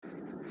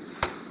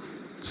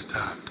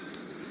Stopped.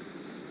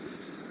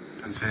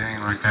 Didn't say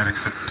anything like that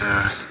except,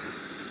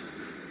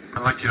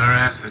 molecular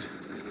acid.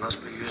 They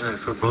must be using it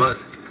for blood.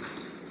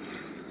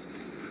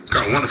 It's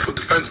got a wonderful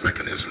defense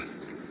mechanism.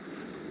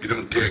 You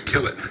don't dare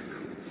kill it.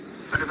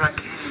 What about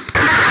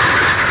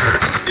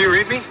Kane? Do you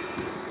read me?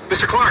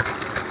 Mr. Clark!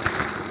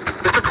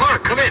 Mr.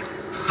 Clark, come in!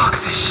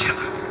 Fuck this ship.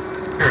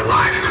 You're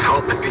alive.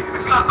 Help me.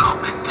 Fuck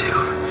Omen too.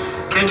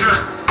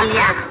 Kendra?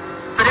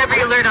 Yeah, but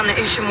every alert on the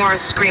Ishimura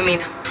is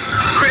screaming.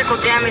 Critical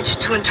damage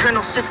to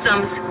internal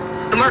systems.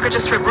 The marker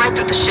just ripped right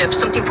through the ship.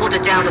 Something pulled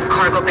it down to the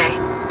cargo bay.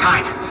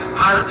 Kine,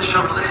 pilot the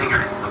shuttle to the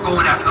hangar. I'm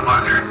going after the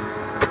marker.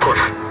 Report.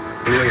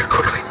 Amelia,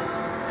 quickly.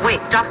 Wait,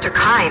 Dr.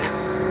 Kine.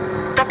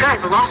 That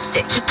guy's lost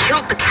it. He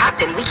killed the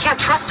captain. We can't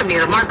trust him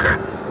near the marker.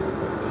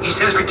 He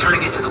says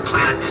returning it to the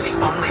planet is the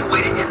only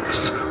way to end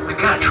this. We've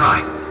got to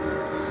try.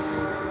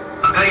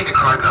 I'm heading to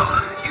cargo.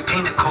 You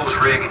ping Nicole's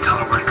rig and tell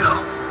her where to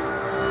go.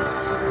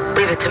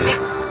 Leave it to me.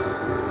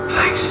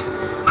 Thanks.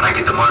 When I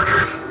get the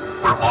marker,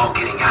 we're all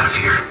getting out of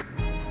here.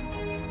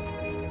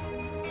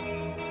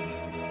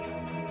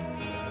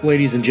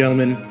 Ladies and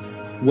gentlemen,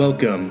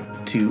 welcome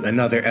to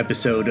another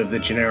episode of the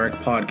Generic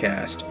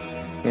Podcast,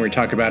 where we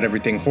talk about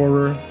everything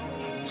horror,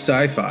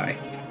 sci-fi,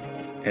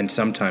 and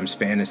sometimes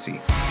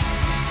fantasy.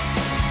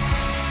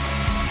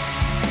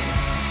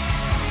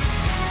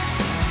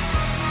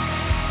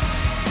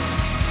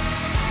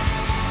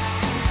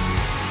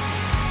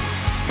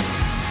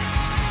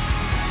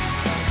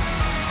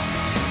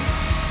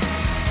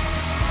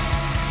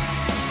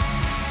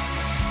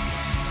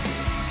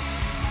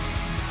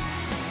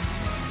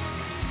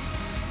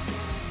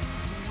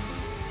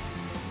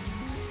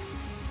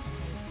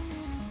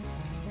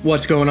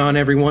 What's going on,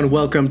 everyone?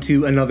 Welcome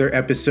to another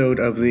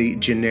episode of the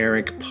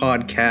Generic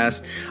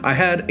Podcast. I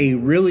had a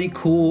really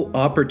cool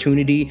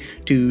opportunity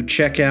to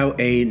check out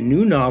a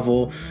new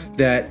novel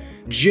that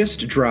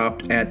just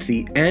dropped at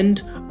the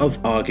end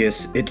of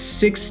August. It's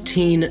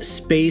 16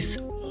 space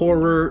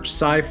horror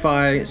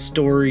sci-fi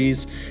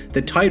stories.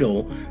 The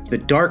title, The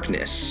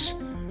Darkness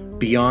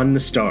Beyond the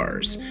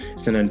Stars.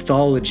 It's an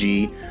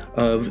anthology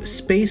of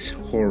space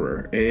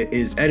horror. It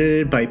is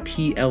edited by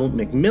P.L.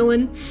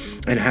 McMillan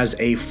and has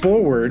a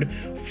foreword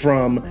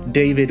from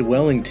David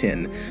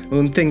Wellington.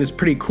 One thing that's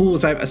pretty cool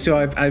is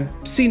I've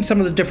seen some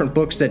of the different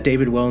books that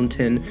David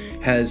Wellington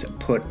has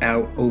put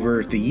out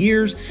over the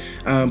years,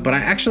 but I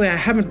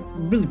haven't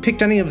really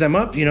picked any of them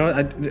up. You know,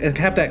 I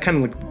have that kind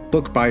of like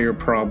book buyer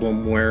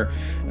problem where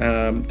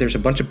there's a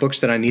bunch of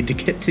books that I need to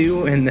get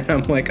to, and then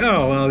I'm like,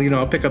 oh, well, you know,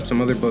 I'll pick up some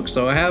other books.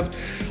 So I have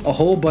a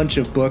whole bunch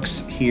of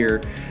books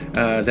here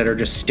that are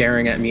just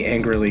staring at me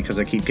angrily because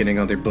I keep getting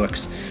other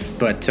books.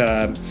 But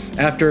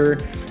after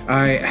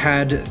I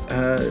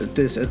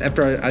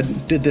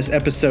did this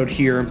episode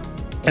here,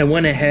 I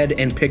went ahead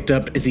and picked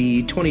up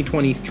the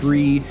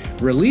 2023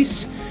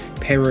 release,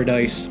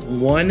 Paradise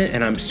 1,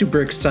 and I'm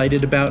super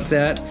excited about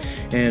that,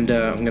 and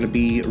I'm going to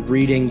be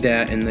reading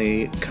that in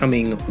the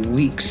coming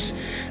weeks.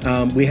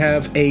 We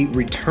have a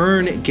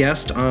return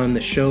guest on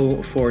the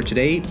show for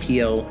today,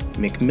 P.L.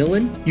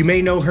 McMillan. You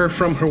may know her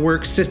from her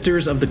work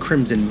Sisters of the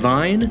Crimson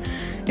Vine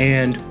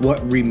and What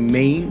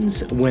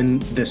Remains When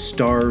the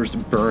Stars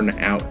Burn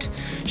Out.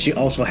 She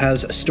also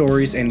has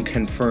stories and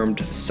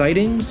confirmed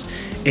sightings,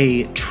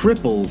 a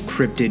triple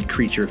cryptid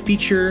creature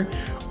feature,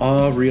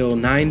 all real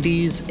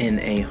 90s, and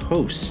a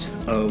host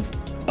of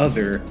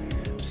other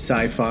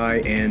sci-fi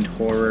and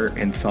horror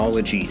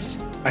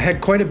anthologies. I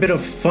had quite a bit of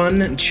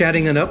fun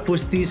chatting it up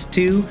with these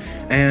two,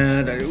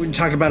 and we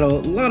talked about a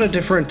lot of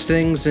different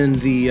things in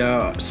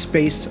the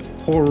space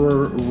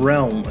horror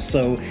realm.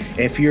 So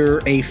if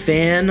you're a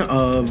fan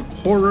of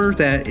horror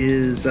that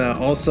is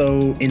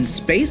also in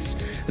space,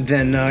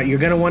 then you're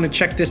going to want to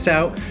check this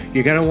out.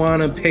 You're going to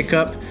want to pick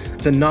up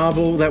the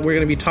novel that we're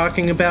going to be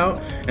talking about.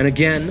 And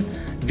again,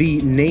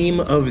 the name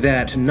of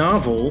that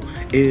novel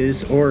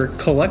is, or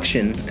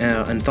collection,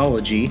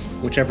 anthology,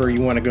 whichever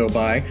you want to go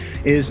by,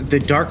 is The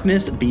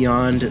Darkness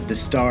Beyond the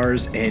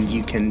Stars, and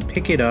you can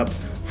pick it up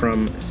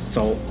from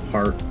Salt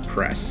Heart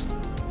Press.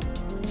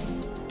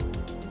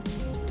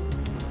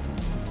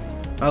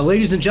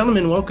 Ladies and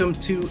gentlemen, welcome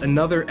to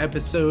another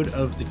episode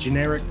of the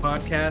Generic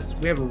Podcast.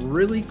 We have a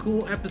really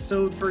cool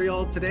episode for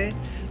y'all today.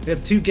 We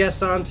have two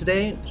guests on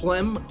today.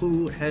 Plem,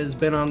 who has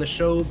been on the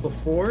show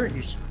before.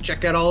 You should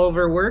check out all of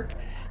her work.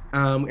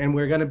 And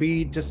we're going to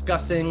be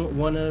discussing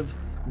one of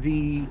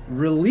the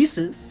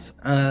releases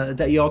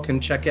that y'all can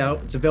check out.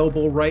 It's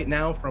available right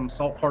now from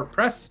Salt Heart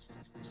Press.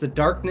 It's The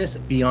Darkness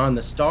Beyond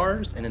the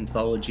Stars, an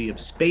anthology of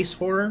space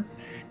horror.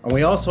 And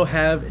we also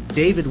have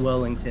David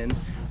Wellington,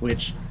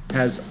 which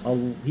has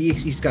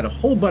he's got a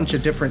whole bunch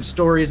of different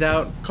stories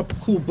out, a couple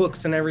cool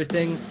books and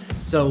everything.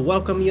 So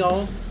welcome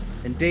y'all.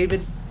 And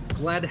David,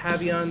 glad to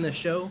have you on the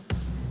show.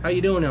 How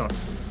you doing now?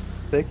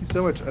 Thank you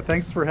so much.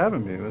 Thanks for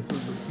having me. This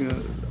is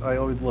good. I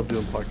always love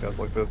doing podcasts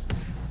like this.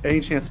 Any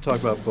chance to talk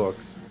about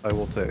books, I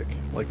will take.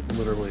 Like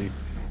literally,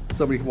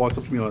 somebody walks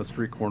up to me on a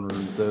street corner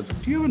and says,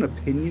 "Do you have an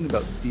opinion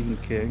about Stephen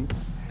King?"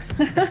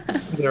 I'm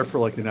there for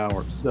like an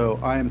hour. So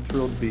I am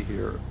thrilled to be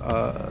here.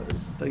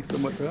 Thanks so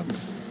much for having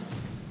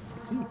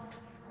me.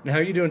 Now, how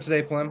are you doing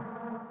today, Plum?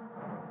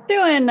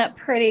 Doing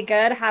pretty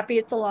good. Happy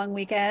it's a long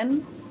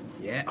weekend.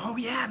 Yeah. Oh,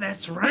 yeah.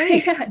 That's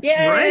right. That's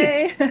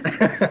right.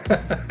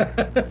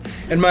 Yay!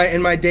 In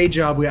my day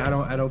job, I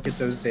don't get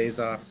those days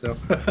off. So.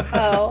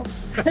 Oh,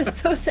 that's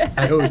so sad.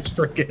 I always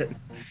forget.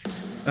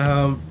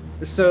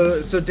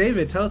 So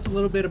David, tell us a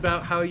little bit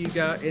about how you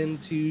got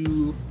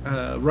into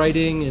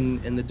writing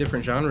and the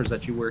different genres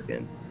that you work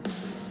in.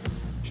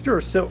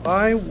 Sure. So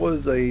I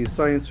was a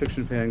science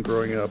fiction fan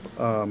growing up.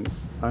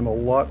 I'm a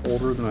lot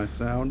older than I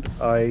sound.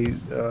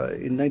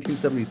 In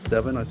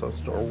 1977, I saw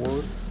Star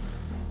Wars,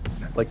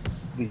 like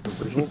the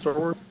original Star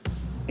Wars,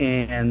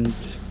 and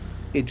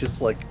it just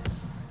like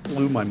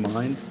blew my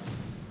mind,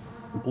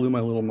 blew my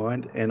little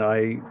mind, and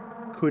I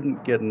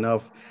couldn't get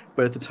enough.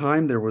 But at the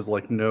time, there was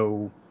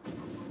no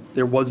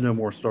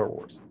more Star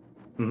Wars.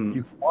 Mm-hmm.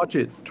 You could watch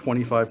it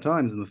 25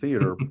 times in the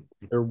theater.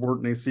 There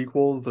weren't any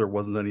sequels. There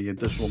wasn't any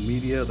additional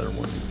media. There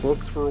weren't any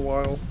books for a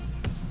while.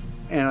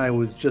 And I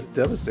was just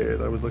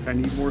devastated. I was like, I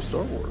need more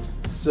Star Wars.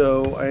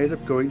 So I ended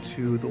up going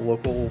to the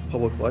local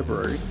public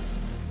library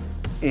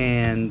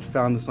and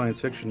found the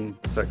science fiction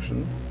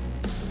section.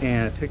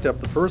 And I picked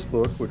up the first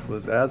book, which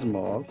was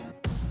Asimov.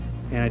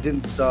 And I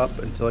didn't stop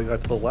until I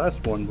got to the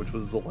last one, which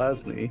was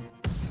Zelazny.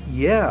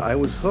 Yeah, I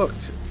was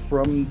hooked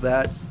from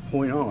that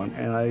point on.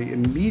 And I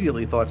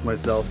immediately thought to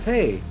myself,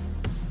 hey,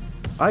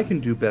 I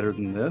can do better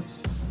than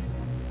this,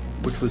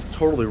 which was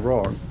totally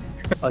wrong.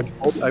 I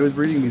was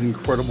reading these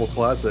incredible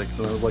classics,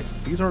 and I was like,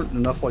 these aren't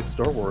enough like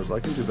Star Wars. I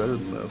can do better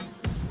than this.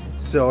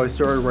 So I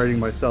started writing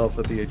myself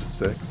at the age of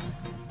 6.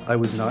 I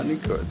was not any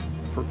good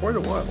for quite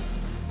a while,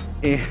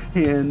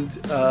 and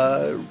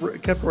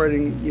kept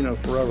writing,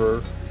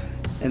 forever.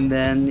 And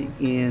then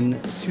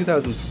in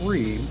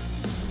 2003,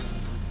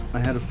 I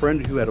had a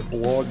friend who had a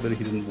blog that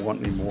he didn't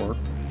want anymore,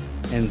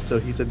 and so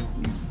he said,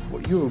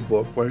 you have a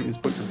book, why don't you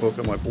just put your book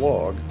on my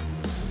blog?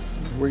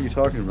 What are you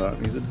talking about?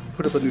 And he said, just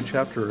put up a new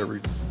chapter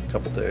every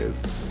couple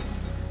days.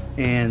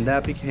 And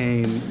that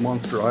became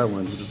Monster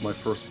Island, which is my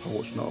first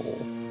published novel,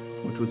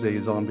 which was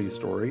a zombie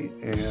story,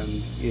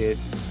 and it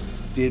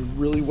did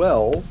really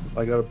well.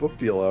 I got a book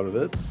deal out of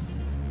it,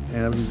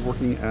 and I've been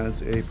working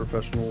as a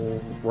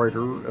professional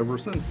writer ever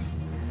since.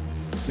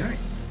 Nice.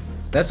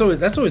 That's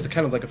always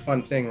kind of like a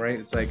fun thing, right?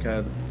 It's like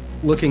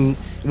looking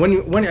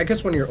when I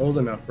guess when you're old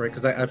enough, right?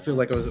 Because I feel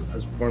like I was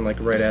born like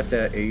right at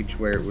that age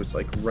where it was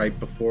like right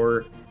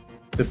before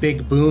the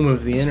big boom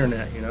of the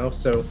internet,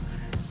 So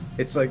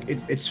it's like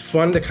it's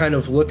fun to kind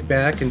of look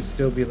back and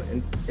still be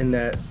in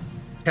that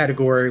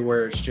category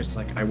where it's just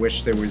like I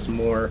wish there was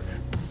more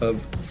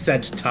of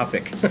said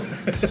topic.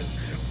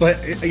 But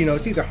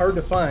it's either hard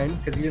to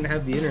find because you didn't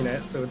have the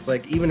internet, so it's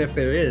like even if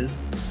there is,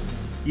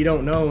 you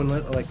don't know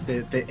unless like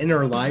the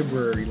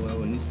interlibrary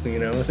loans, so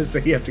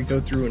you have to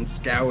go through and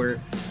scour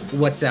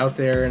what's out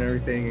there and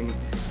everything,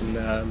 and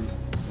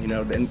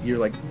then you're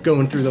like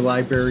going through the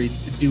library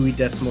Dewey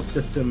Decimal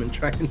System and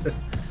trying to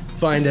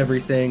find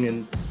everything.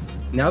 And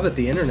now that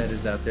the internet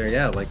is out there,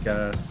 yeah, like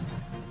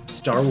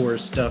Star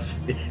Wars stuff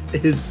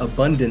is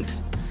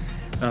abundant.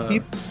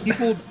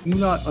 People do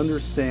not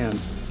understand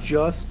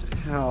just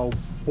how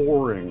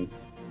boring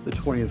the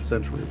 20th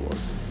century was.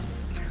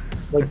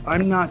 Like,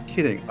 I'm not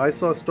kidding. I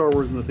saw Star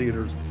Wars in the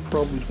theaters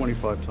probably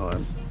 25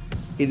 times.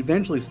 It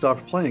eventually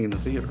stopped playing in the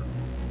theater.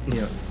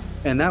 Yeah.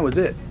 And that was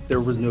it. There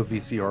was no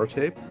VCR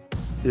tape.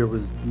 There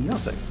was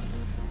nothing.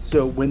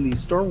 So when the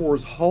Star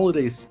Wars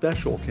Holiday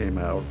Special came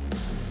out,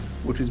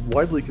 which is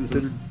widely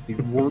considered the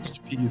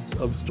worst piece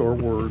of Star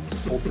Wars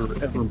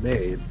culture ever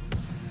made,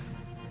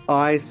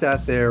 I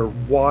sat there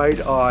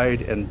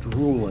wide-eyed and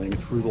drooling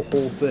through the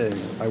whole thing.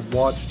 I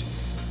watched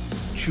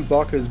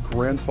Chewbacca's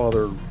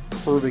grandfather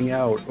curving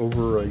out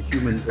over a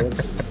human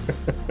desert.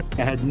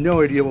 I had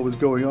no idea what was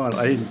going on.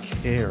 I didn't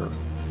care.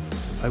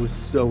 I was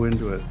so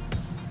into it.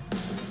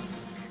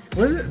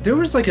 There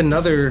was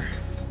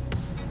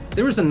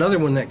another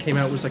one that came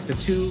out. It was like the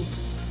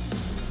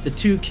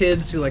two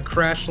kids who like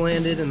crash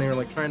landed and they were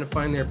like trying to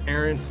find their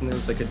parents, and there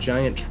was like a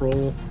giant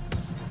troll.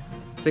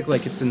 I think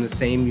like it's in the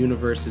same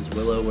universe as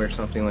Willow or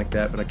something like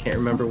that, but I can't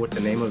remember what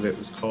the name of it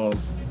was called.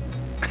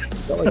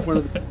 Is that like one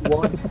of the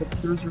walking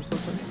pictures or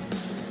something?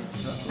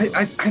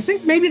 I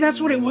think maybe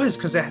that's what it was,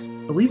 because I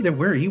believe there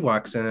were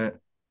Ewoks in it,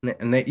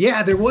 and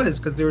there was,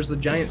 because there was the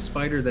giant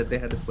spider that they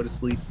had to put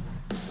asleep,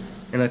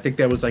 and I think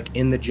that was like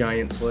in the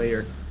giant's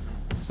lair.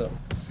 So,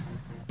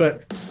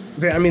 but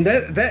I mean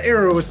that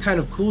era was kind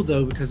of cool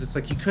though, because it's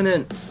like you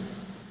couldn't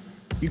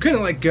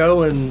like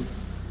go and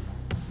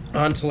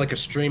onto like a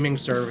streaming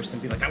service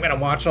and be like, I'm gonna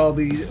watch all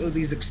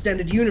these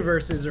extended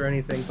universes or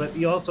anything, but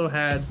you also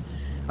had,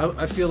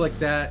 I feel like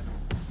that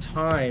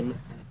time,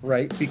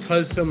 right,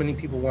 because so many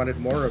people wanted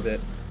more of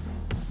it,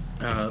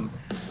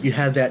 you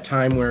had that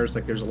time where it's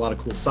like there's a lot of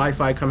cool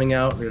sci-fi coming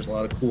out, there's a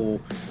lot of cool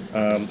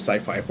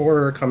sci-fi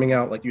horror coming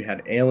out, like you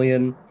had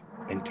Alien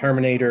and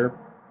Terminator,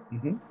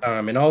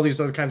 and all these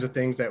other kinds of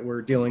things that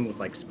were dealing with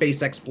like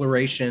space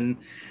exploration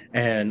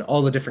and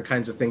all the different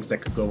kinds of things that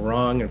could go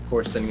wrong. And of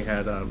course then you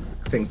had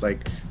things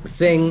like The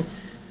Thing,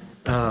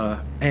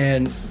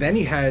 And then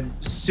he had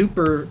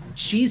super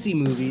cheesy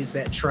movies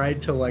that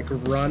tried to like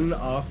run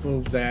off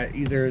of that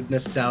either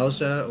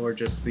nostalgia or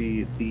just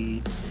the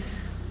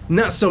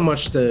not so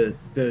much the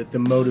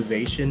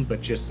motivation,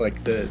 but just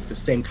like the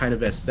same kind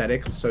of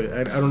aesthetic. So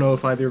I don't know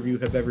if either of you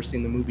have ever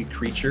seen the movie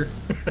Creature.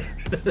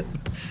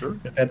 Sure.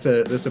 That's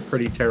a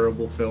pretty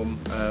terrible film.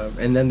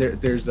 And then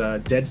there's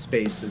Dead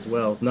Space as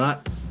well.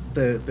 Not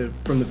the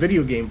from the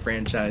video game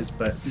franchise,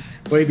 but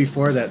way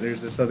before that,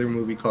 there's this other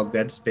movie called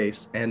Dead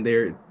Space, and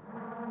they're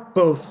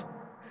both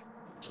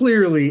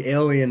clearly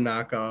alien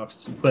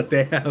knockoffs, but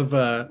they have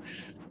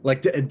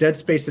like Dead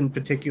Space in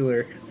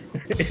particular.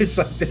 It's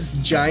like this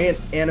giant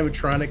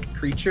animatronic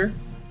creature,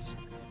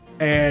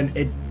 and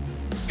it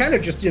kind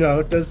of just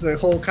does the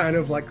whole kind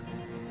of like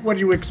what do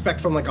you expect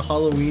from like a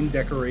Halloween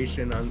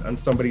decoration on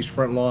somebody's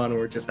front lawn,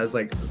 where it just has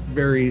like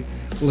very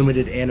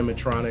limited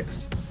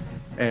animatronics.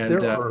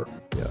 And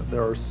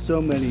there are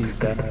so many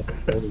bad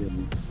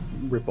alien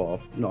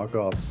ripoff,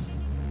 knockoffs,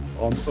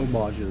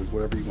 homages,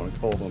 whatever you want to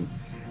call them.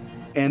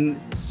 And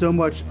so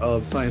much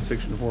of science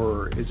fiction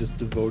horror is just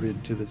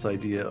devoted to this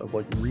idea of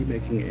like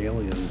remaking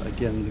Alien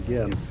again and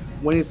again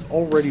when it's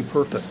already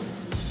perfect.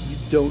 You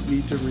don't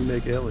need to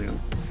remake Alien.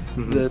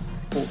 Mm-hmm. The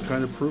sequels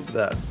kind of proved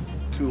that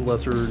to a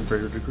lesser and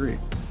greater degree.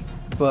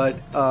 But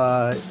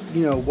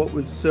what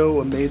was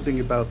so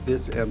amazing about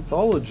this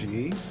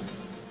anthology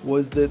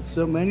was that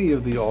so many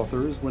of the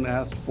authors, when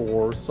asked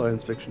for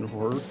science fiction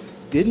horror,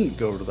 didn't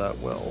go to that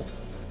well.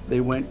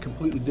 They went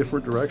completely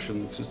different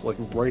directions, just like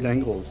right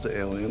angles to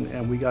Alien,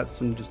 and we got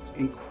some just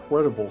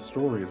incredible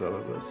stories out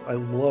of this. I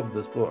love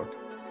this book.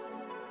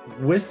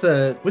 With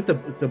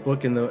the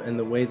book and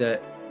the way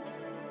that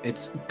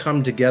it's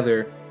come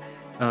together,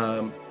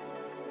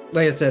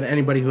 like I said,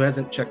 anybody who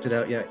hasn't checked it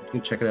out yet, you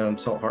can check it out on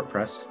Salt Heart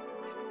Press.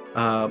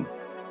 To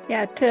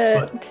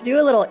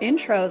do a little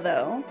intro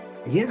though.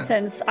 Yeah.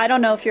 Since I don't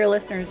know if your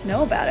listeners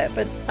know about it,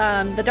 but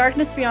The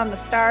Darkness Beyond the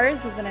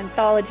Stars is an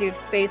anthology of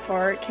space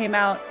horror. It came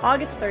out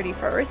August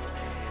 31st,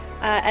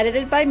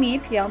 edited by me,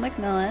 P.L.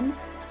 McMillan,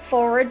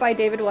 forward by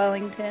David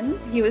Wellington.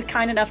 He was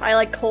kind enough, I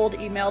like cold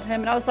emailed him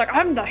and I was like,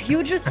 I'm the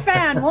hugest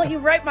fan, won't you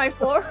write my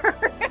forward?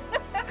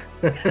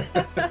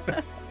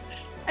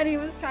 And he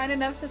was kind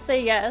enough to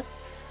say yes.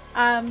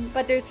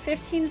 But there's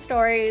 15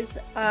 stories.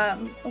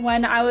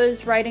 When I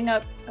was writing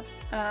up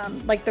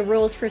like the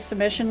rules for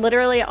submission,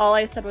 literally all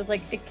I said was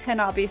like, it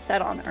cannot be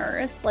set on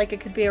Earth. Like it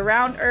could be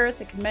around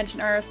Earth, it could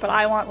mention Earth, but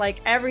I want like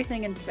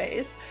everything in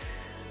space.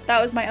 That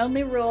was my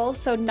only rule.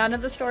 So none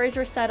of the stories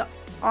are set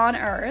on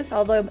Earth,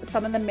 although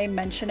some of them may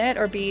mention it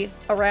or be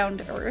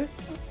around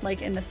Earth,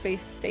 like in the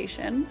space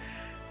station.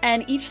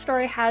 And each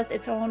story has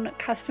its own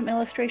custom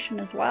illustration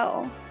as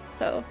well.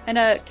 So, and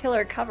a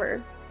killer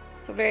cover.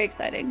 So very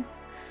exciting.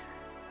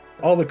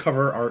 All the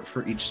cover art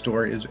for each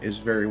story is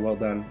very well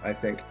done, I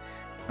think.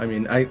 I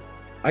mean,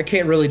 I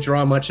can't really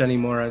draw much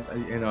anymore.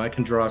 I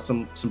can draw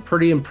some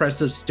pretty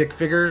impressive stick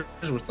figures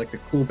with like the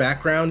cool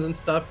backgrounds and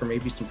stuff, or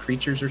maybe some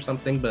creatures or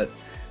something. But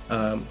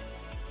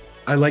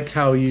I like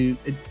how in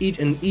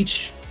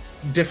each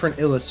different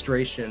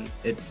illustration,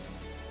 it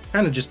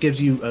kind of just gives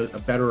you a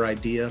better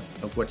idea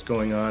of what's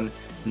going on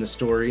in the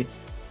story.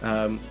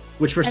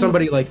 Which for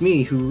somebody like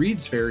me who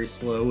reads very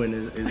slow and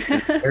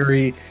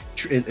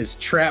is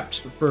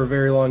trapped for a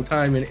very long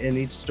time in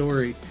each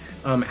story.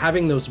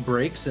 Having those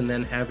breaks and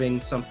then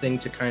having something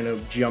to kind of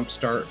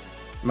jumpstart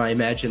my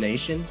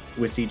imagination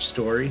with each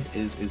story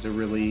is a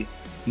really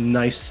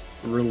nice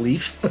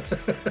relief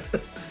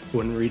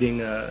when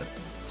reading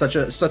such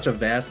a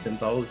vast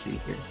anthology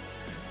here.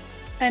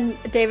 And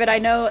David, I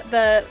know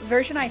the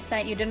version I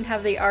sent you didn't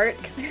have the art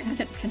because I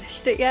hadn't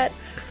finished it yet,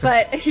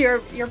 but your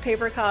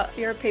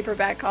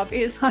paperback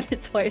copy is on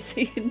its way,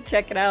 so you can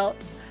check it out.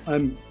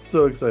 I'm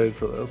so excited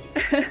for this.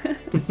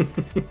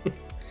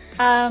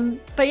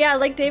 But yeah,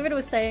 like David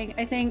was saying,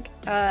 I think,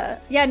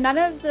 none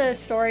of the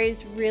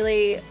stories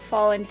really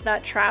fall into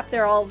that trap.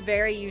 They're all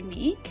very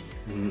unique.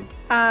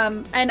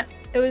 Mm-hmm. And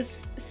it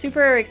was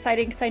super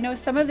exciting because I know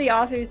some of the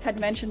authors had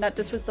mentioned that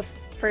this was the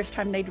first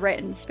time they'd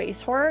written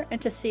space horror, and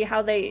to see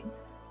how they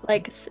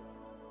like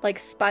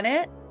spun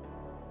it.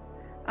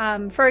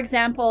 For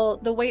example,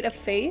 The Weight of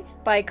Faith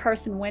by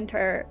Carson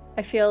Winter,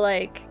 I feel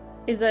like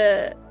is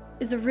a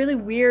really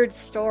weird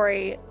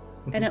story,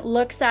 and it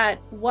looks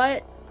at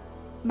what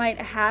might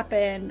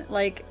happen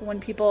like when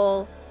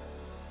people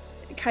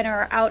kind of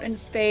are out in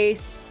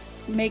space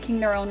making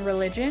their own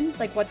religions,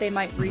 like what they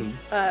might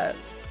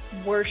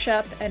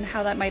worship and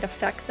how that might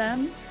affect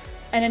them.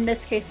 And in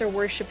this case, they're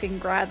worshiping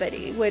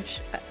gravity,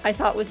 which I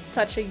thought was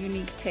such a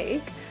unique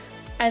take.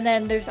 And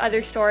then there's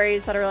other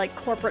stories that are like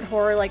corporate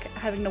horror, like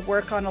having to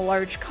work on a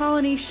large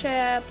colony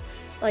ship,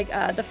 like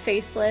The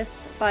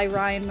Faceless by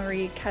Ryan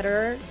Marie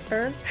Ketterer.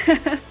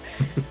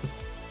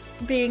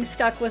 Being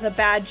stuck with a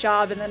bad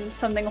job and then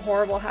something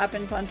horrible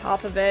happens on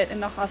top of it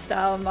in the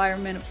hostile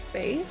environment of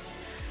space.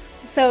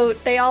 So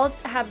they all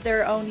have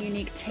their own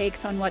unique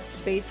takes on what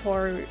space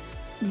horror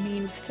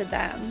means to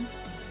them.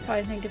 So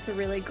I think it's a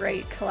really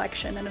great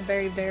collection and a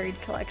very varied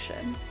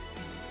collection.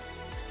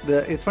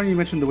 It's funny you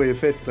mentioned The Way of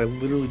Faith because I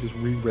literally just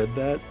reread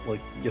that like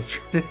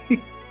yesterday.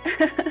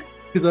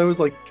 Because I was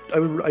like, I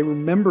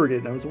remembered it,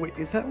 and I was like, wait,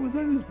 was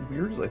that as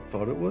weird as I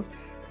thought it was?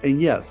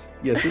 And yes,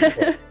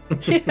 it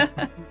was.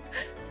 Yeah.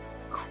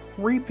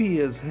 Creepy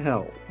as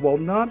hell, while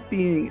not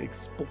being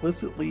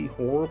explicitly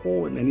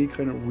horrible in any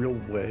kind of real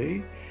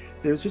way.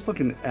 There's just like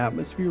an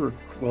atmosphere,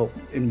 well,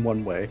 in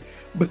one way,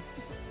 but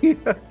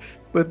yeah,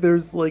 but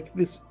there's like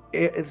this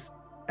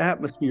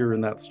atmosphere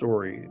in that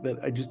story that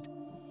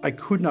I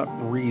could not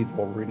breathe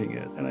while reading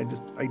it, and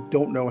I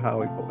don't know how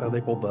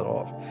they pulled that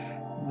off.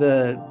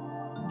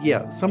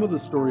 Some of the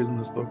stories in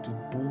this book just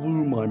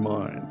blew my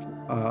mind.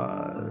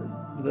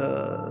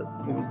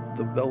 What was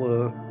the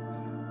Vela?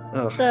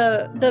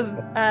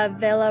 The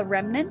Vela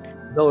Remnant.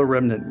 Vela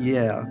Remnant.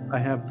 Yeah, I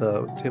have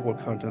the table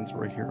of contents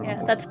right here.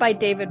 Yeah, that's by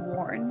David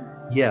Warren.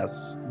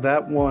 Yes,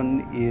 that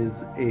one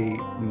is a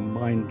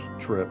mind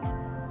trip.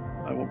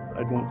 I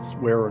won't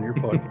swear on your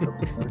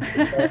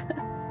podcast.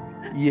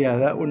 Yeah,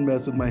 that one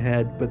messed with my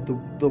head. But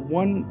the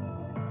one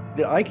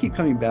that I keep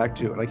coming back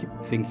to and I keep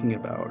thinking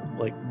about,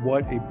 like,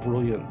 what a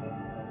brilliant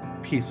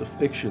piece of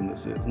fiction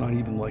this is. Not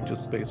even like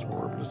just space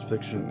horror, but just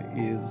fiction,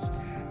 is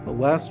the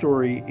last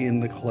story in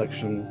the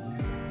collection,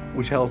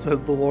 which also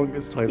has the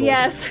longest title.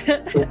 Yes.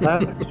 The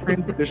last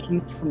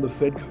transmission from the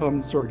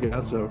FedCom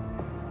Sargasso.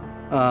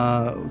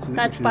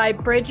 That's by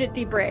Bridget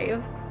the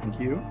Brave. Thank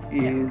you.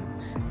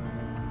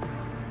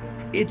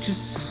 It's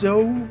just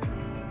so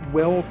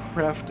well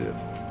crafted.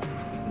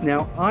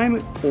 Now,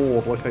 I'm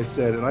old, like I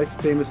said, and I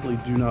famously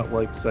do not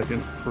like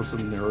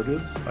second-person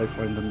narratives. I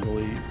find them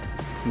really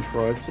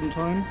contrived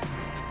sometimes.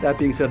 That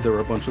being said, there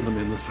are a bunch of them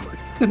in this book.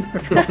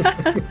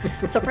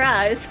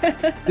 Surprise!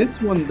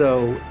 This one,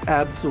 though,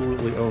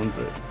 absolutely owns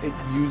it. It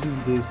uses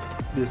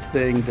this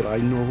thing that I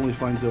normally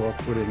find so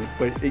off-putting,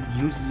 but it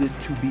uses it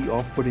to be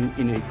off-putting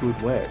in a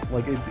good way.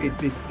 Like,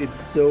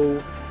 it's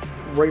so...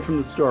 Right from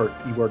the start,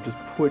 you are just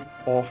put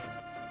off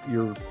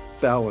your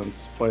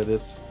balance by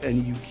this,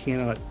 and you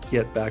cannot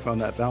get back on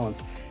that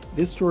balance.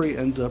 This story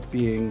ends up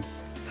being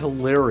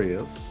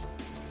hilarious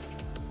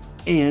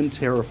and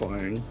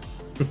terrifying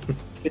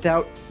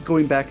without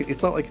going back.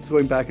 It's not like it's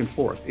going back and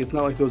forth. It's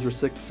not like those are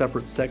six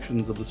separate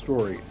sections of the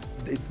story.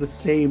 It's the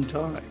same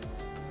time.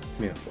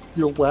 Yeah.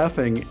 You're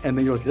laughing and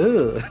then you're like,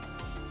 ugh.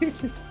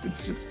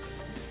 It's just,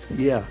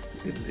 yeah,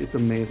 it's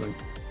amazing.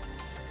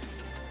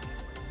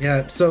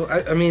 Yeah, so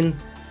I mean,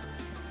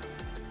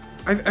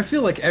 I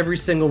feel like every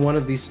single one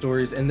of these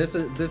stories, and this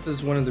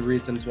is one of the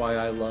reasons why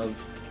I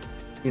love,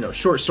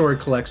 short story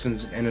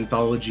collections and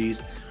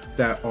anthologies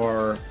that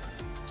are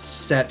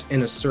set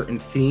in a certain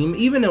theme,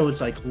 even though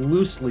it's like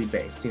loosely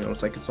based,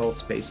 it's like it's all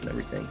space and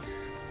everything.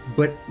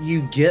 But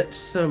you get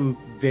some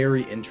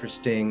very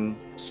interesting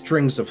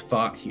strings of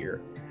thought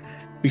here.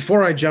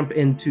 Before I jump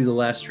into the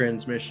last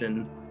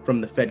transmission from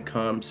the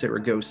FedCom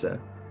Saragossa,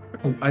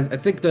 I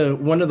think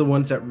one of the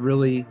ones that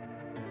really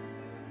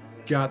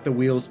got the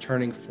wheels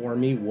turning for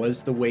me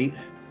was The Weight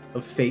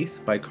of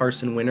Faith by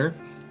Carson Winter.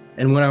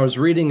 And when I was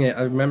reading it,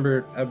 I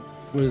remember I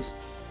was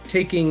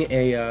taking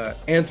a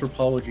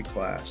anthropology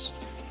class,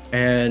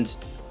 and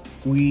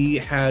we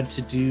had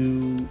to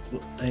do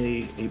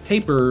a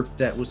paper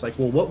that was like,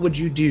 well, what would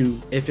you do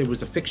if it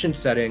was a fiction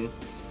setting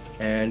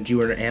and you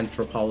were an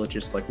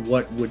anthropologist? Like,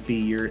 what would be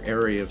your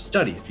area of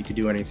study if you could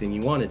do anything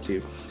you wanted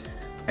to?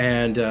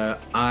 And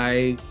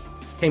I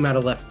came out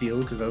of left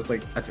field because I was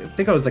like, I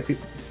think I was like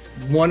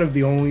one of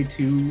the only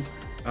two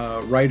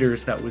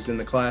writers that was in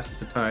the class at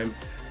the time.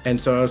 And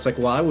so I was like,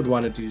 well, I would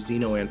want to do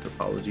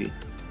xenoanthropology.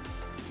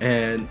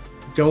 And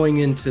going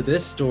into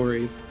this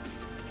story,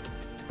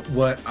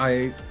 what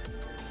I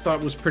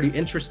thought was pretty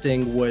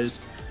interesting was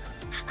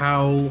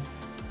how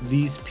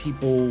these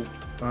people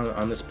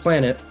on this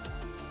planet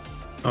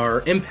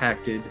are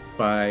impacted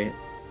by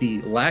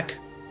the lack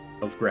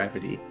of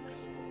gravity.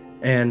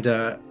 And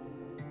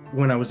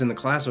when I was in the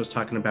class, I was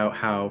talking about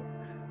how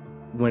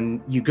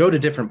when you go to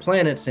different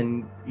planets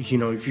and, if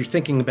you're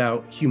thinking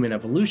about human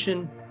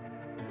evolution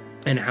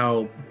and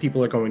how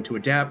people are going to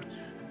adapt,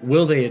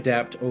 will they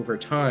adapt over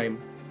time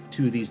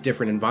to these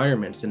different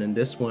environments? And in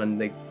this one,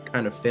 they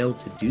kind of failed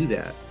to do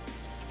that.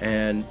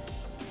 And,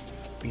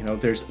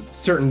 there's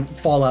certain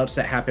fallouts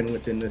that happen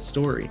within this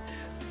story.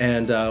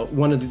 And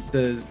one of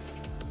the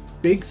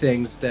big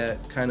things that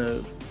kind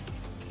of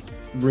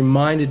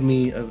reminded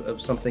me of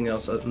something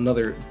else,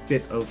 another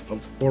bit of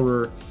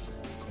horror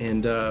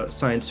and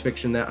science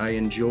fiction that I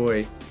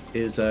enjoy,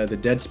 is the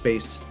Dead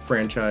Space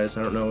franchise.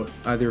 I don't know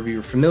if either of you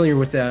are familiar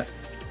with that,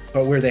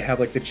 but where they have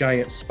like the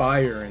giant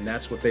spire, and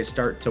that's what they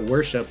start to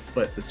worship.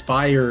 But the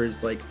spire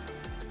is like,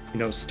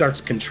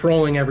 starts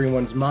controlling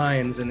everyone's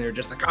minds, and they're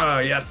just like, oh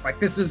yes, like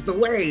this is the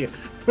way.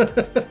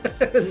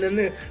 And then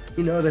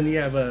then you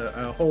have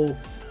a whole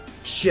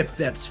ship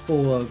that's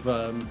full of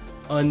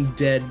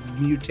undead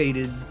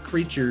mutated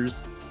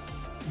creatures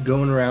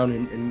going around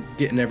and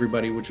getting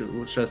everybody,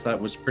 which I thought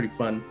was pretty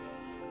fun.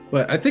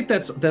 But I think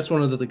that's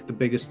one of the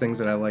biggest things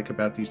that I like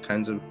about these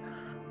kinds of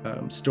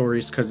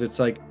stories, because it's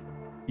like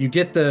you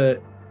get the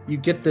you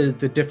get the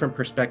different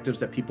perspectives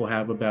that people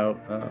have about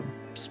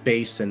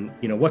space and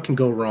what can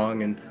go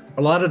wrong, and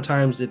a lot of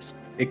times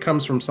it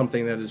comes from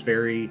something that is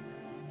very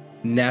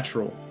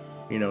natural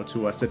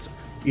to us. It's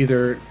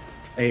either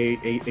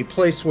a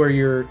place where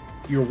you're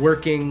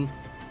working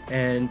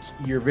and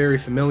you're very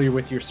familiar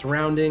with your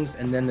surroundings,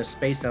 and then the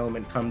space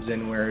element comes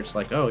in where it's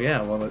like, oh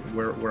yeah, well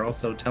we're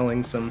also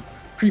telling some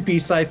creepy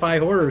sci-fi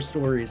horror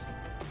stories,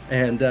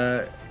 and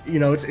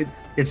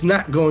it's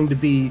not going to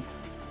be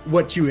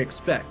what you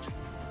expect.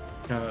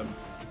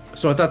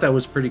 So I thought that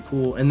was pretty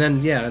cool. And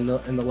then in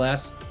the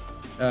last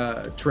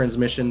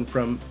transmission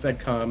from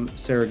FedCom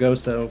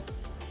Saragossa,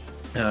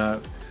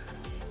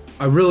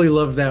 I really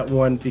love that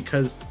one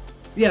because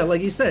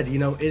like you said,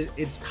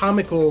 it's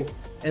comical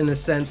in the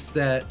sense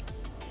that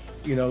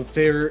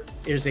there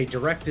is a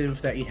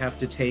directive that you have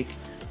to take,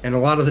 and a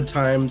lot of the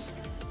times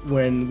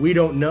when we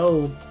don't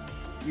know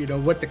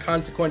what the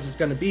consequence is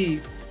going to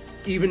be,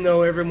 even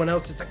though everyone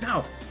else is like,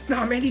 no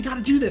man, you got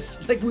to do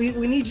this, like we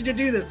need you to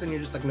do this, and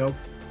you're just like, nope,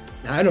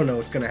 I don't know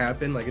what's going to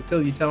happen, like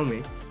until you tell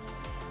me.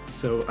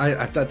 So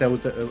I thought that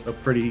was a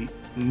pretty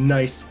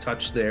nice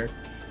touch there.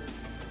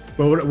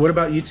 But what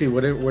about you two?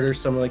 What are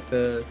some like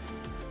the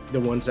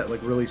ones that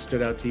like really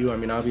stood out to you? I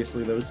mean,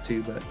 obviously those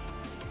two, but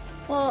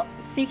well,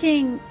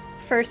 speaking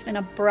first in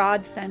a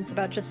broad sense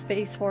about just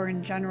space horror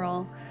in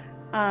general,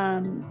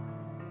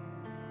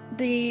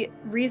 the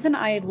reason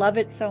I love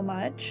it so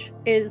much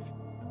is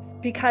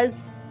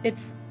because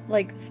it's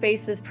like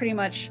space is pretty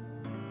much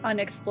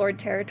unexplored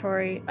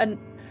territory, and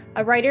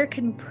a writer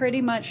can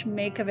pretty much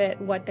make of it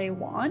what they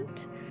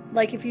want.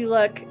 Like if you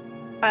look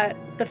at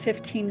the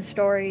 15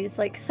 stories,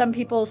 like some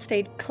people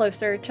stayed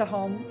closer to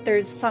home.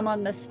 There's some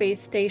on the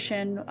space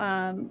station.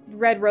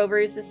 Red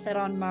Rovers is set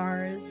on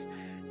Mars,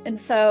 and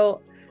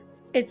so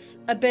it's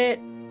a bit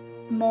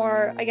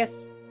more, I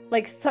guess,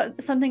 like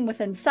something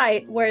within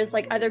sight, whereas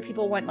like other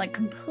people went like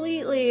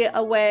completely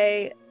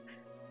away.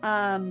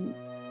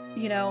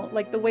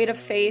 Like The Weight of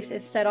Faith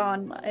is set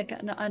on like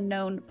an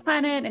unknown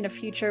planet in a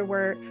future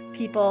where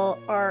people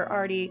are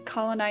already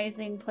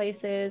colonizing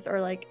places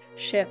or like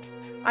ships.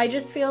 I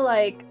just feel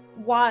like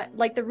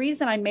the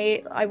reason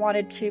I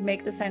wanted to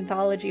make this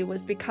anthology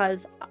was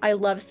because I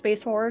love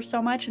space horror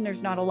so much, and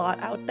there's not a lot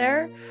out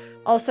there.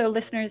 Also,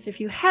 listeners, if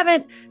you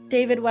haven't,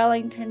 David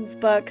Wellington's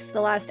books,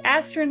 The Last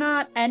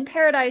Astronaut and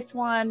Paradise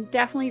One,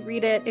 definitely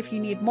read it if you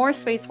need more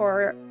space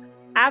horror.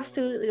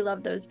 Absolutely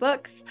love those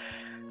books.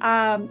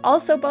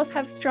 Also, both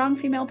have strong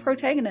female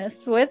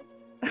protagonists, with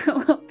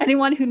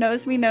anyone who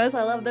knows me knows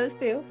I love those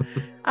too.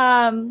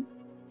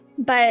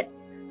 But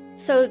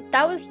so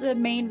that was the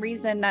main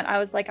reason that I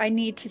was like, I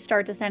need to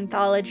start this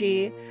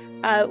anthology.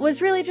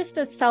 Was really just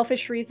a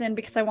selfish reason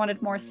because I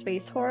wanted more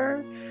space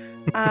horror.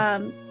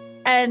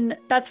 And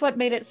that's what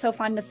made it so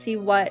fun to see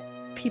what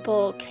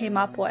people came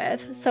up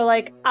with. So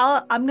like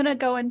I'm gonna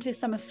go into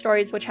some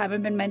stories which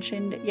haven't been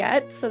mentioned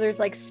yet. So there's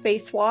like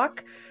Spacewalk,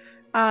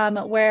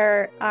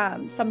 where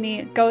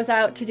somebody goes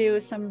out to do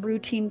some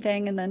routine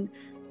thing and then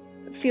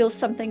feels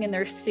something in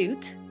their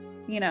suit.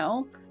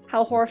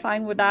 How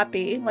horrifying would that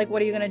be? Like,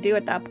 what are you going to do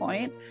at that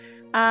point?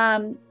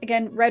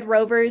 Again, Red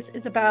Rovers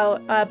is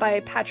about, by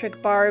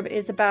Patrick Barb,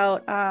 is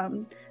about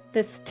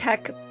this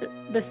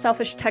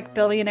selfish tech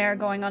billionaire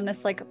going on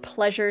this like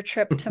pleasure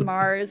trip to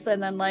Mars,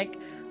 and then like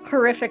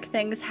horrific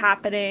things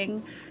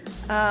happening.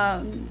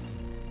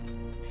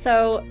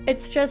 So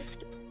it's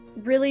just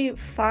really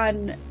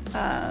fun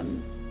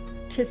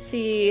to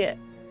see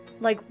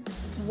like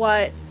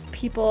what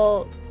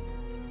people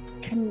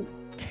can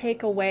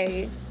take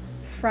away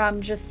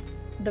from just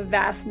the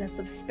vastness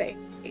of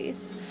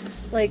space.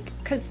 Like,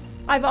 because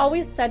I've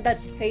always said that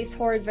space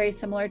horror is very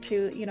similar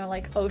to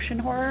like ocean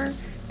horror,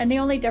 and the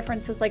only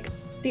difference is like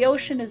the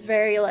ocean is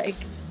very like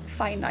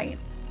finite.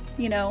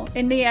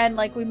 In the end,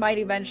 like we might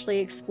eventually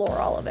explore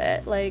all of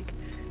it, like,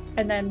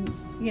 and then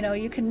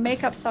you can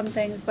make up some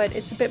things, but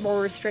it's a bit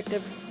more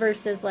restrictive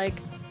versus like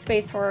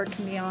space horror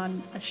can be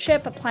on a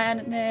ship, a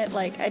planet,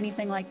 like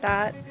anything like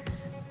that.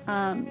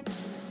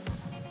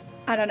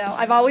 I don't know.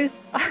 I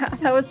was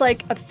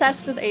like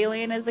obsessed with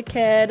Alien as a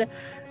kid.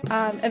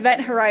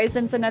 Event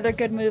Horizon's another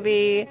good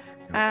movie.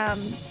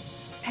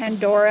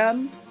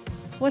 Pandora.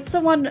 What's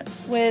the one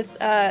with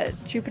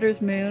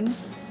Jupiter's moon?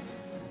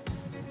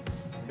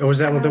 Oh, was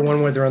that the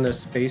one where they're on the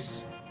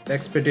space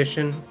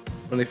expedition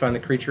when they find the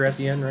creature at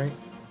the end, right?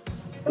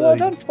 Well,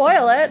 don't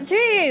spoil it.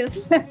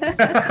 Jeez.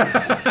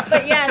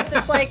 But yes,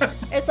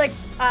 it's like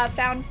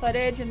found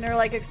footage, and they're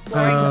like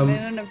exploring the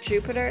moon of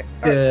Jupiter.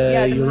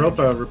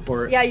 Europa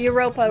Report. Yeah,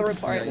 Europa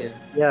Report. Yeah.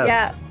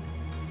 Yes.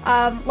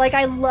 Yeah. Like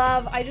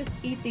I just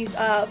eat these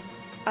up.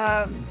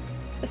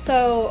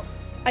 So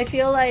I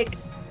feel like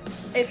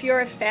if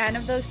you're a fan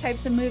of those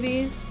types of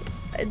movies,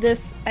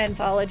 this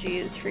anthology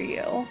is for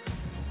you.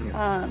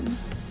 Yeah.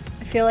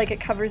 I feel like it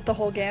covers the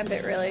whole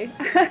gambit, really.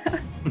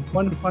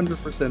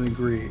 100%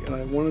 agree. And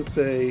I want to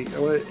say,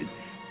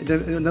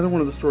 another one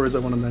of the stories I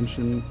want to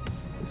mention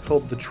is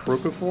called The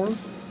Trochophore.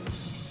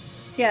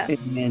 Yeah.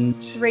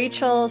 And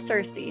Rachel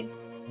Cersei.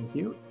 Thank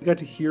you. I got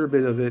to hear a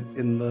bit of it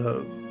in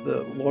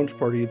the launch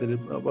party that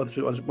a bunch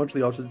of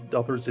the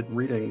authors did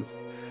readings,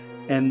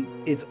 and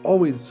it's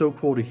always so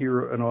cool to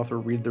hear an author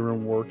read their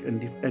own work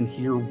and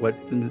hear what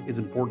is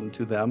important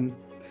to them,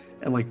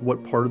 and like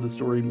what part of the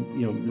story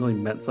really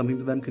meant something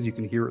to them because you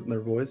can hear it in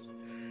their voice.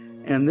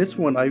 And this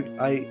one,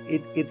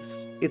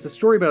 it's a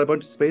story about a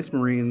bunch of space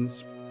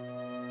marines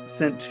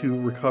sent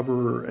to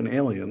recover an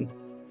alien.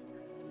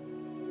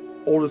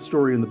 Oldest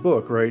story in the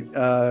book, right?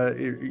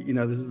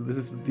 This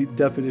is the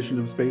definition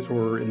of space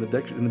horror in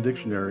the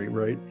dictionary,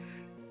 right?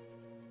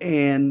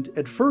 And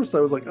at first I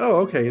was like, oh,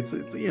 okay, it's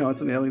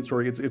an alien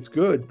story. It's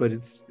good, but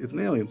it's an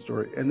alien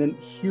story. And then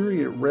hearing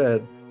it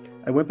read,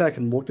 I went back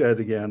and looked at it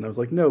again. I was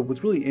like, no,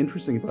 what's really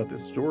interesting about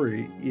this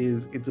story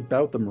is it's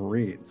about the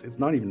Marines. It's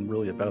not even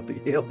really about the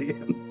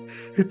alien.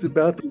 It's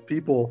about these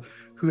people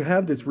who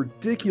have this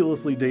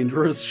ridiculously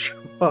dangerous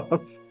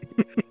job.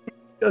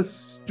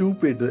 Just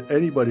stupid that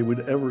anybody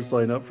would ever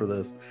sign up for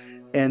this.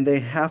 And they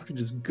have to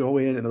just go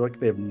in and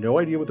they have no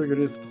idea what they're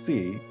going to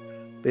see.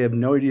 They have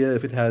no idea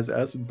if it has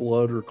acid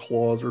blood or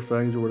claws or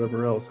fangs or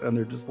whatever else. And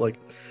they're just like,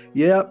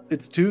 yeah,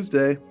 it's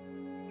Tuesday.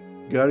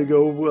 Got to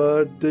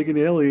go dig an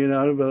alien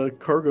out of a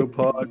cargo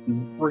pod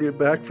and bring it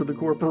back for the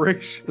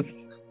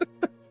corporation.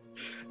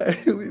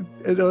 And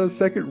on the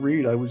second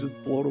read, I was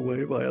just blown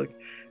away by like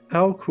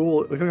how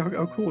cool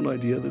an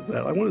idea is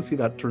that. I want to see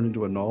that turn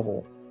into a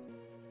novel.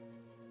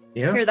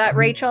 Yeah. Hear that,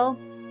 Rachel?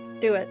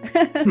 Do it.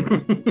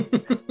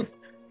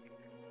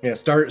 Yeah,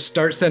 start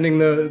sending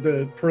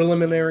the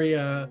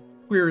preliminary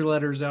query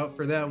letters out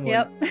for that one.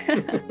 Yep.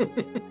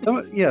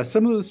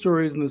 Some of the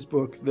stories in this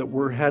book that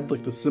had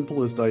like the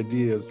simplest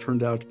ideas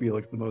turned out to be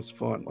like the most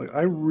fun. Like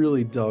I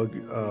really dug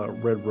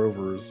Red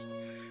Rovers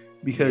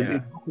because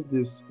it has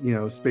this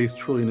space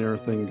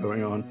trillionaire thing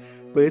going on,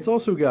 but it's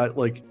also got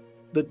like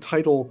the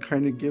title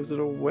kind of gives it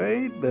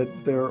away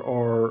that there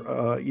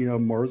are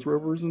Mars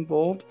rovers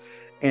involved.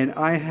 And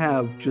I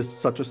have just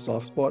such a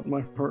soft spot in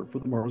my heart for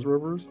the Mars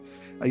rovers.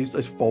 I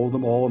follow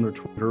them all on their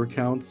Twitter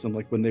accounts, and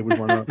like when they would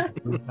run out of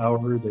battery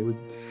power, they would,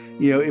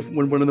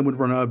 when one of them would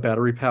run out of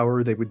battery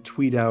power, they would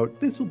tweet out,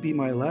 "This will be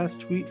my last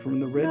tweet from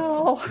the red."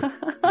 No,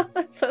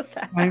 that's so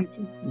sad. Time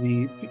to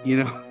sleep,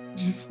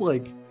 just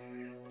like.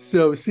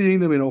 So seeing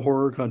them in a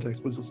horror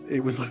context was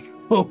like,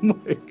 oh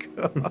my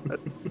god.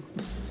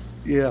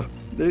 Yeah,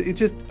 it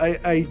just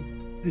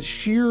the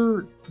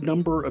sheer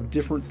number of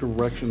different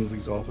directions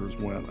these authors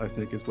went, I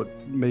think, is what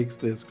makes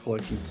this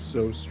collection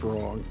so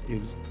strong.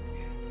 Is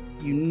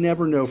you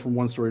never know from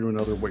one story to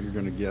another what you're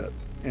going to get,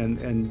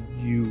 and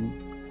you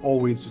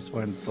always just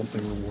find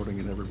something rewarding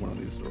in every one of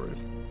these stories.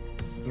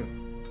 Yeah.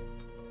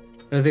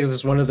 And I think this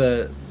is one of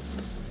the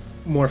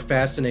more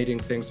fascinating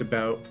things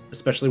about,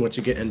 especially once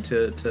you get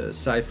into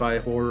sci-fi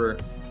horror,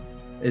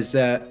 is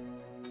that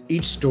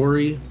each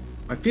story,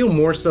 I feel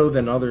more so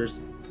than others,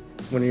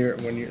 when you're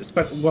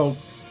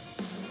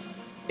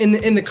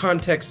in the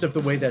context of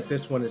the way that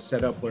this one is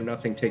set up, where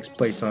nothing takes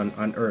place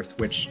on Earth,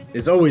 which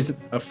is always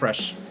a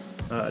fresh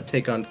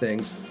take on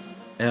things,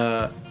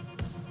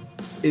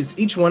 is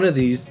each one of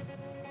these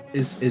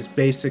is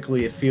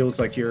basically, it feels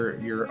like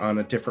you're on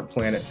a different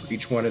planet for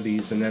each one of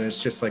these, and then it's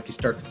just like you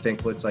start to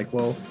think, well, it's like,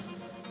 well,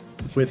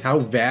 with how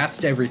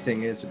vast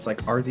everything is, it's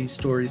like, are these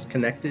stories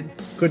connected?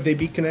 Could they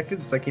be connected?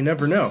 It's like you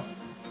never know.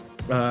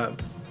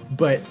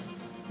 But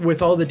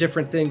with all the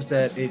different things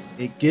that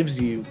it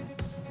gives you,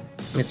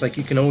 it's like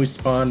you can always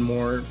spawn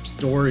more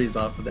stories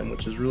off of them,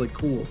 which is really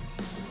cool.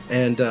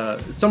 And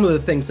some of the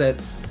things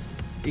that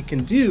it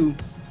can do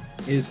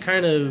is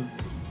kind of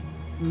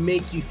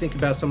make you think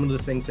about some of the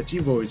things that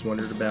you've always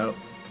wondered about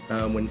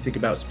when you think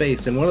about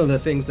space. And one of the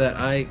things that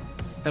I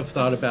have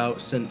thought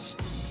about since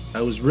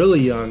I was really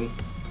young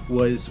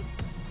was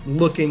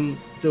looking,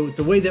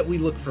 the way that we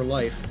look for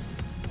life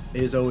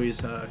is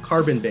always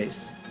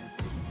carbon-based.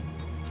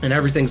 And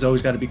everything's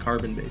always got to be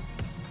carbon-based.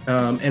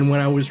 And when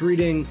I was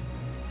reading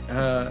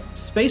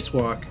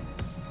Spacewalk,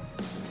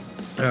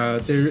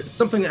 there's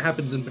something that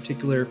happens in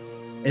particular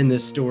in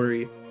this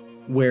story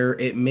where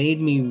it made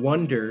me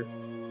wonder,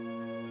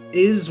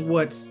 is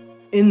what's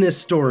in this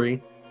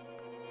story,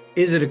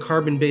 is it a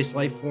carbon-based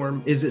life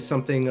form? Is it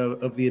something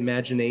of the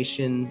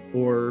imagination,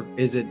 or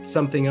is it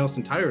something else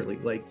entirely?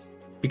 Like,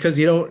 because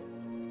you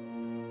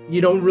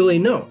don't really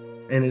know.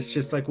 And it's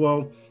just like,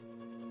 well,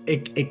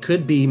 it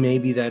could be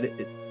maybe that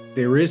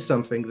there is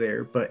something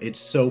there, but it's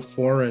so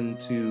foreign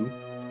to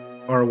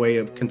our way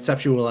of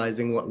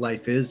conceptualizing what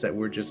life is that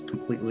we're just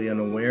completely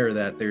unaware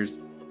that there's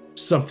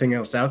something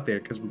else out there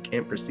because we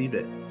can't perceive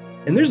it.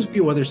 And there's a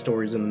few other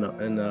stories in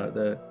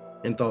the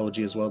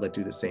anthology as well that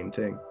do the same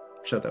thing.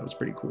 I thought that was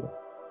pretty cool.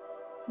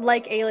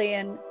 Like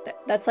Alien,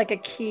 that's like a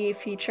key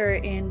feature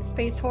in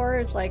space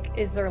horrors. Like,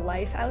 is there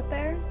life out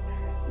there?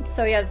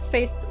 So yeah, the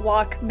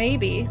Spacewalk,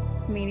 maybe.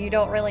 I mean, you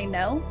don't really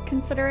know,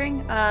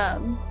 considering.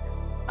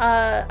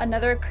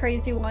 Another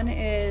crazy one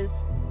is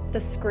The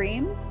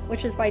Scream,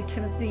 which is by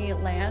Timothy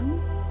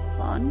Lans.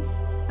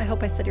 I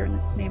hope I said your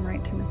name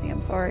right, Timothy.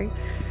 I'm sorry.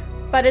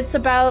 But it's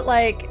about,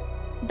 like,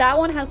 that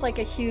one has like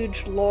a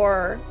huge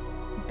lore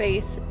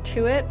base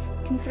to it,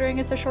 considering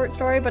it's a short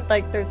story, but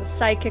like there's a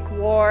psychic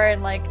war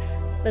and like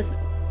this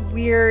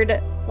weird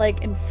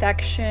like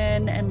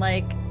infection and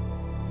like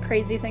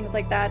crazy things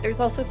like that. There's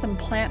also some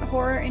plant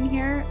horror in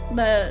here.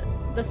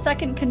 The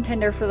second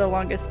contender for the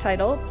longest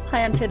title,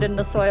 Planted in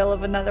the Soil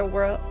of Another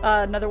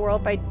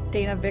World by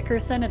Dana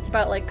Vickerson. It's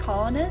about like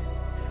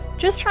colonists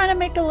just trying to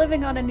make a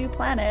living on a new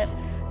planet,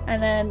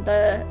 and then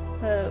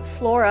the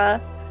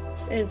flora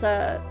is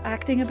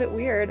acting a bit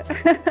weird.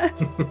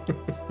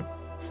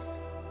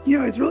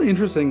 Yeah, it's really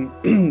interesting.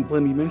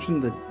 Blim, you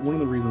mentioned that one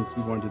of the reasons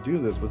we wanted to do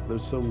this was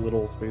there's so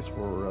little space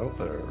horror out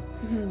there,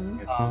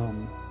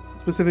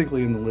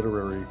 specifically in the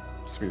literary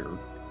sphere,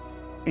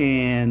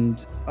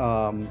 and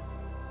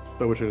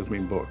by which I just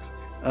mean books.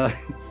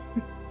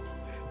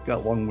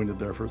 Got long-winded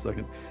there for a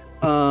second.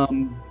 But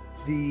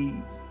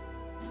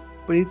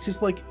it's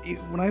just like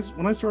when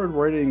I started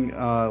writing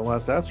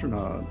Last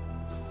Astronaut,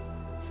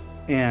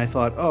 and I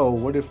thought, oh,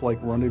 what if like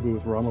Rendezvous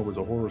with Rama was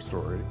a horror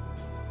story?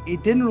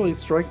 It didn't really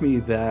strike me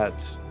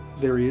that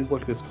there is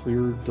like this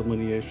clear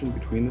delineation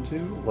between the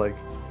two. Like,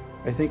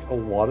 I think a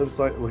lot of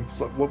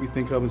what we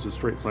think of as just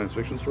straight science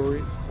fiction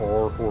stories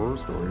are horror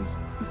stories.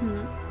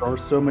 There are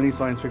so many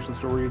science fiction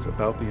stories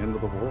about the end of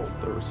the world.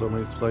 There are so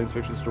many science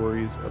fiction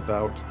stories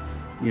about,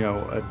 you know,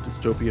 a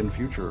dystopian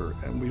future,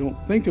 and we don't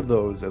think of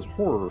those as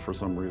horror for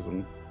some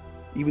reason,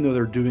 even though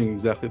they're doing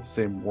exactly the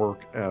same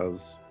work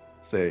as,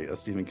 say, a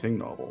Stephen King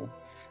novel.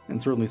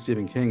 And certainly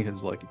Stephen King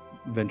has like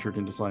ventured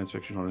into science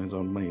fiction on his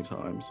own many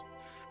times.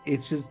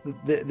 It's just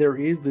that there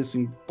is this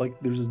like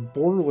there's this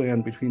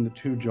borderland between the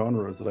two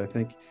genres that I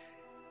think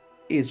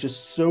is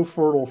just so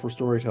fertile for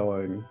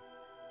storytelling,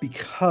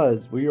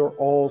 because we are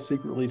all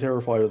secretly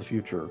terrified of the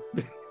future.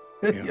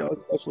 You know,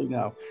 especially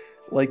now.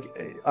 Like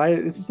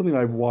this is something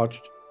I've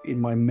watched in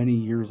my many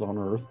years on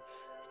Earth.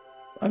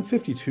 I'm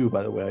 52,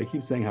 by the way. I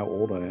keep saying how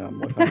old I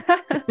am. Like,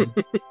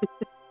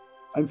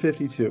 I'm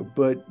 52,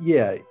 but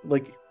yeah,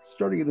 like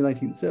starting in the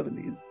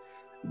 1970s,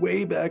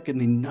 way back in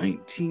the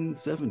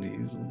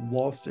 1970s,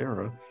 lost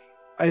era,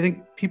 I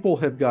think people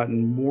have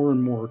gotten more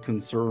and more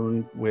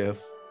concerned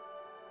with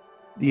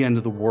the end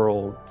of the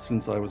world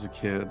since I was a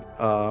kid,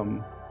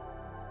 and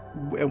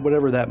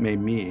whatever that may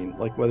mean,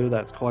 like whether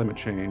that's climate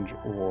change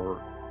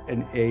or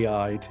an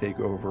AI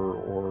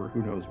takeover or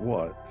who knows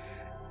what.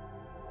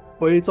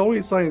 But it's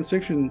always science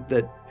fiction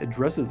that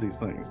addresses these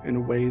things in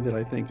a way that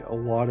I think a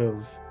lot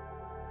of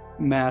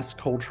mass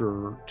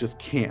culture just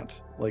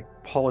can't. Like,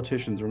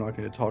 politicians are not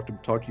going to talk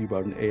to you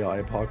about an AI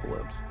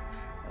apocalypse.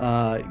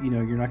 You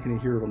know, you're not going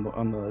to hear it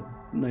on the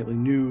nightly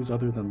news,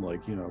 other than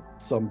like, you know,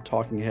 some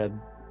talking head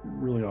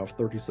reeling off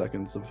 30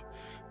 seconds of,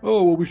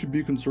 oh, well, we should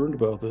be concerned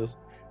about this.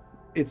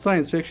 It's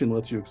science fiction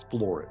lets you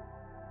explore it.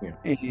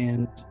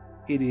 And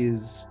it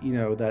is, you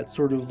know, that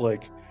sort of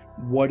like,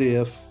 what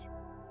if,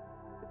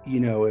 you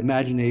know,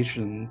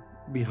 imagination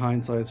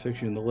behind science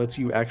fiction that lets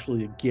you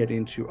actually get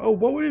into, oh,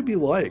 what would it be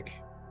like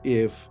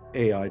if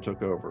AI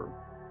took over?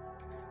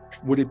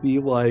 Would it be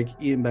like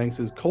Ian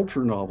Banks's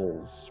culture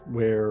novels,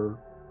 where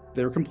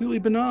they're completely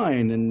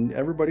benign and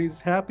everybody's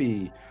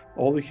happy,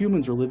 all the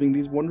humans are living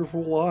these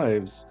wonderful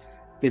lives,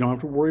 they don't have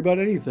to worry about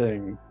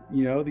anything,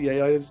 you know, the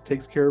AI just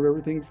takes care of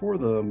everything for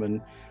them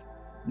and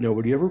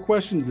nobody ever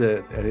questions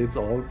it and it's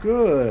all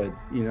good,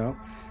 you know?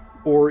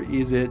 Or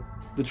is it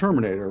the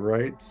Terminator,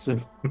 right? So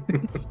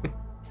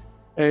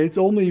and it's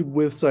only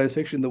with science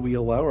fiction that we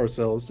allow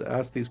ourselves to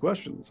ask these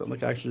questions and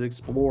like actually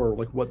explore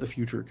like what the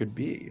future could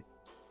be.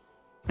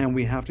 And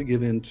we have to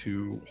give in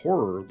to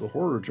horror, the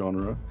horror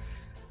genre,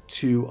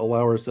 to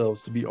allow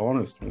ourselves to be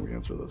honest when we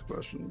answer those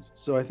questions.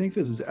 So I think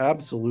this is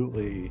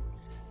absolutely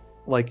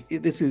like,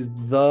 this is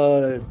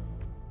the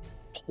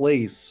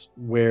place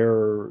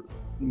where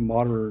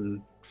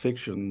modern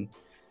fiction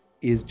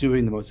is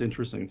doing the most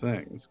interesting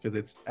things, because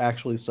it's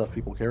actually stuff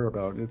people care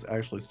about, and it's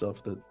actually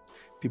stuff that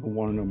people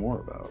want to know more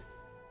about.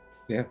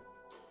 Yeah.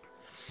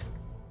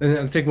 And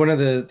I think one of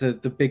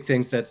the big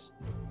things that's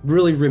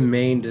really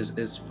remained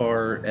as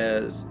far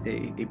as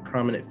a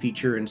prominent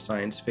feature in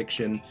science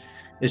fiction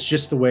is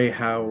just the way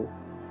how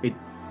it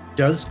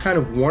does kind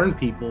of warn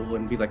people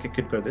and be like, it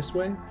could go this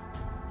way,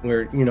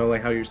 where, you know,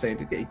 like how you're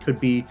saying, it could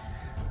be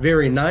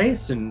very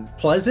nice and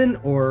pleasant,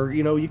 or,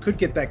 you know, you could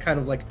get that kind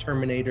of like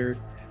Terminator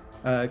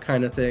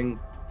kind of thing.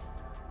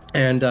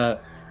 And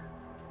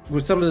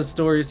with some of the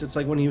stories, it's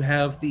like when you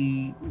have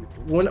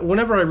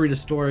whenever I read a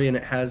story and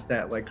it has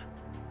that like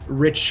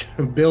rich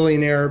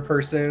billionaire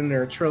person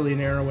or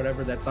trillionaire or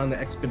whatever that's on the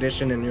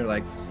expedition, and you're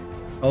like,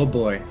 oh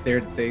boy,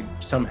 they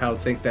somehow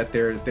think that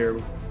their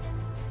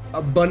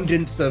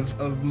abundance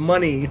of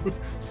money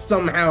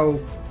somehow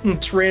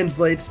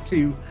translates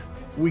to,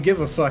 we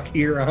give a fuck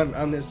here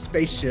on this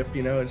spaceship,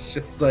 you know? It's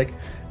just like,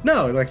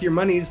 no, like your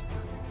money's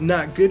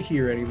not good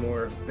here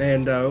anymore.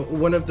 And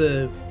one of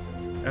the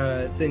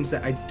things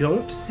that I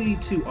don't see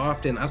too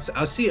often,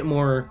 I'll see it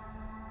more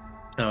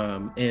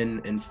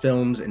in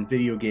films and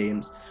video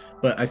games,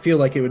 but I feel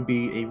like it would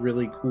be a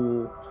really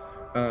cool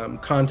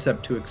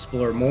concept to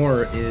explore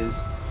more,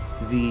 is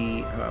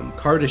the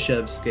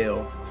Kardashev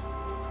scale.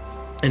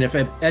 And if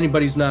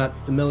anybody's not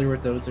familiar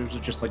with those, there's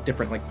just like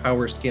different like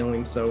power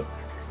scaling. So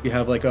you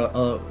have like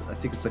I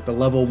think it's like the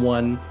level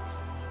 1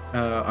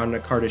 on the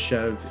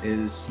Kardashev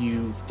is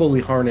you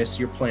fully harness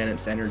your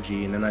planet's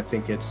energy, and then I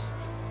think it's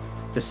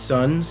the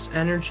sun's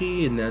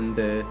energy, and then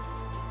the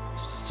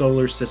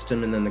solar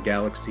system, and then the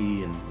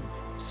galaxy, and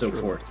so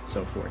forth and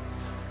so forth.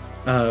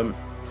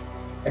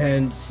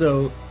 And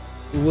so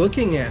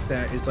looking at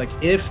that is like,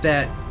 if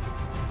that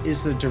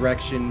is the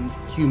direction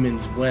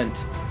humans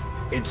went,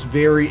 it's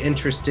very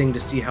interesting to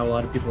see how a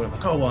lot of people are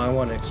like, oh, well, I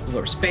want to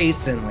explore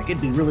space, and like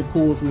it'd be really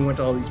cool if we went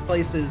to all these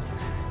places.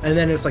 And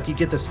then it's like you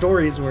get the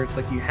stories where it's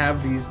like you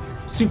have these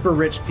super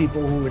rich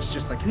people who it's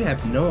just like you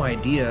have no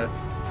idea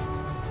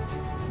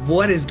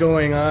what is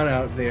going on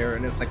out there,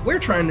 and it's like we're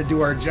trying to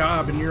do our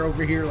job and you're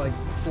over here like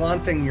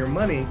flaunting your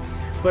money.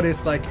 But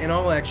it's like, in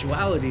all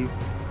actuality,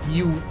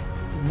 you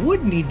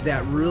would need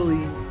that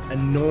really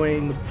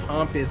annoying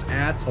pompous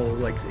asshole.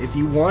 Like if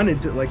you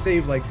wanted to, like, say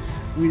if like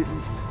we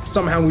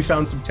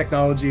found some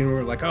technology and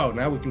we're like, oh,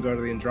 now we can go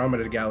to the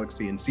Andromeda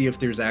galaxy and see if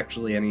there's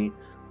actually any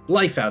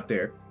life out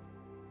there.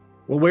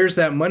 Well, where's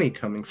that money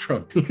coming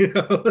from? You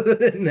know?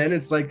 And then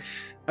it's like,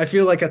 I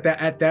feel like at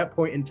that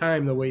point in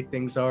time, the way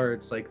things are,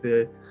 it's like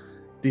the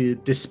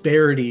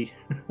disparity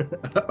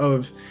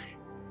of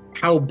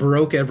how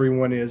broke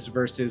everyone is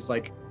versus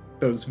like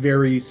those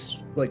very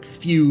like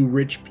few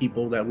rich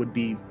people that would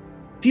be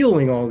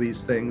fueling all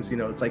these things. You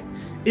know, it's like,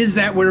 is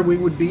that where we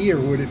would be, or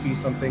would it be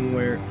something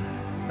where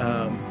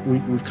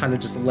we've kind of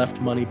just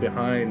left money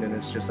behind, and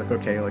it's just like,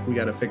 okay, like we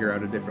got to figure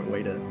out a different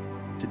way to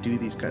do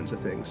these kinds of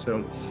things.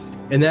 So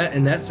in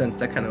that sense,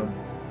 that kind of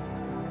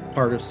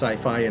part of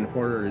sci-fi and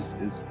horror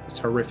is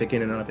horrific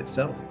in and of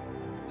itself.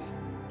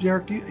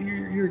 Jarek,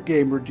 you're a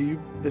gamer. Have you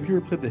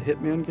ever played the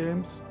Hitman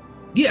games?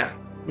 Yeah.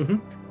 Mm-hmm.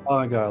 Oh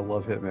my god, I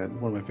love Hitman.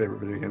 One of my favorite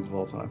video games of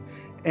all time.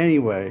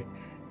 Anyway,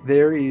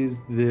 there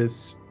is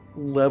this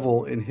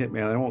level in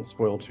Hitman, I won't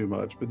spoil too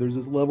much, but there's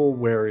this level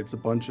where it's a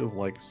bunch of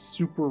like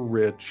super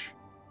rich,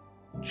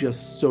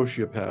 just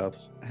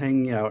sociopaths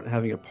hanging out,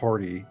 having a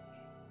party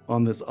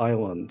on this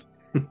island.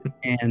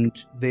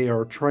 And they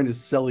are trying to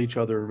sell each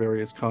other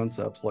various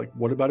concepts, like,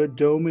 what about a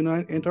dome in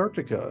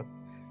Antarctica?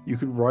 You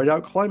could ride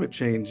out climate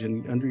change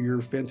under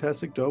your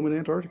fantastic dome in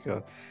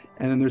Antarctica.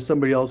 And then there's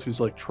somebody else who's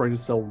like trying to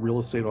sell real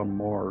estate on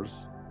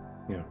Mars,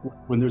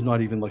 when there's not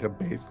even like a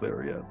base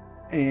there yet.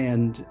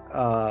 And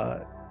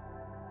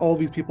all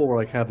these people were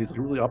like have these like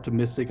really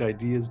optimistic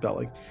ideas about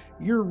like,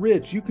 you're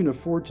rich, you can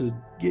afford to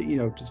get,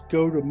 just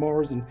go to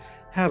Mars and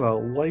have a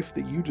life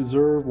that you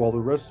deserve, while the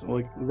rest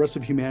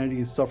of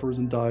humanity suffers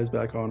and dies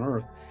back on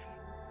Earth.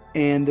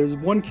 And there's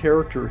one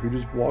character who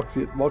just walks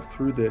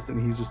through this,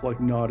 and he's just like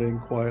nodding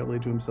quietly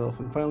to himself,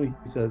 and finally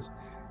he says,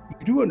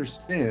 you do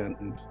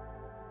understand,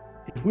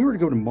 if we were to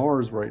go to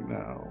Mars right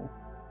now,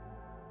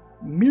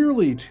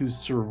 merely to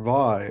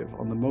survive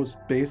on the most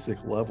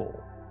basic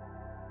level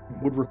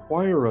would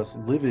require us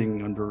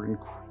living under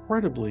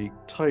incredibly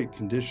tight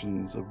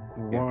conditions of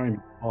grime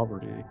and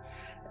poverty,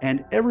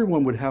 and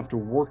everyone would have to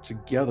work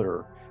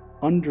together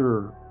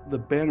under the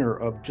banner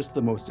of just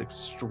the most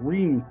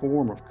extreme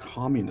form of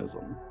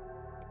communism,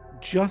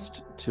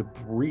 just to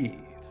breathe,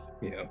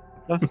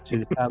 just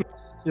to have a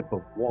sip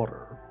of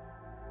water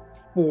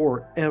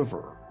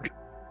forever.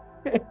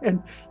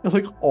 And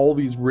like all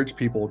these rich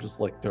people, just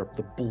like the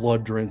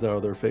blood drains out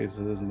of their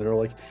faces, and they're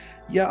like,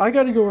 yeah, I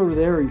got to go over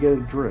there and get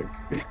a drink.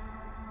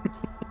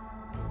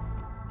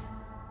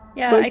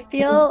 Yeah, I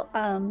feel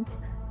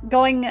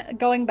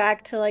going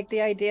back to like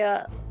the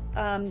idea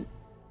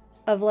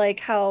of like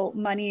how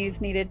money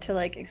is needed to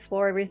like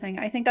explore everything.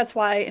 I think that's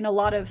why in a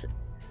lot of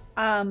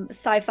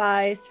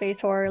sci-fi, space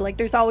horror, like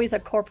there's always a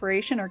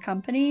corporation or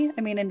company.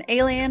 I mean, in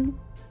Alien,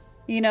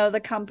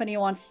 the company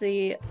wants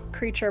the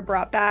creature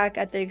brought back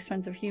at the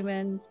expense of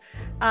humans.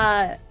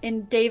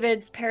 In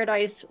David's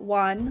Paradise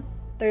 1,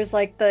 there's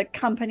like the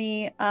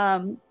company,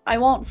 I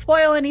won't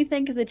spoil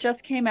anything because it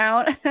just came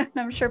out.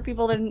 I'm sure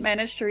people didn't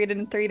manage to read it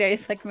in 3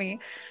 days like me.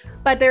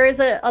 But there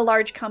is a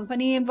large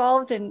company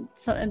involved, and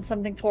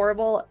something's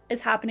horrible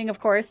is happening. Of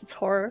course, it's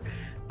horror.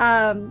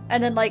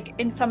 And then like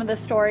in some of the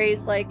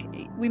stories, like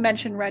we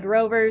mentioned Red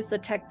Rovers, the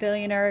tech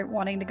billionaire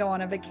wanting to go on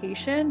a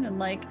vacation, and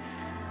like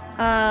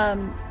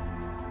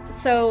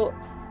so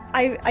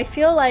I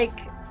feel like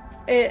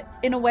it,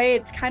 in a way,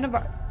 it's kind of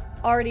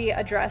already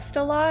addressed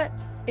a lot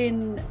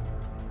in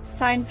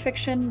science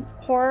fiction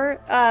horror.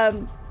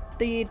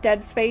 The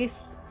Dead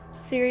Space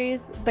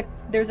series,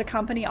 there's a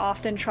company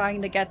often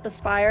trying to get the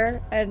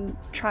Spire, and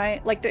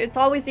it's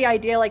always the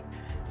idea like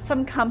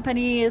some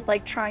company is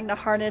like trying to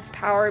harness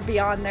power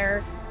beyond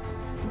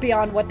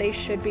what they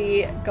should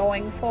be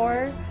going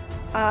for.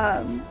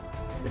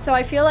 So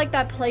I feel like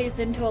that plays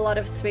into a lot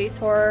of space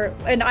horror,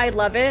 and I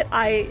love it.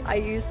 I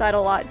use that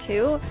a lot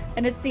too.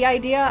 And it's the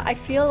idea, I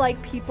feel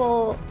like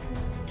people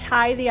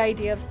tie the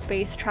idea of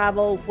space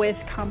travel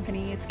with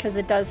companies because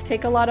it does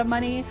take a lot of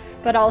money,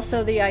 but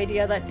also the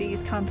idea that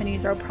these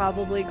companies are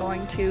probably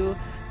going to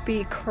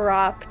be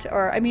corrupt,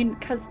 or I mean,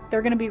 because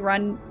they're going to be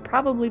run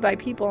probably by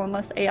people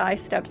unless AI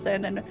steps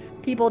in, and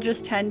people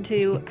just tend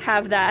to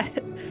have that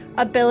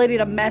ability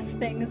to mess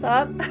things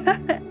up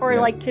or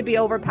like to be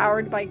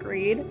overpowered by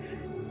greed.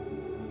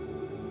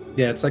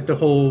 Yeah, it's like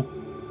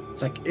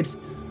it's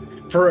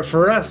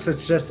for us,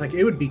 it's just like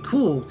it would be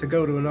cool to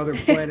go to another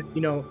planet,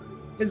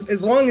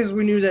 as long as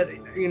we knew that,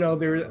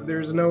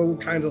 there's no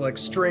kind of like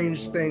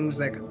strange things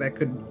that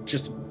could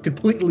just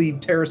completely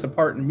tear us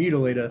apart and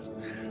mutilate us.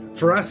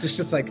 For us, it's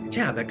just like,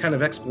 yeah, that kind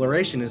of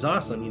exploration is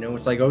awesome.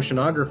 It's like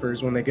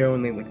oceanographers when they go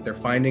and they're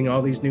finding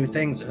all these new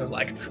things, and they're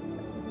like,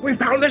 we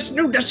found this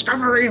new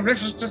discovery.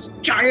 This is this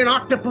giant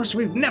octopus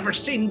we've never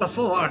seen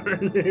before.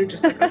 And they're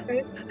just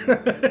like,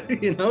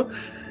 okay.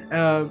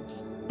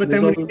 But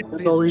then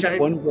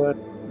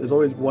there's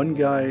always one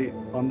guy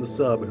on the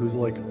sub who's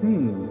like,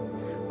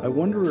 I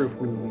wonder if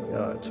we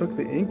took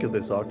the ink of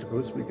this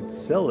octopus, we could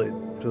sell it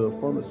to a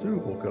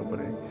pharmaceutical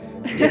company.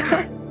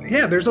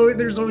 Yeah, there's always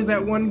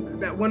that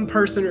one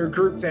person or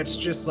group that's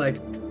just like,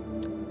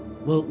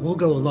 we'll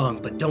go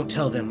along, but don't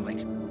tell them,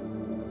 like,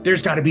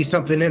 there's got to be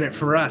something in it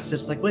for us.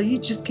 It's like, well, you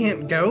just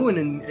can't go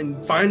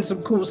and find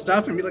some cool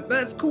stuff and be like,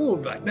 that's cool,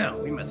 but no,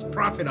 we must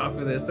profit off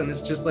of this. And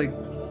it's just like,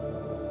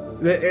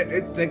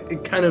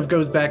 it kind of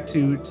goes back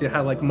to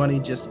how like money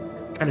just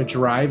kind of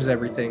drives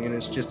everything. And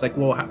it's just like,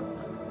 well,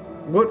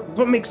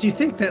 what makes you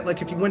think that,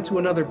 like, if you went to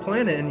another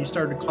planet and you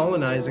started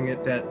colonizing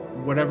it, that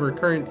whatever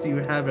currency you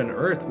have on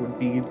Earth would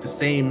be the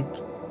same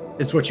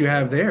as what you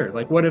have there?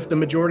 Like, what if the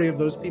majority of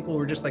those people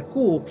were just like,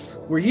 cool,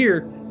 we're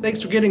here,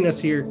 thanks for getting us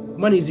here,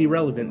 money's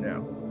irrelevant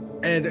now?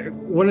 And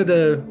one of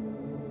the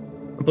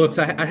books,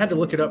 I had to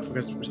look it up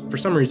because for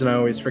some reason I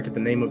always forget the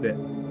name of it,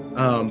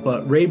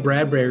 but Ray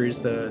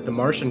Bradbury's the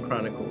Martian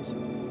Chronicles.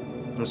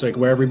 It's like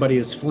where everybody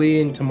is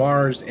fleeing to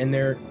Mars and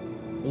they're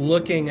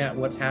looking at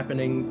what's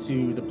happening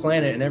to the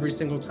planet, and every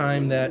single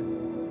time that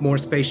more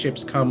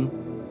spaceships come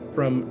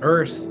from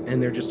Earth,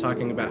 and they're just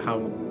talking about how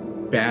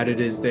bad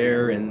it is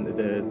there and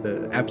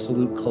the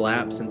absolute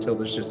collapse until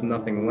there's just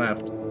nothing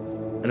left.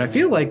 And I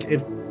feel like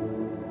if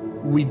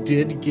we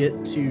did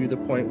get to the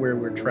point where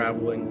we're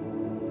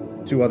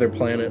traveling to other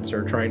planets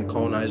or trying to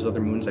colonize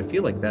other moons, I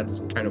feel like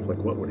that's kind of like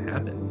what would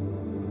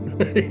happen.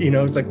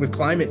 It's like with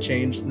climate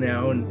change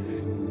now,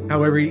 and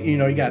however,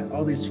 you got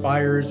all these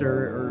fires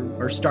are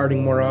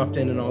starting more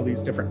often, and all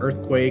these different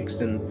earthquakes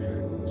and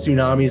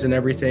tsunamis and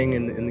everything,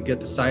 and you get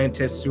the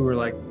scientists who are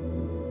like,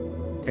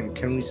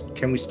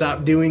 can we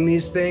stop doing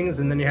these things?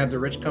 And then you have the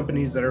rich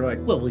companies that are like,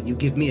 well, will you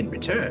give me in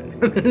return?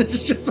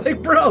 It's just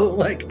like, bro,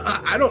 like,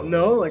 I don't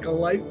know, like a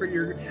life for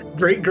your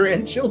great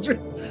grandchildren.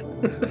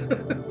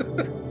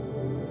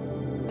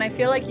 And I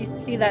feel like you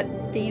see that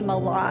theme a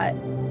lot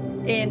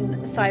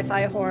in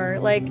sci-fi horror.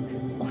 Like,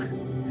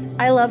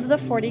 I love the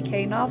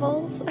 40K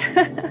novels.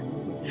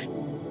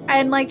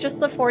 And like just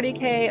the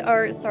 40K,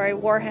 or sorry,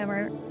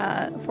 Warhammer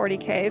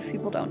 40K, if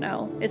people don't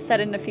know, it's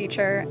set in the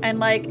future. And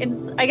like,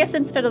 I guess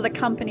instead of the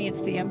company,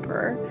 it's the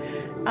emperor,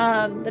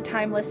 the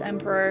timeless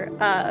emperor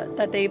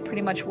that they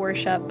pretty much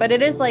worship. But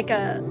it is like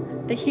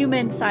the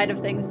human side of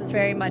things is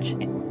very much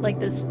like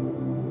this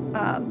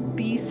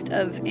beast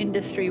of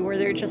industry where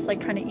they're just like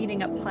kind of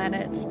eating up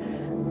planets.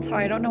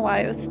 Sorry, I don't know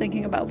why I was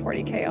thinking about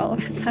 40K all of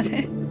a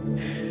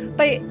sudden.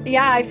 But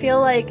yeah, I feel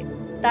like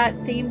that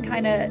theme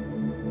kind of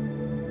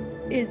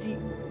is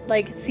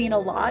like seen a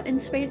lot in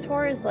space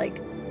horror, is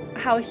like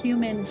how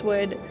humans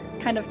would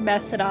kind of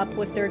mess it up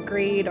with their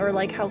greed, or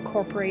like how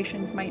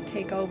corporations might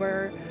take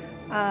over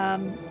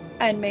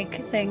and make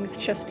things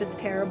just as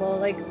terrible.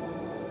 Like,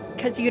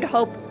 because you'd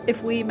hope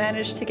if we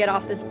managed to get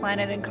off this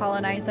planet and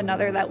colonize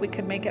another that we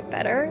could make it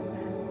better,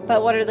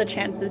 but what are the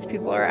chances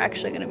people are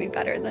actually going to be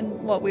better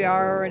than what we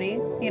are already,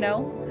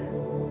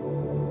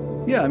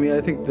 Yeah, I mean, I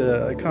think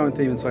the common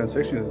theme in science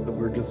fiction is that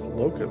we're just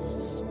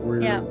locusts.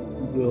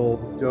 We'll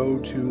go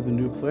to the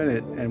new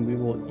planet and we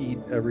will eat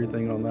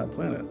everything on that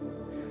planet,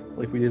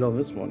 like we did on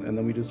this one, and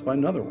then we just find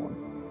another one.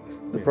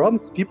 The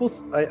problem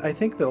is I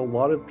think that a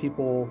lot of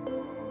people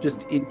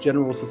just in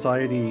general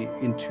society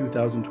in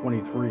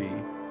 2023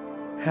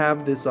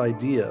 have this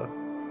idea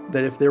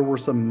that if there were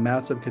some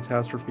massive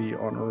catastrophe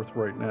on Earth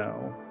right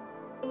now,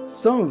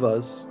 some of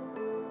us,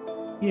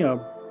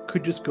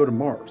 could just go to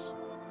Mars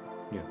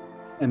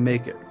and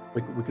make it.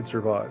 Like, we could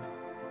survive.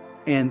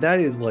 And that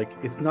is like,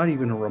 it's not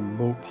even a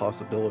remote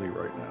possibility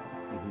right now.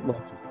 Mm-hmm.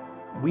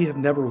 Like, we have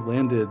never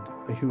landed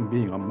a human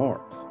being on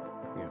Mars.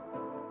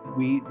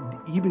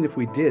 Even if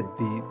we did,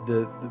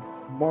 the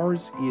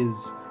Mars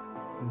is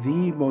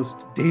the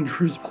most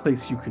dangerous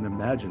place you can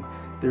imagine.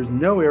 There's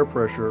no air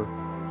pressure.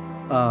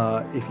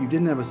 If you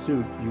didn't have a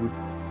suit, you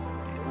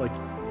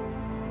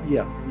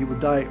would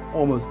die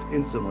almost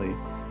instantly.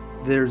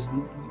 There's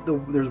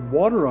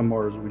water on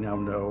Mars, we now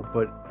know,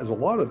 but there's a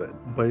lot of it,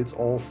 but it's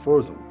all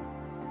frozen.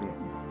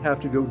 You have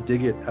to go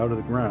dig it out of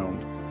the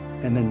ground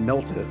and then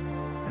melt it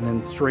and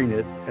then strain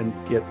it and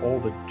get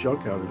all the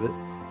junk out of it.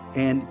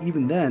 And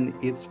even then,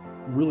 it's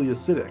really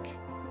acidic,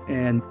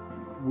 and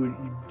we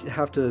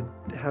have to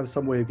have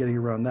some way of getting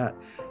around that.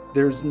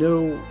 There's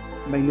no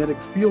magnetic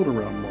field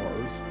around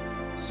Mars,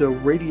 So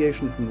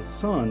radiation from the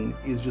sun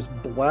is just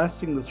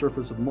blasting the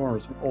surface of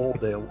Mars all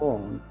day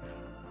long,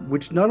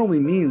 which not only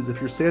means if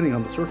you're standing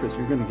on the surface,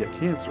 you're going to get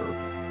cancer.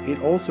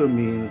 It also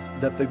means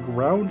that the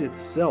ground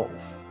itself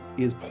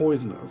is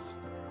poisonous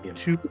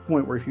to the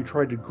point where if you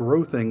tried to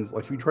grow things,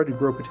 like if you tried to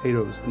grow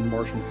potatoes in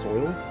Martian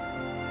soil,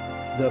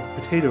 the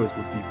potatoes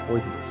would be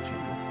poisonous to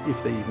you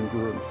if they even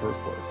grew in the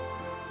first place.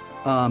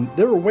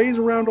 There are ways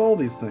around all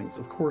these things.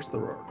 Of course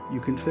there are.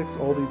 You can fix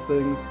all these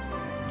things.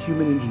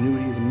 Human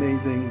ingenuity is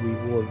amazing. We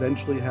will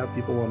eventually have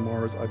people on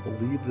Mars. I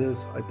believe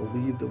this. I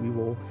believe that we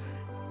will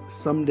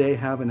someday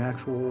have an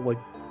actual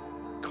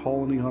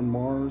colony on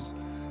Mars,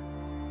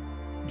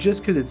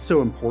 just because it's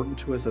so important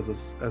to us as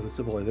a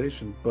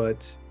civilization.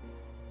 But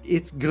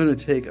it's gonna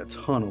take a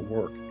ton of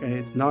work, and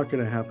it's not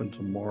gonna happen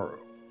tomorrow.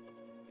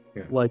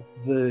 Yeah. Like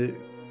the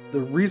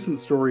recent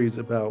stories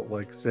about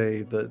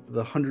say the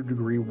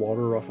 100-degree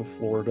water off of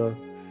Florida,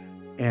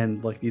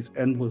 and these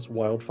endless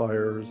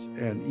wildfires,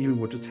 and even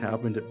what just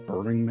happened at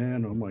Burning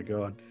Man. Oh my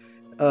God.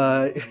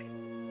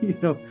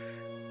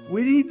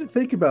 We need to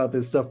think about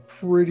this stuff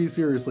pretty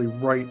seriously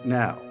right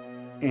now,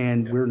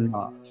 and we're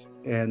not.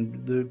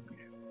 And the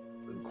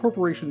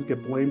corporations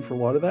get blamed for a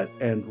lot of that,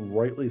 and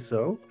rightly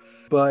so.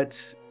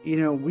 But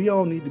we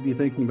all need to be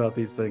thinking about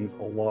these things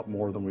a lot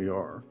more than we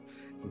are.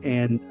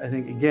 And I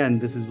think, again,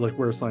 this is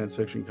where science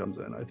fiction comes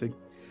in. I think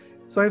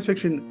science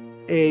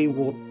fiction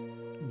will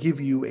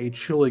give you a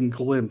chilling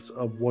glimpse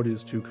of what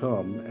is to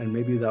come, and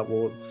maybe that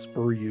will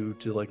spur you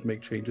to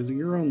make changes in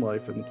your own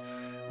life. And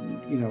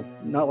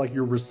not like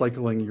you're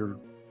recycling your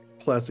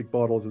plastic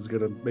bottles is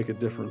going to make a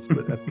difference,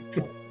 but at this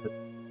point,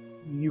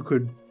 you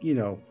could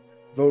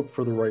vote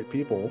for the right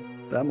people.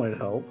 That might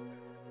help.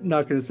 I'm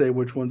not going to say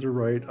which ones are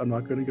right. I'm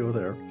not going to go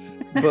there,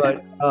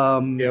 but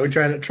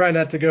we try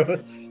not to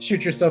go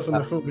shoot yourself in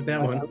the foot with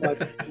that one. I'm not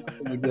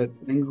going to get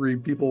angry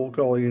people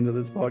calling into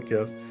this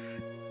podcast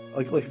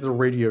like it's a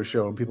radio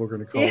show and people are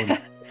going to call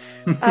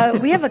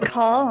in. We have a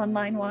call on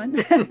line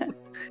 1.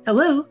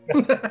 Hello.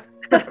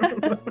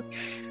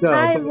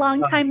 Hi,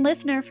 long-time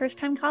listener,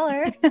 first-time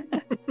caller.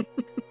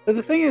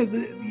 The thing is,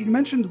 you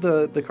mentioned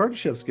the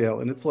Kardashev scale,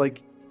 and it's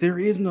there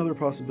is another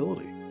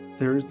possibility.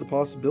 There is the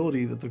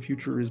possibility that the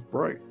future is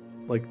bright.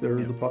 There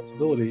is the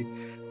possibility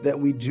that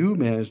we do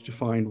manage to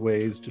find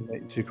ways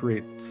to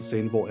create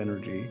sustainable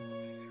energy,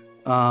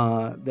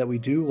 that we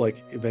do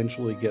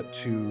eventually get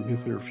to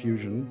nuclear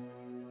fusion,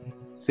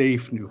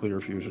 safe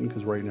nuclear fusion,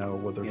 because right now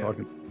what they're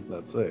talking about is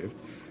not safe.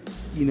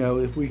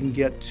 If we can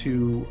get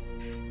to,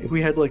 if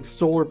we had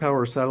solar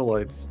power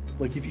satellites,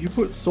 if you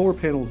put solar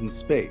panels in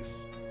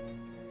space,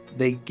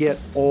 they get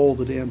all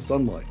the damn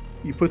sunlight.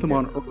 You put them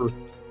on Earth,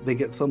 they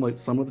get sunlight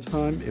some of the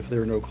time, if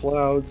there are no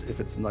clouds, if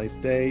it's a nice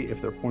day,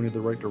 if they're pointed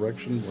the right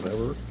direction,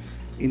 whatever.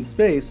 In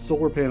space,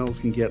 solar panels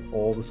can get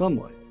all the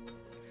sunlight.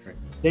 Right.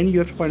 Then you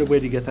have to find a way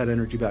to get that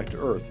energy back to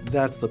Earth.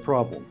 That's the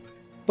problem.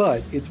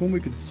 But it's one we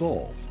could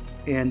solve.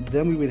 And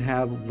then we would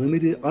have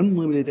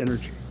unlimited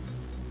energy,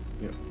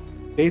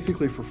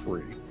 basically for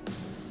free.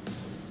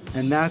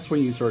 And that's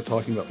when you start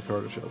talking about the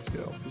Kardashev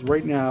scale. Because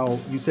right now,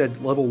 you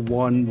said level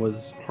 1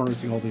 was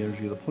harnessing all the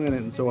energy of the planet,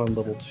 and so on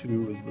level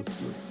 2 is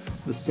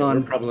the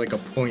sun. We're probably a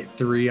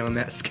 0.3 on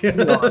that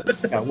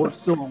scale. We're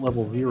still at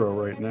level 0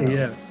 right now.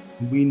 Yeah.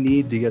 We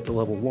need to get to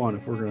level 1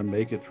 if we're going to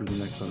make it through the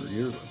next 100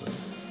 years, I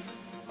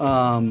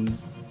think.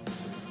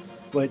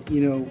 But,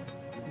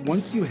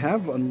 once you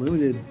have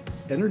unlimited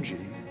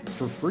energy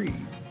for free,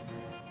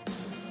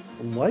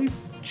 life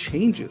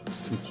changes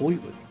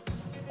completely.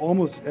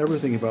 Almost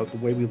everything about the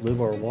way we live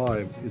our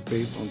lives is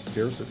based on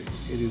scarcity.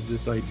 It is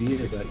this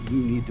idea that you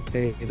need to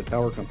pay the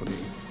power company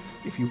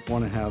if you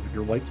want to have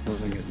your lights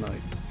burning at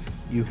night.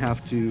 You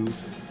have to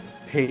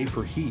pay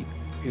for heat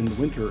in the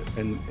winter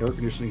and air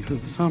conditioning in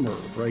the summer,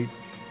 right?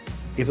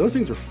 If those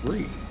things are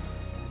free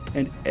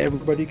and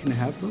everybody can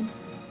have them,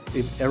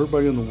 if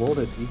everybody in the world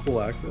has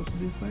equal access to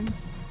these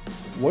things,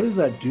 what does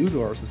that do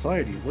to our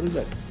society? What does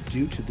that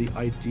do to the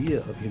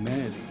idea of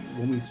humanity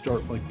when we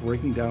start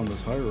breaking down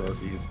those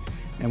hierarchies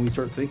and we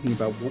start thinking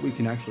about what we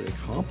can actually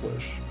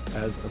accomplish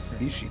as a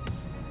species,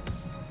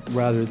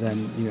 rather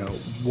than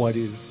what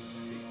is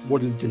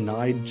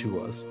denied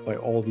to us by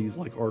all these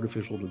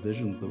artificial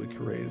divisions that we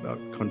create about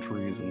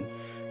countries and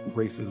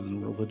races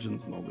and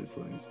religions and all these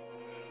things.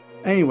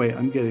 Anyway,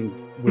 I'm getting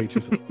way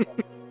too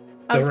philosophical.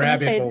 I was going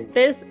to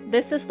say,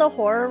 this is the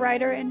horror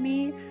writer in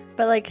me,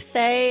 but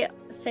say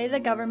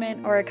the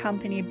government or a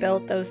company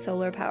built those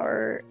solar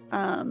power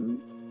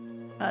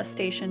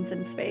stations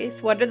in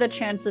space. What are the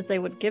chances they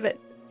would give it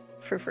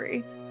for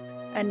free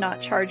and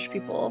not charge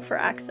people for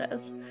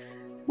access?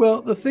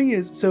 Well, the thing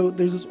is, so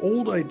there's this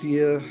old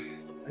idea,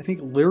 I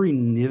think Larry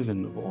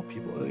Niven, of all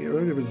people,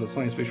 Larry Niven's a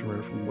science fiction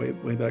writer from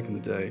way back in the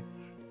day.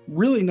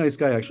 Really nice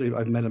guy, actually.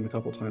 I've met him a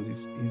couple of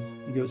times.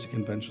 He goes to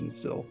conventions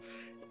still.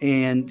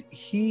 And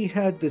he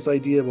had this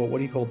idea about what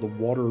he called the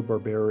Water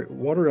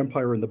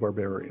Empire and the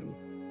Barbarian.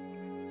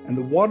 And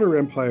the Water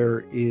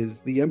Empire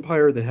is the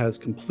empire that has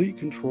complete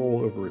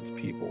control over its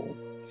people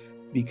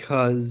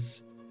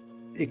because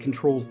it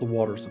controls the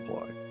water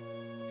supply.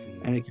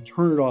 And it can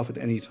turn it off at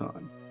any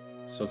time.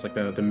 So it's like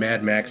the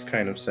Mad Max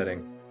kind of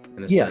setting.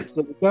 In a Yes,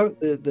 sense. so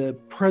the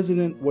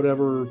president,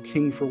 whatever,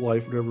 king for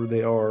life, whatever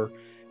they are,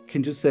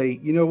 can just say,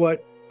 you know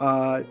what,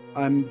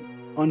 I'm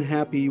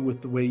unhappy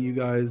with the way you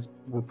guys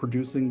were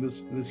producing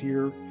this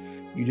year.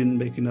 You didn't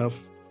make enough,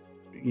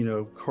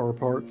 car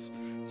parts,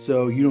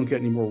 so you don't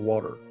get any more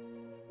water,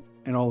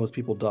 and all those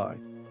people die.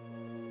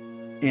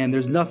 And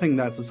there's nothing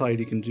that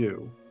society can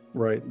do,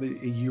 right?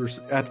 You're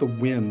at the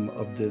whim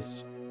of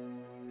this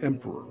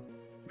emperor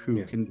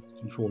who can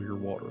control your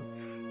water.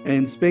 And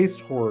in space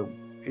horror,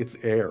 it's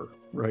air,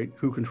 right?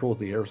 Who controls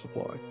the air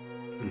supply?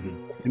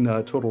 In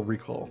Total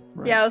Recall,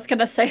 right? Yeah, I was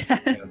gonna say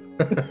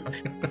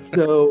that.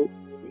 So,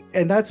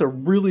 and that's a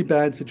really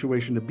bad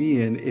situation to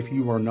be in if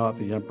you are not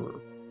the emperor.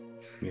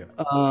 Yeah.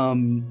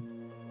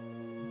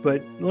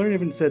 But Leonard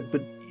even said,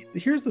 but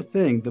here's the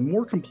thing: the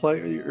more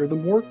complex or the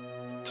more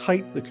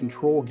tight the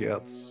control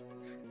gets,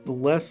 the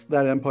less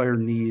that empire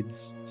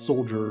needs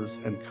soldiers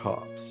and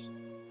cops.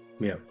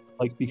 Yeah.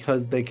 Like,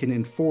 because they can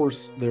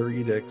enforce their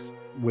edicts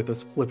with a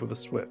flip of a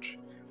switch.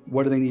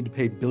 What do they need to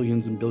pay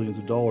billions and billions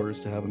of dollars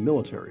to have a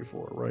military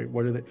for, right?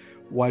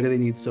 Why do they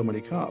need so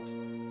many cops?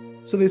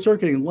 So they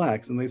start getting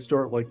lax, and they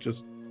start like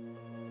just,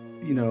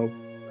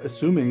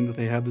 assuming that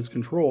they have this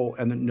control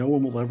and that no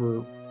one will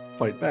ever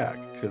fight back,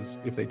 because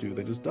if they do,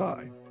 they just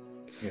die.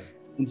 Yeah.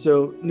 And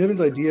so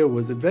Niven's idea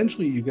was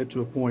eventually you get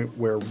to a point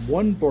where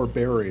one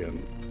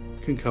barbarian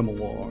can come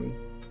along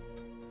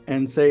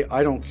and say,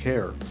 I don't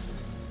care.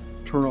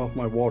 Turn off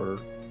my water.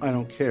 I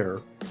don't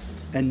care.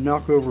 And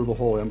knock over the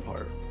whole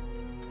empire.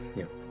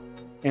 Yeah.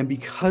 And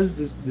because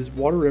this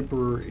water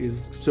emperor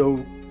is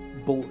so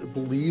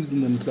believes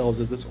in themselves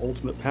as this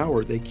ultimate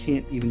power, they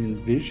can't even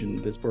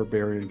envision this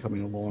barbarian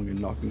coming along and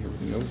knocking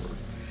everything over.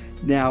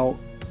 Now,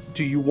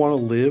 do you want to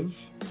live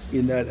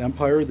in that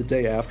empire the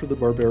day after the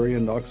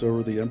barbarian knocks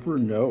over the emperor?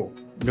 No,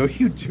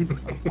 you do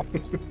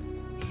not.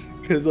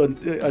 Because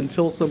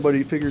until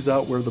somebody figures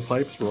out where the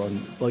pipes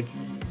run, like,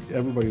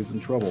 everybody's in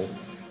trouble.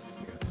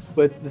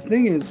 But the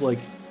thing is, like,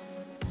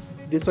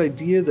 this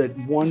idea that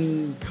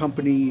one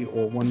company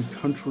or one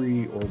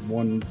country or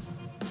one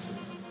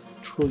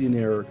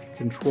trillionaire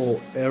can control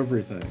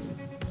everything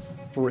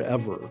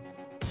forever,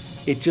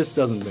 it just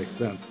doesn't make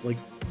sense. Like,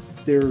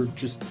 there's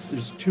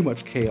too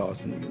much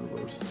chaos in the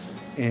universe,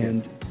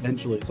 and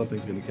eventually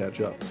something's going to catch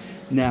up.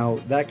 Now,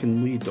 that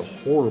can lead to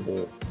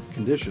horrible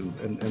conditions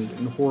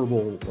and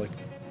horrible, like,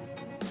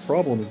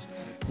 problems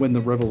when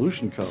the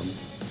revolution comes.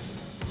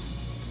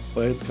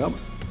 But it's coming.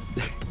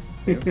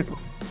 We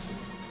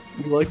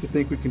like to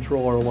think we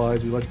control our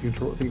lives. We like to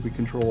think we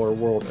control our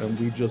world, and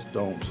we just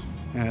don't.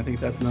 And I think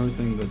that's another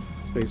thing that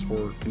space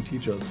horror can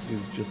teach us,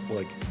 is just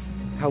like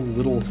how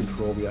little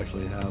control we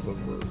actually have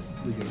over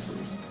the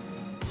universe.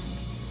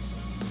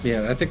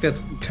 Yeah, I think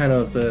that's kind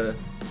of the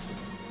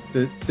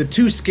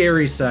two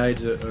scary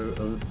sides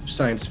of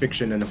science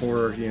fiction and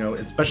horror,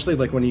 especially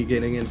like when you're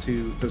getting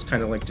into those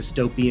kind of like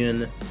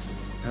dystopian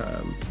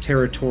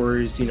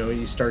territories.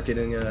 You start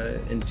getting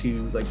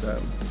into like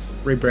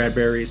Ray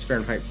Bradbury's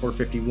Fahrenheit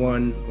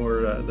 451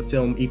 or the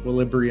film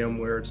Equilibrium,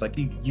 where it's like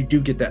you do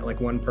get that like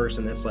one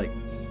person that's like,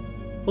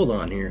 hold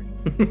on here,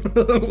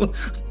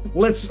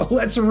 let's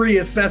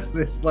reassess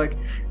this. Like,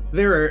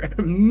 there are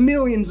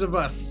millions of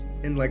us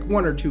and like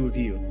one or two of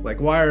you.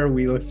 Like, why are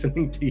we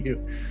listening to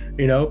you?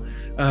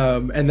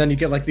 And then you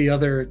get like the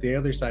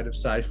other side of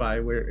sci-fi,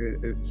 where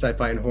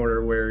sci-fi and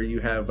horror, where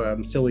you have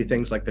silly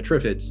things like the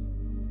Triffids.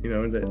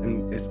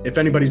 And if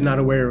anybody's not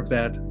aware of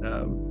that,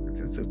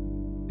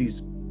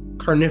 these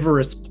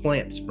carnivorous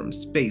plants from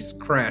space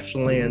crash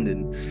land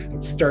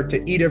and start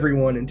to eat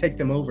everyone and take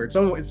them over. It's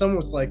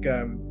almost like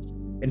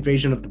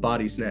Invasion of the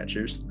Body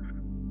Snatchers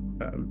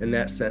in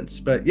that sense.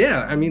 But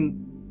yeah, I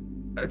mean,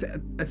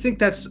 I think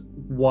that's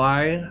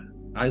why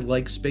I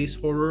like space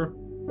horror,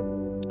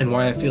 and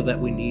why I feel that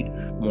we need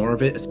more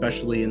of it,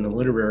 especially in the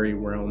literary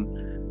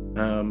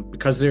realm.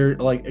 Because they're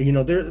like,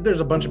 there's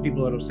a bunch of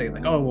people that'll say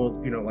like, oh, well,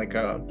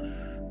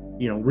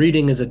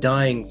 reading is a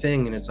dying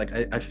thing. And it's like,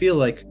 I feel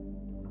like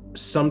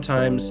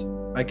sometimes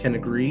I can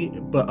agree,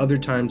 but other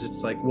times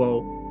it's like,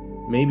 well,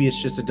 maybe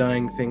it's just a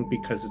dying thing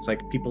because it's like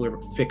people are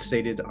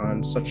fixated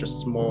on such a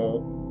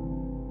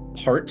small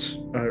part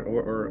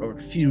or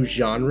a few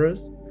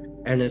genres.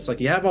 And it's like,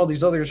 you have all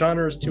these other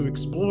genres to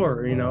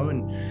explore, and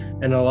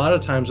a lot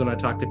of times when I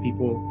talk to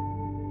people,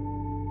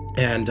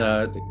 and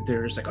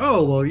they're just like,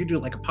 oh, well, you do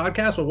like a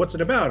podcast, well, what's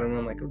it about? And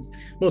I'm like, it's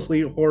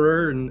mostly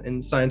horror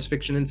and science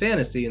fiction and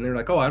fantasy. And they're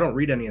like, oh, I don't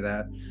read any of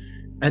that.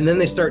 And then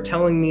they start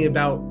telling me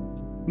about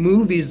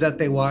movies that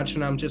they watch,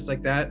 and I'm just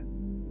like, that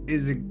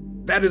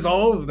is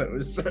all of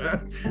those.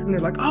 And they're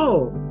like,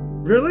 oh,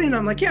 really? And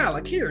I'm like, yeah,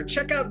 like, here,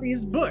 check out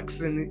these books.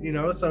 And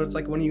so it's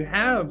like, when you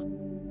have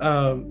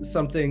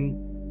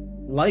something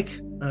like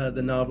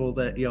the novel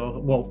that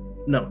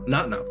no,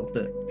 not novel,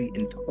 the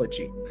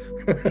anthology.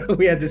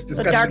 We had this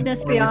discussion. The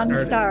Darkness Beyond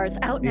the Stars,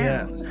 out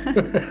now. Yes.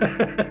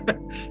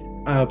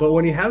 But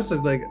when you have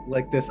something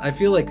like this, I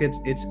feel like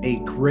it's a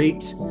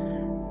great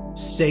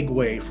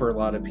segue for a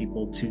lot of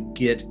people to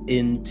get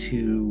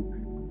into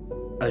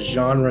a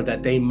genre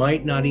that they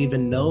might not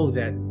even know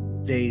that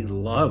they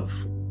love.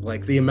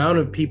 Like the amount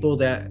of people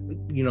that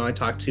I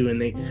talk to,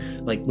 and they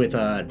like with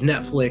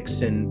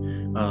Netflix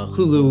and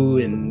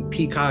Hulu and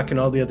Peacock and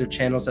all the other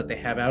channels that they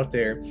have out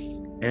there,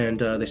 and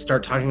they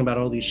start talking about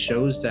all these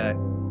shows that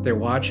they're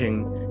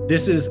watching.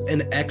 This is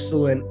an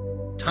excellent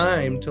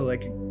time to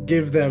like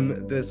give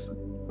them this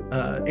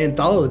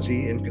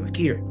anthology and be like,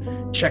 here,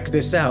 check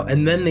this out,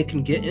 and then they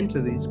can get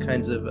into these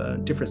kinds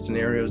of different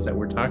scenarios that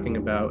we're talking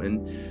about.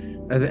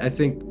 And I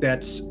think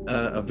that's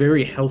a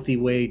very healthy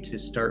way to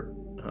start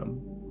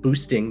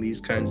boosting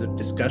these kinds of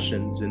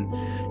discussions and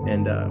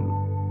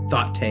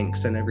thought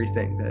tanks and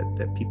everything,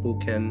 that people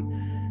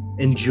can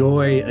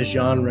enjoy a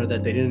genre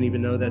that they didn't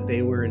even know that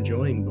they were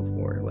enjoying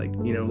before. Like,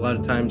 a lot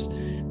of times,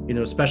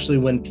 especially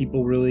when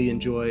people really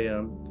enjoy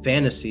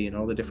fantasy and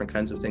all the different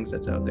kinds of things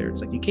that's out there,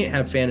 it's like you can't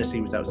have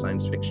fantasy without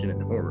science fiction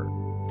and horror,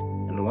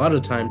 and a lot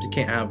of times you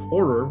can't have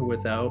horror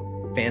without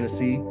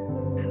fantasy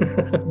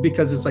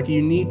because it's like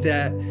you need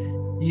that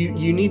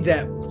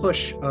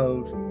push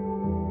of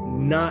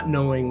not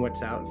knowing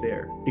what's out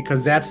there,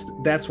 because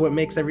that's what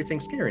makes everything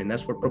scary, and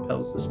that's what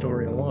propels the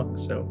story along.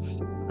 So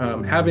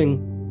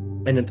having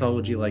an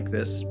anthology like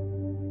this,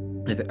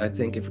 I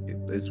think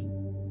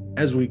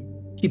as we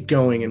keep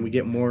going and we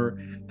get more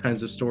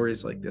kinds of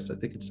stories like this, I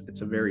think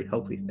it's a very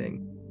healthy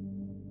thing.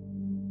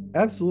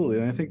 Absolutely.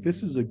 And I think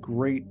this is a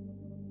great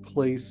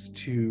place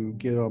to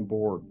get on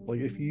board.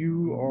 Like if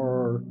you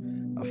are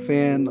a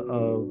fan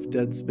of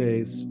Dead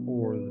Space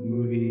or the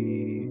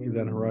movie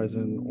Event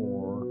Horizon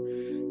or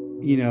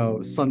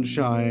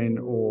Sunshine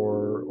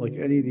or like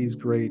any of these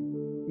great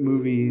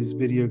movies,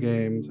 video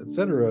games,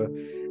 etc.,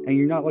 and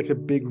you're not like a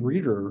big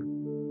reader,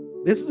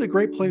 this is a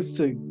great place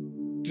to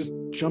just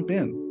jump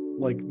in.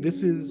 Like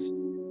these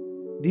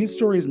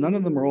stories, none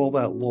of them are all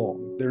that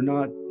long. They're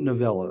not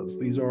novellas.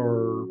 These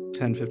are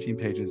 10, 15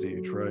 pages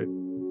each, right?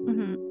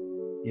 Mm-hmm.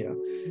 Yeah.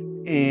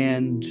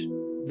 And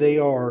they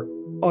are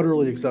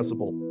utterly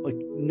accessible. Like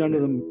none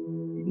of them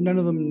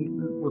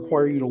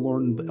require you to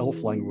learn the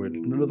elf language.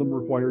 None of them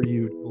require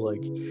you to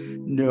like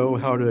know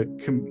how to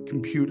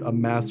compute a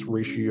mass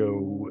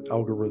ratio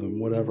algorithm,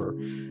 whatever.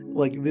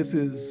 Like this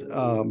is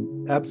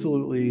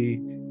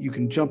absolutely, you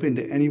can jump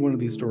into any one of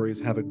these stories,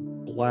 have a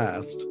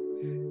blast,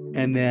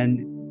 and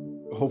then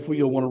hopefully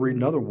you'll want to read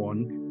another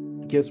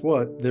one. Guess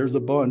what? There's a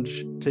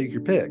bunch. Take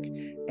your pick.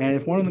 And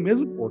if one of them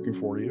isn't working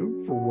for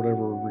you for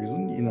whatever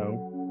reason,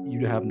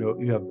 you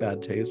have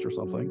bad taste or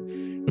something,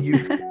 you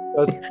can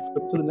just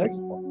flip to the next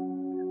one.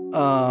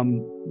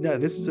 No,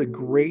 this is a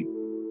great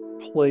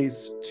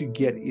place to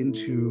get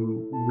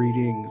into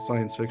reading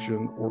science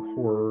fiction or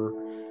horror,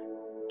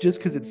 just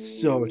because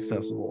it's so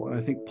accessible. And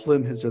I think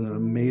Plim has done an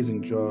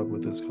amazing job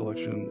with this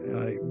collection,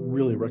 and I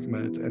really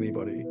recommend it to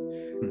anybody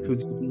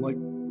who's like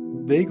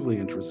vaguely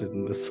interested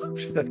in this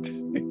subject.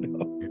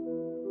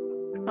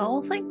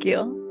 Oh, thank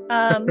you.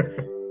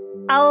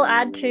 I'll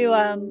add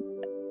to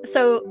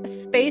so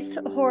space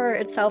horror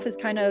itself is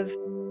kind of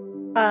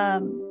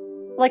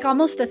like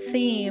almost a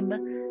theme,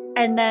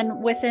 and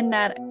then within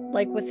that,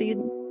 like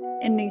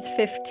in these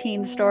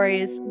 15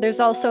 stories, there's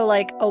also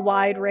like a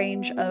wide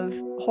range of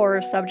horror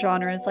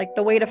subgenres. Like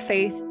The Weight of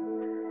Faith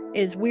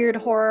is weird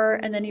horror,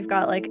 and then you've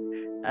got like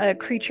a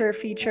creature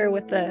feature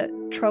with the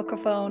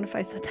trochophone, if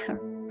I said that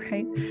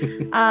right.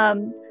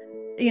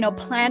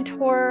 Plant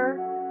horror,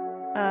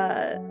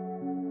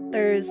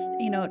 there's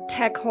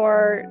tech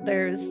horror,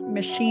 there's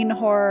machine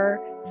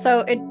horror.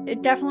 So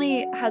it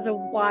definitely has a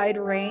wide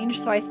range.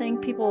 So I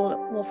think people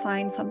will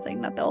find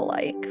something that they'll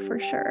like for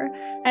sure.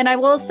 And I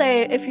will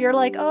say, if you're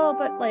like, oh,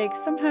 but like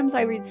sometimes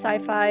I read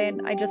sci-fi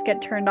and I just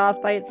get turned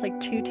off by it's like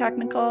too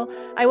technical,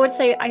 I would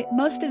say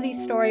most of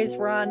these stories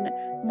run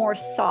more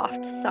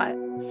soft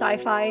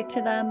sci-fi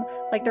to them.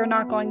 Like they're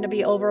not going to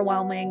be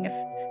overwhelming if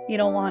you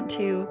don't want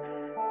to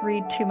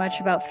read too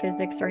much about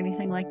physics or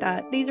anything like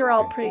that. These are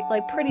all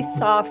pretty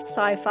soft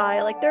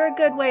sci-fi. Like they're a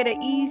good way to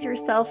ease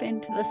yourself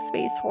into the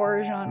space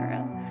horror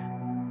genre.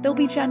 They'll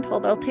be gentle.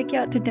 They'll take you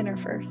out to dinner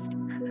first.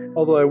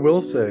 Although I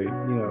will say,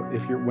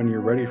 when you're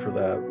ready for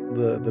that,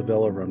 the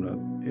Vela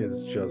Remnant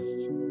is just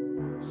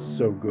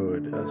so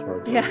good as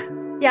far as yeah.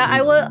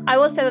 I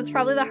will say that's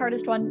probably the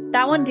hardest one.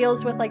 That one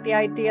deals with like the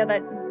idea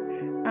that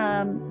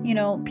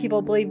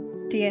people believe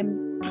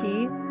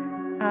DMT.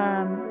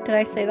 Did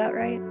I say that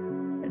right?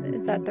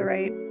 Is that the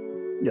right?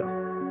 Yes.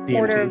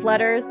 Order of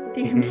letters?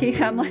 DMT.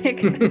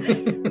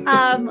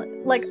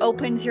 I'm like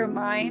opens your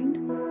mind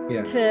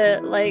to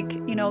like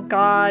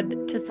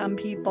God to some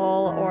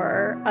people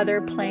or other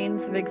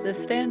planes of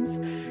existence.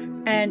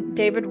 And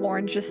David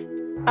Warren just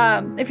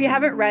if you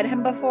haven't read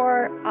him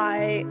before,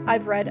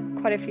 I've read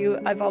quite a few.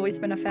 I've always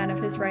been a fan of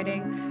his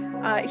writing.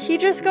 He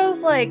just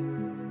goes like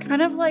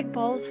kind of like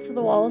balls to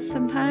the walls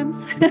sometimes,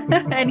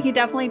 and he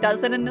definitely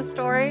does it in this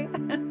story.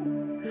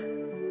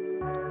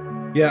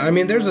 Yeah, I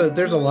mean, there's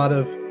a lot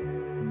of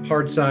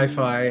hard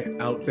sci-fi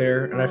out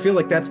there, and I feel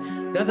like that's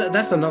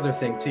another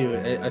thing too.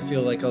 I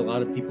feel like a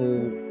lot of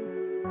people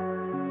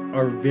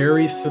are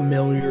very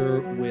familiar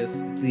with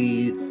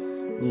the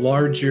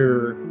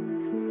larger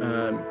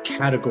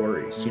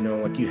categories. You know,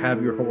 like you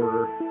have your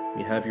horror,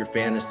 you have your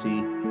fantasy,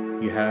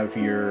 you have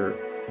your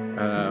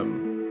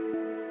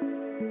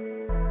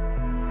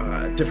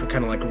different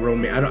kind of like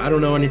romance. I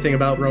don't know anything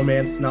about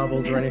romance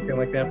novels or anything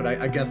like that, but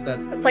I guess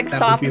It's like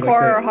that would be softcore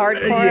like or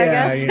hardcore, I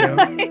guess. You know?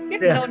 I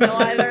don't know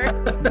either.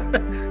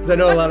 Because I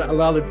know a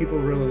lot of people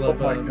really love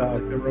my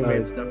God, like the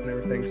romance nice. stuff and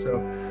everything. So,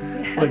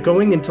 but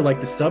going into like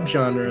the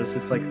subgenres,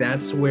 it's like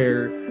that's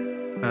where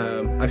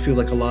I feel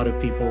like a lot of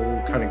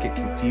people kind of get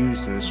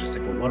confused, and it's just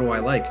like, well, what do I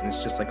like? And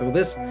it's just like, well,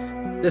 this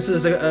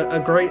is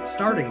a great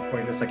starting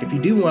point. It's like if you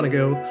do want to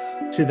go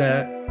to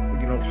that,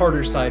 you know,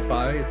 harder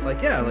sci-fi, it's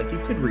like, yeah, like you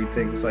could read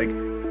things like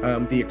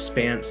The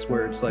Expanse,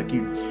 where it's like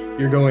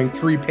you're going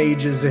 3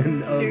 pages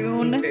in of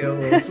Dune. detail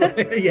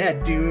of, yeah,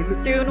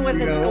 Dune. Dune with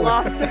you its know?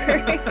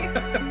 glossary.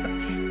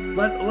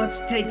 Let's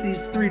take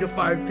these 3 to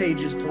 5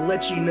 pages to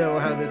let you know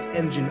how this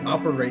engine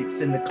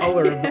operates and the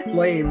color of the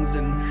flames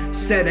and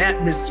said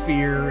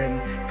atmosphere and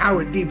how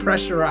it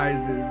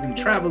depressurizes and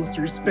travels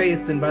through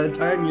space. And by the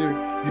time you're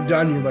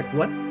done, you're like,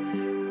 what?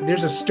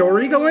 There's a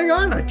story going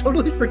on? I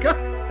totally forgot.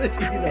 You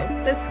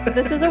know?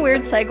 This is a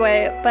weird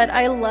segue, but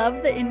I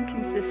love the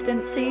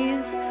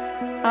inconsistencies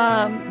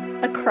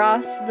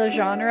across the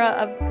genre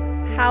of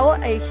how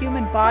a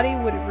human body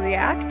would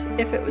react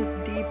if it was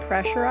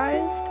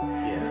depressurized.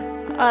 Yeah.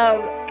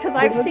 Because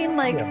I've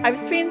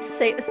seen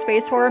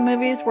space horror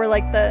movies where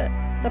like the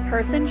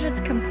person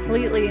just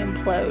completely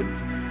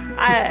implodes,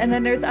 and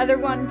then there's other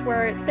ones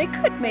where they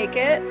could make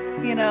it,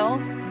 you know.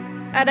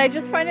 And I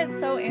just find it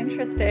so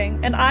interesting.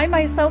 And I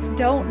myself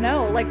don't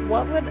know, like,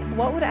 what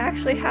would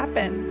actually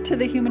happen to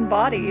the human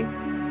body.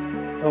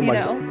 Oh my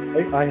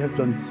God. I have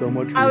done so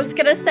much research. I was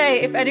gonna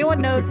say, if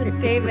anyone knows, it's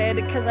David,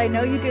 because I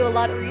know you do a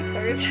lot of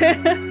research.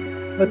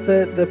 But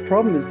the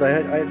problem is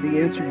that the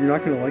answer, you're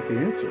not going to like the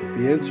answer.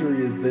 The answer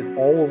is that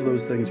all of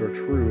those things are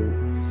true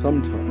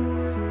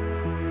sometimes.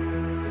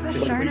 Gosh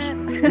darn it.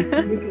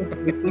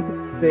 We think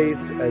of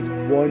space as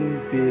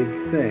one big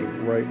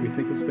thing, right? We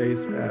think of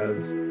space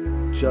as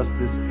just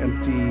this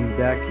empty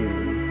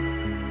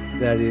vacuum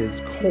that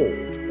is cold.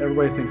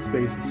 Everybody thinks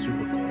space is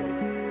super cold.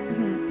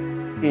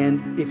 Mhm.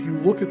 And if you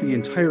look at the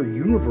entire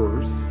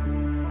universe,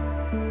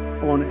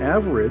 on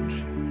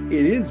average,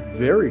 it is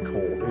very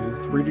cold. It is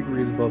 3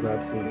 degrees above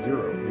absolute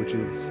zero, which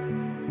is,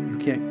 you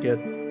can't get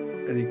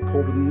any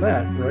colder than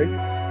that, right?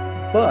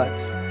 But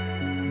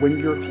when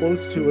you're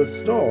close to a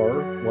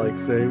star, like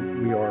say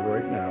we are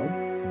right now,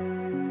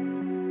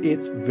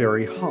 it's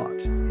very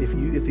hot. If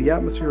the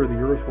atmosphere of the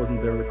Earth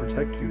wasn't there to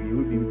protect you, you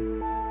would be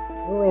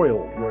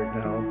broiled right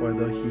now by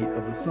the heat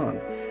of the sun.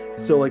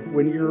 So like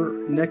when you're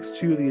next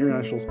to the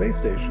International Space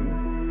Station,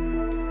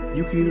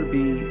 you can either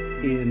be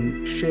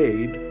in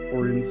shade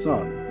or in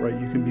sun, right?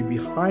 You can be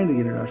behind the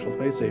International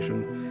Space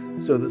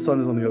Station, so the sun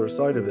is on the other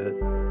side of it,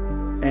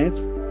 and it's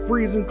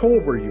freezing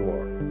cold where you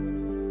are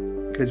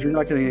because you're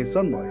not getting any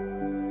sunlight.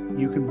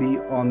 You can be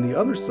on the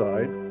other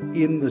side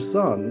in the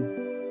sun,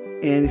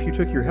 and if you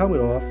took your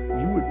helmet off,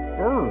 you would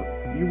burn.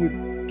 You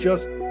would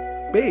just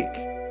bake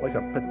like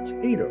a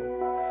potato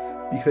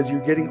because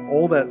you're getting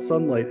all that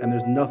sunlight and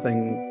there's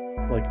nothing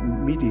like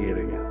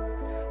mediating it.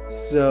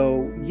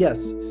 So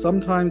yes,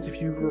 sometimes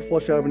if you were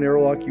flushed out of an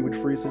airlock, you would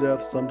freeze to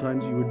death.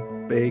 Sometimes you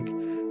would bake.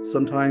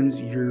 Sometimes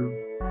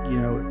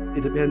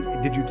it depends.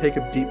 Did you take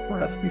a deep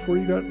breath before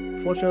you got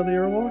flushed out of the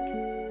airlock?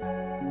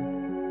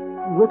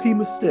 Rookie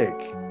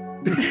mistake.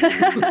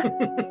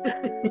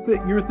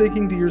 You're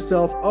thinking to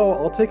yourself, oh,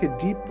 I'll take a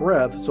deep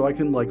breath so I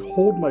can like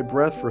hold my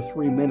breath for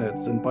 3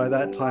 minutes, and by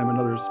that time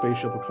another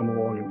spaceship will come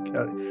along and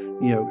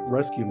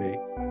rescue me.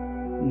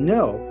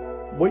 No.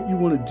 What you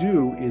want to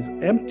do is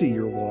empty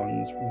your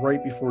lungs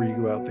right before you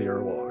go out the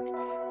airlock.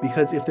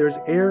 Because if there's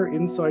air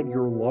inside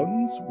your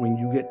lungs when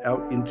you get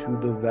out into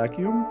the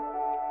vacuum,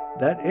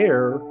 that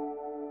air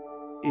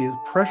is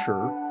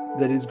pressure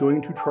that is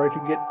going to try to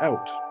get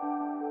out.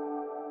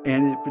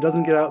 And if it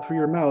doesn't get out through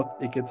your mouth,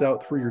 it gets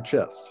out through your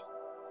chest.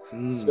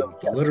 So,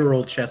 yes.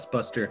 Literal chest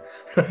buster.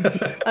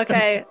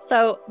 Okay,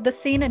 so the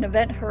scene in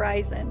Event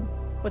Horizon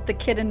with the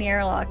kid in the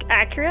airlock,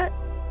 accurate?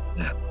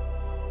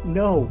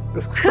 No,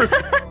 of course.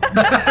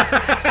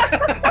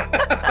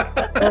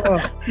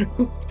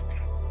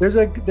 There's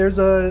a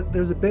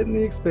bit in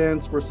The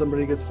Expanse where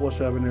somebody gets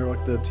flushed out of an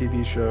airlock, the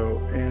TV show,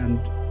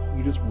 and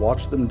you just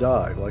watch them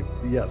die. Like,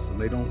 yes,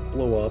 and they don't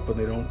blow up and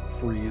they don't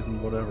freeze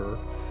and whatever.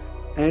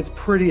 And it's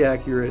pretty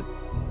accurate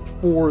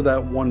for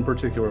that one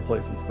particular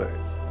place in space.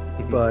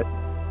 Mm-hmm. But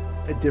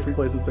at different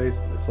places in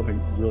space,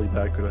 something really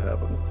bad could have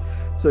happened.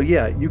 So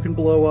yeah, you can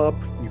blow up,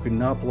 you can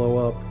not blow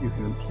up, you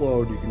can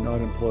implode, you can not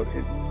implode.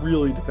 It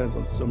really depends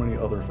on so many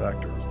other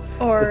factors.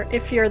 Or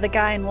if you're the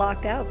guy in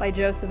Locked Out by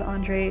Joseph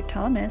Andre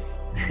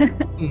Thomas,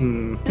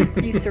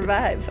 you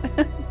survive.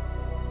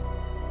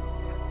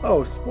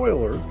 Oh,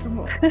 spoilers, come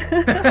on.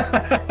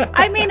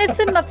 I mean, it's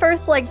in the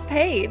first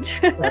page.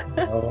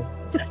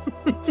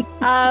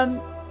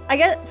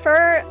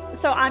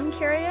 So I'm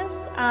curious,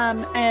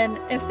 and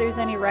if there's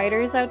any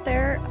writers out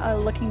there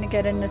looking to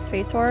get in this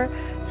space horror.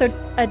 So,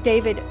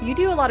 David, you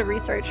do a lot of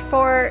research.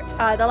 For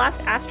The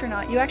Last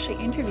Astronaut, you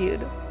actually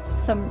interviewed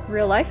some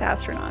real life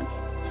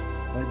astronauts.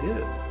 I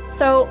did.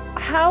 So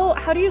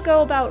how do you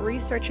go about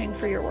researching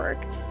for your work?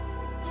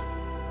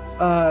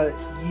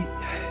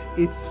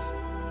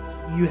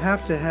 You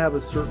have to have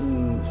a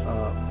certain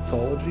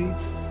pathology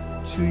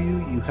to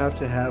you. You have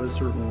to have a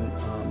certain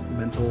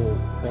mental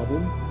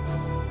problem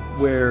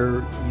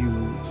where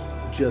you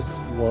just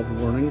love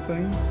learning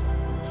things.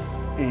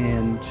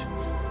 And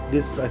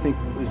this, I think,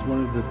 is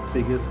one of the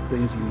biggest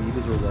things you need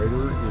as a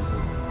writer,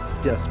 is this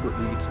desperate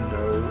need to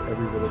know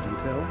every little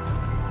detail.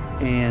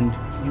 And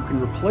you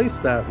can replace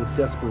that with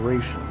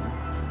desperation.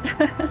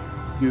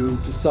 You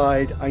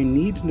decide, I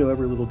need to know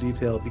every little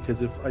detail,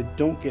 because if I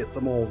don't get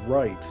them all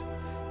right,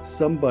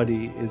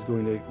 somebody is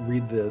going to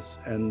read this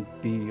and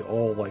be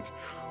all like,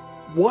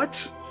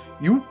 what?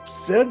 You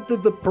said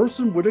that the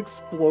person would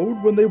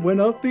explode when they went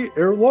out the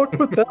airlock,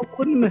 but that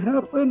wouldn't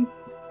happen.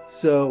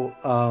 So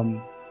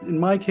in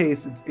my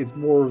case, it's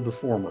more of the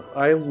former.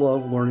 I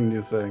love learning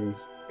new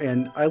things.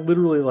 And I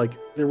literally,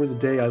 there was a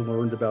day I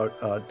learned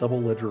about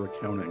double ledger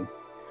accounting,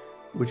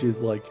 which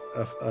is like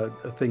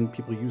a thing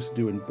people used to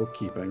do in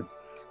bookkeeping.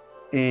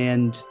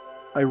 And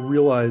I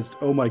realized,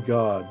 oh my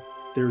God,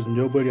 there's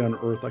nobody on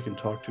earth I can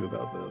talk to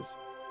about this.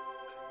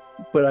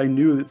 But I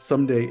knew that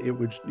someday it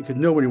would, because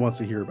nobody wants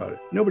to hear about it.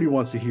 Nobody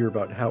wants to hear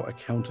about how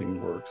accounting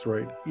works,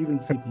 right? Even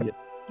CPAs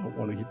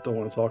don't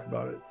want to talk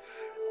about it.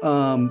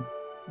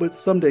 But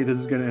someday this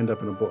is going to end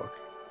up in a book.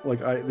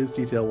 This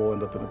detail will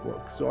end up in a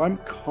book. So I'm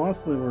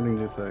constantly learning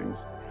new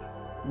things.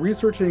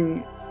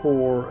 Researching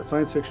for a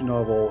science fiction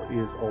novel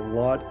is a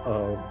lot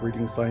of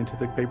reading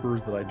scientific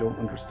papers that I don't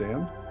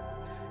understand,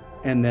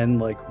 and then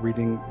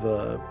reading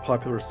the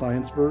popular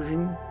science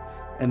version,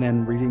 and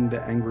then reading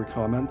the angry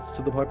comments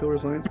to the popular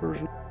science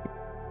version.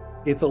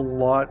 It's a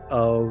lot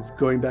of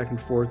going back and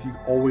forth. You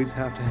always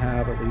have to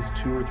have at least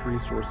 2 or 3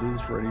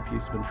 sources for any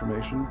piece of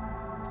information,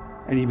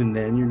 and even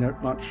then you're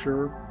not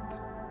sure.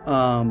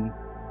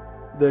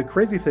 The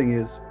crazy thing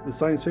is, the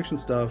science fiction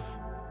stuff,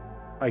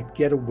 I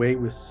get away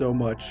with so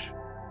much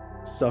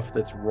stuff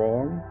that's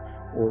wrong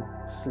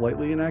or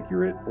slightly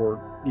inaccurate or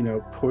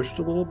pushed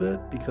a little bit,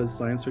 because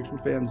science fiction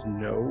fans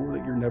know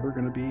that you're never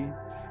going to be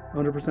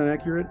 100%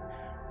 accurate.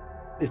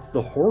 It's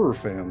the horror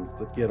fans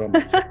that get on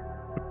my case.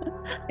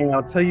 And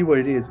I'll tell you what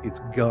it is.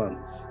 It's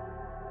guns.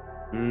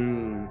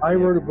 I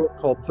wrote a book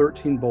called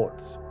 13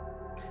 Bullets.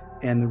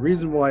 And the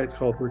reason why it's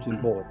called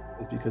 13 Bullets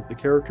is because the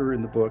character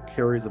in the book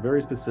carries a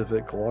very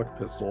specific Glock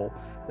pistol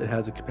that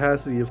has a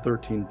capacity of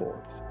 13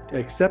 bullets.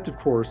 Except, of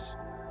course,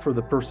 for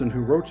the person who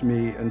wrote to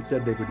me and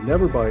said they would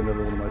never buy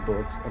another one of my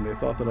books, and they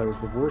thought that I was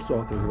the worst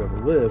author who ever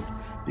lived,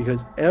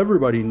 because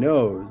everybody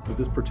knows that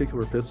this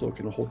particular pistol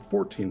can hold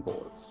 14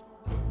 bullets.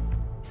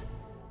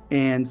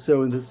 And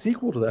so in the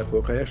sequel to that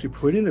book, I actually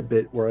put in a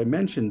bit where I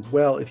mentioned,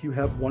 well, if you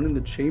have one in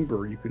the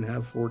chamber, you can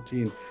have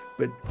 14,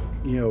 but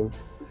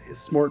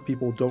smart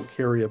people don't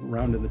carry it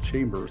around in the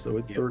chamber, so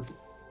it's 13.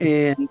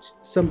 And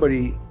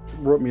somebody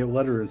wrote me a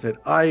letter and said,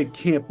 I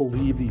can't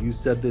believe that you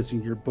said this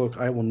in your book.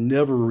 I will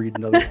never read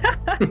another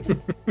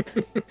one.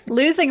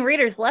 Losing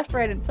readers left,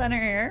 right, and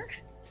center here.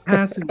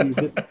 Passing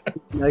this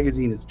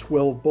magazine is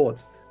 12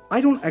 bullets.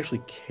 I don't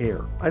actually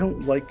care. I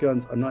don't like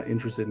guns. I'm not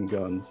interested in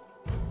guns.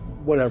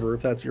 Whatever,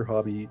 if that's your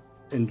hobby,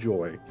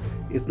 enjoy.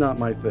 It's not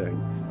my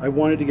thing. I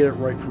wanted to get it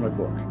right for my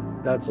book.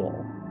 That's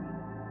all.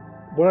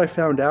 What I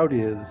found out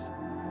is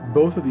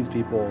both of these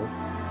people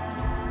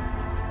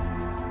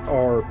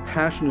are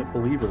passionate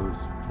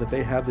believers that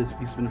they have this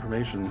piece of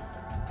information.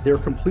 They're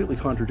completely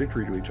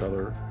contradictory to each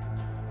other.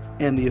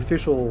 And the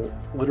official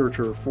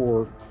literature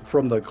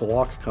from the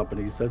Glock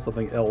company says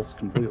something else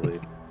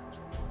completely.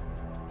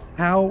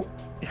 How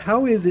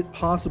is it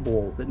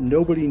possible that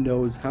nobody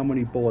knows how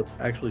many bullets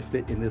actually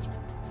fit in this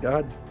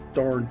god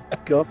darn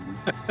gun?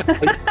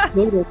 I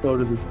still don't know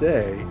to this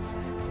day,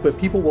 but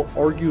people will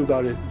argue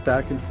about it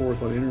back and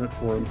forth on internet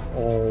forums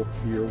all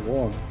year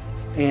long.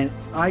 And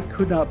I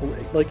could not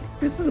believe,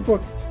 this is a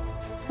book,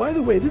 by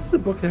the way, this is a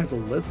book that has a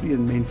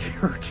lesbian main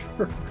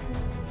character.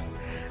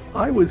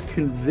 I was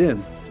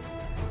convinced,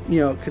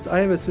 because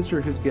I have a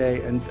sister who's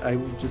gay, and I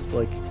just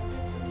for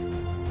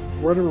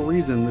whatever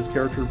reason, this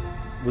character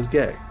was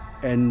gay.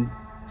 And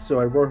so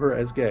I wrote her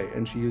as gay,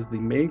 and she is the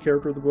main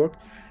character of the book.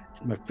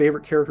 She's my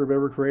favorite character I've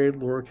ever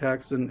created, Laura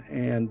Caxton,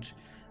 and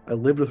I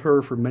lived with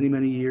her for many,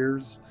 many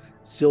years,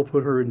 still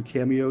put her in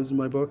cameos in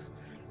my books.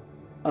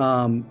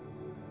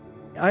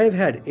 I have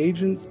had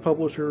agents,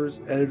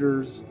 publishers,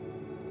 editors,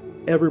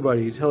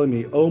 everybody telling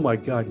me, oh my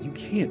God, you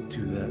can't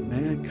do that,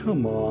 man.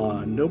 Come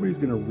on. Nobody's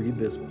going to read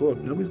this book.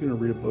 Nobody's going to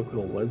read a book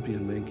with a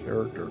lesbian main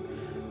character.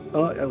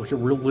 Like a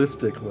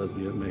realistic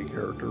lesbian main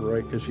character,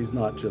 right? Because she's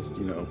not just,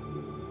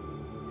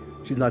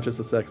 she's not just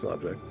a sex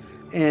object.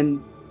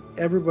 And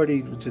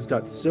everybody just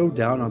got so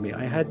down on me.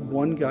 I had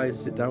one guy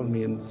sit down with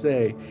me and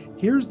say,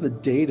 here's the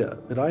data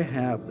that I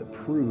have that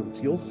proves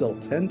you'll sell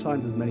 10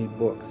 times as many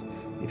books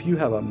if you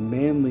have a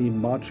manly,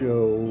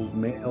 macho,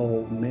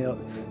 male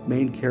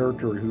main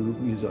character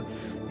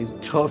he's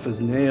tough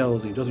as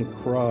nails, he doesn't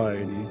cry,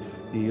 and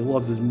he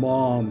loves his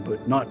mom,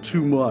 but not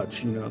too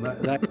much,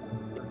 that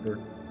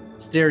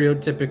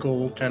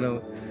Stereotypical kind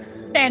of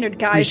standard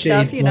guy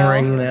cliche, stuff,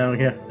 boring now,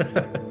 yeah.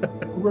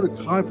 I wrote a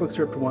comic book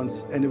script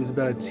once, and it was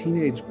about a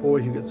teenage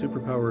boy who gets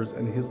superpowers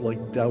and his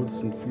like doubts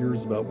and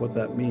fears about what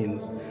that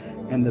means.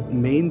 And the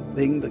main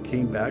thing that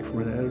came back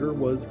from an editor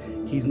was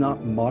he's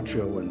not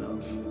macho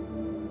enough.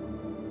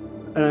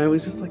 And I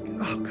was just like,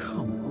 oh,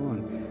 come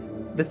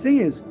on. The thing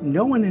is,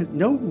 no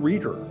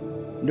reader,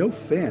 no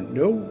fan,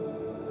 no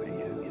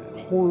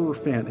horror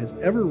fan has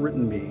ever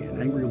written me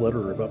an angry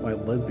letter about my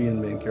lesbian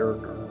main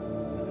character.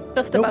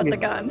 Just about the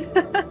gun.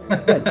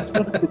 Yeah,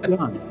 just the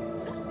guns.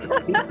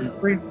 It's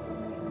crazy.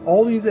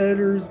 All these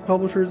editors,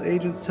 publishers,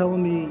 agents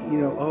telling me,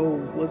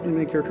 oh, lesbian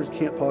main characters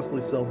can't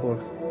possibly sell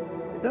books.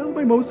 That was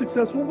my most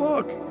successful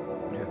book.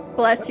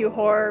 Bless you,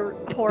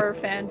 horror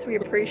fans. We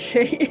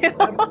appreciate you.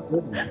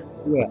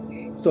 Yeah.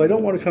 So I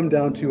don't want to come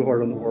down too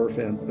hard on the horror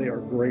fans. They are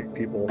great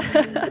people.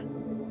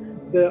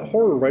 The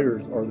horror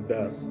writers are the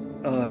best.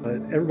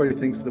 Everybody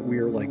thinks that we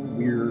are like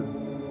weird,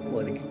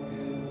 like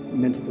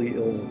mentally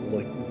ill,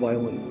 like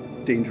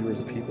violent,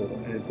 dangerous people.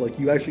 And it's like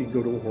you actually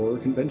go to a horror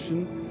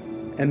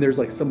convention and there's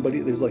somebody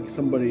knitting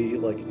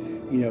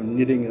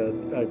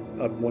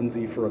a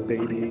onesie for a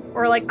baby.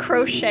 Or like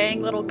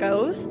crocheting little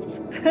ghosts.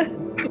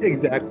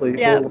 Exactly.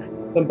 Yeah. Or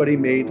somebody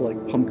made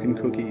like pumpkin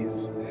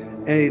cookies.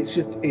 And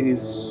it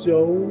is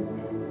so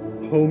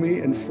homey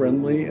and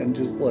friendly and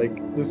just like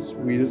the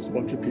sweetest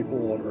bunch of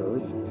people on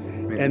earth.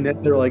 And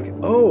then they're like,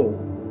 oh,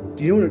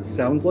 do you know what it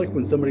sounds like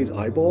when somebody's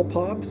eyeball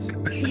pops?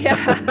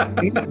 Yeah. I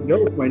need to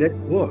know for my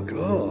next book.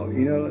 Oh,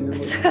 and they're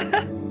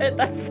like,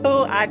 that's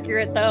so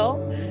accurate though.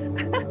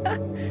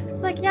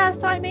 Like, yeah,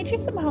 so I made you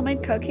some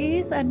homemade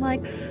cookies, and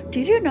like,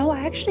 did you know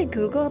I actually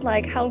Googled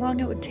like how long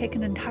it would take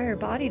an entire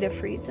body to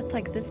freeze? It's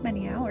like this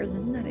many hours.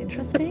 Isn't that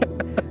interesting?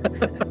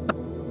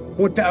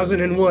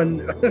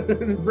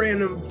 1001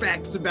 random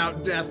facts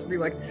about death. Be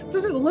like,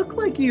 does it look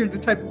like you're the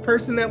type of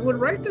person that would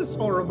write this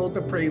horrible,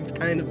 depraved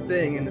kind of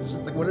thing? And it's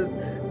just like, what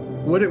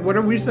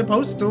are we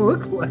supposed to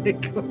look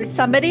like?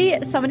 Somebody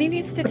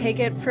needs to take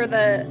it for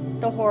the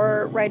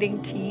horror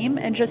writing team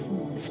and just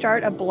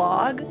start a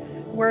blog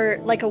where,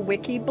 like a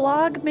wiki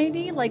blog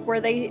maybe, like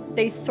where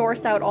they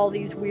source out all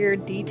these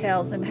weird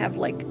details and have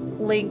like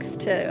links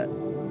to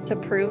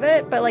prove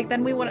it. But like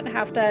then we wouldn't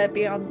have to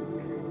be on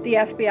the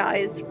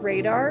FBI's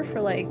radar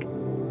for like,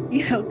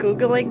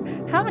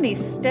 Googling how many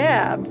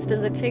stabs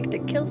does it take to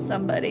kill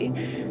somebody.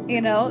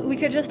 We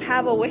could just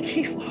have a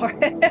wiki for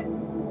it.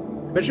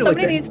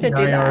 Somebody needs to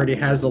do that. Already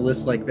has a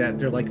list like that.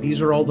 They're like, these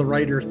are all the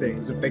writer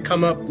things. If they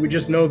come up, we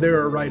just know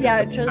they're a writer.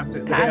 Yeah, just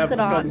pass it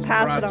on.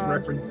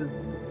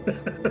 References.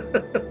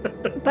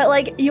 But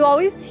like, you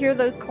always hear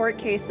those court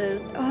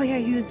cases. Oh yeah,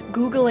 he was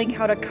Googling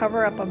how to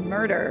cover up a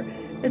murder.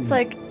 It's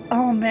like,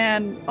 oh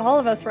man, all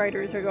of us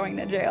writers are going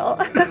to jail.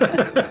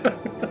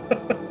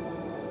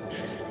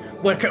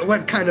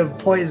 What kind of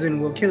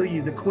poison will kill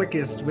you the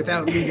quickest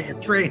without leaving a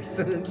trace?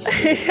 And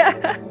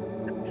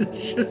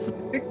it's just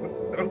like,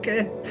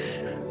 okay.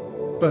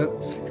 But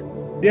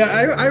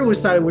yeah, I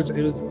always thought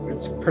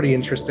it's pretty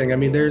interesting. I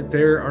mean,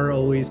 there are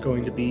always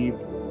going to be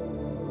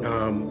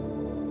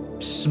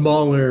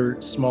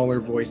smaller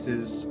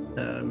voices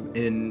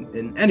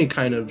in any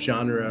kind of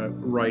genre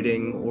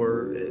writing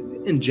or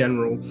in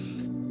general,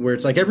 where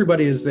it's like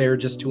everybody is there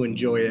just to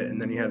enjoy it, and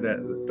then you have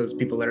those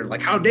people that are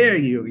like, how dare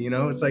you?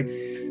 It's like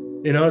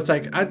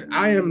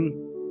I am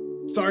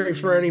sorry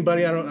for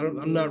anybody.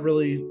 I'm not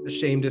really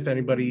ashamed if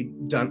anybody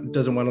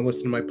doesn't want to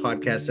listen to my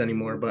podcast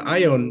anymore, but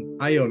I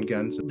own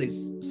guns. They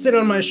sit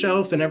on my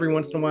shelf, and every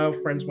once in a while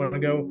friends want to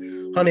go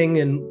hunting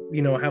and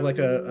have like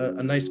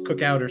a nice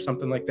cookout or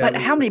something like that.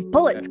 But how many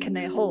bullets can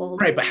they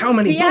hold? Right, but how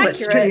many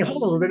bullets can they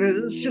hold? And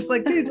it's just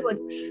like, dude, like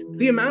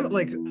the amount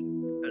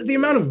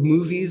of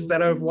movies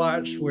that I've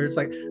watched where it's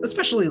like,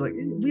 especially like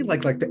we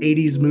like the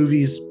 80s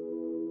movies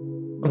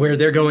where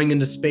they're going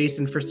into space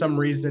and for some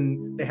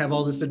reason they have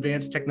all this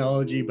advanced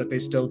technology, but they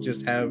still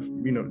just have,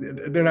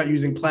 they're not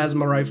using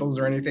plasma rifles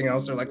or anything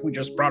else. They're like, we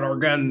just brought our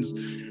guns,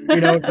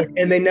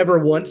 and they never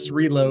once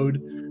reload.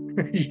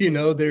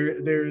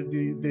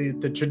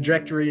 The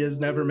trajectory is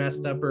never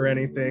messed up or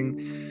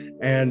anything.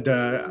 And,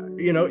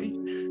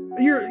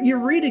 you're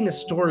reading a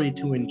story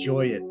to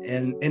enjoy it,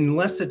 and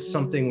unless it's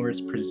something where it's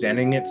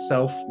presenting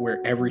itself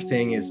where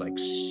everything is like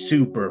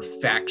super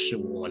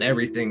factual and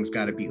everything's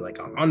got to be like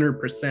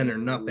 100% or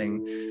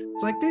nothing,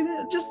 it's like, dude,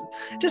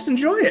 just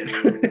enjoy it.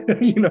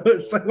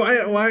 It's like,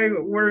 why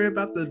worry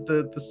about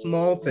the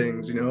small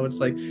things? It's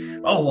like,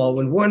 oh well,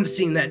 when one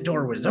scene that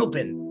door was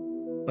open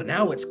but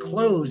now it's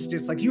closed.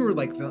 It's like you were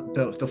like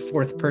the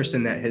fourth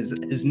person that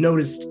has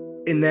noticed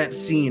in that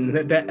scene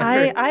that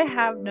I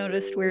have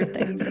noticed weird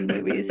things in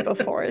movies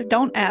before.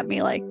 Don't at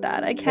me like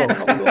that. I can't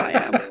help who I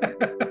am.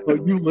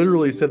 But you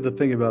literally said the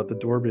thing about the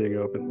door being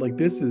open. Like,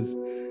 this is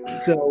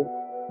so.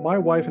 My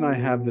wife and I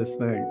have this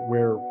thing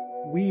where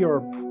we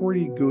are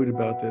pretty good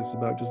about this,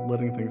 about just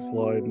letting things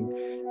slide and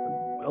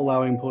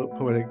allowing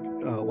poetic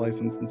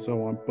license and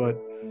so on. But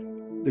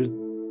there's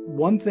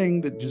one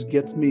thing that just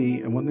gets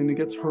me and one thing that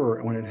gets her,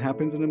 and when it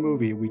happens in a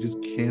movie, we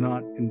just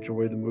cannot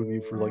enjoy the movie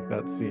for like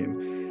that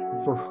scene.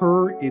 For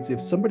her, it's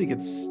if somebody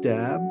gets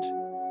stabbed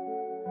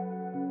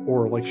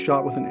or like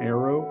shot with an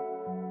arrow,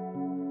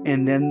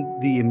 and then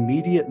the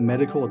immediate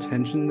medical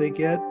attention they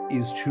get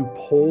is to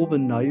pull the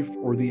knife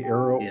or the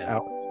arrow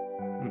out.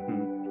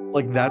 Mm-hmm.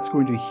 Like, that's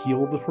going to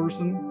heal the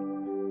person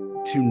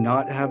to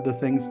not have the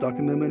thing stuck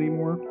in them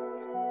anymore.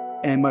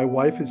 And my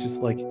wife is just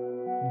like,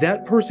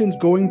 that person's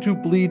going to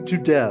bleed to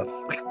death.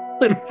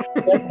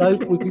 That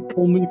knife was the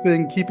only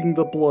thing keeping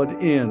the blood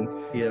in.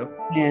 Yeah.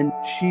 And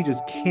she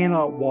just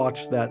cannot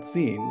watch that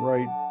scene,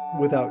 right,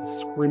 without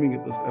screaming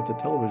at the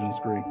television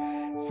screen.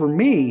 For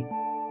me,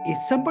 if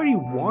somebody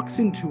walks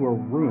into a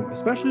room,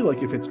 especially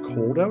like if it's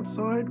cold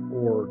outside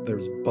or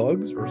there's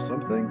bugs or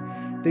something,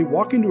 they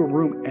walk into a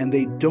room and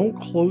they don't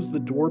close the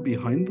door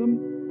behind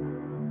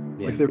them.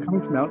 Yeah. Like, they're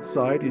coming from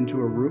outside into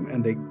a room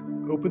and they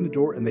open the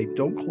door and they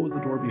don't close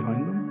the door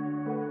behind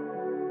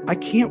them. I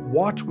can't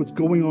watch what's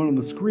going on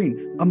the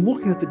screen. I'm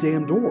looking at the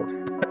damn door.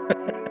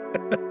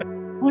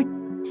 Like,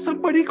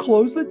 somebody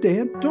close the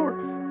damn door.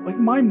 Like,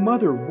 my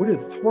mother would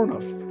have thrown a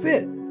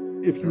fit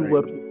if you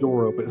left the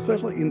door open,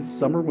 especially in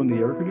summer when the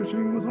air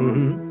conditioning was on.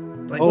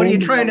 Mm-hmm. Like, what are you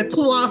trying to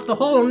cool off the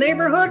whole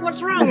neighborhood?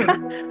 What's wrong?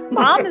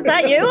 Mom, is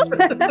that you?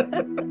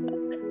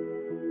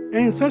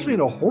 And especially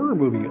in a horror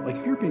movie, like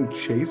if you're being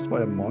chased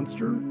by a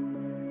monster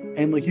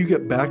and like you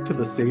get back to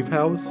the safe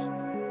house,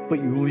 but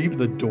you leave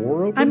the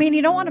door open. I mean,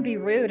 you don't want to be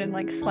rude and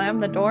like slam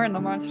the door in the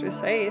monster's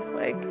face.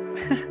 Like,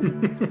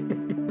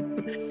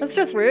 that's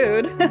just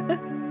rude.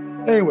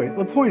 Anyway,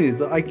 the point is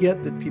that I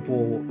get that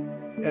people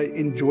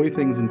enjoy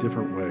things in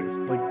different ways.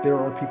 Like, there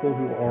are people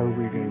who are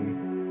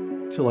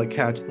reading to like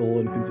catch the little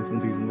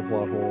inconsistencies in the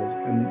plot holes,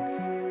 and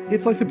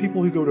it's like the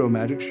people who go to a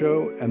magic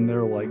show and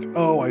they're like,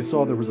 oh, I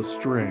saw there was a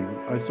string,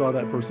 I saw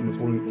that person was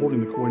holding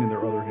the coin in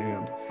their other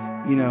hand.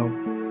 You know,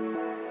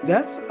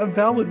 that's a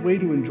valid way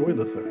to enjoy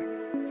the thing.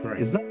 Right.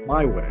 It's not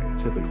my way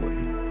typically,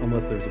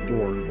 unless there's a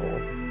door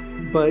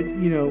involved, but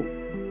you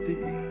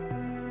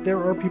know,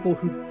 there are people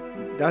who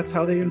that's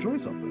how they enjoy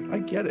something. I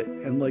get it.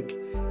 And like,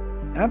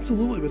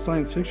 absolutely, with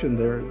science fiction,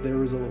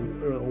 there is a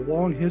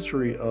long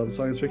history of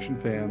science fiction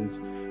fans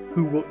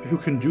who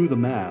can do the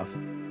math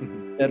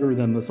better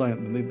than the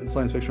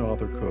science fiction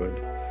author could,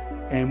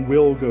 and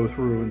will go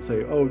through and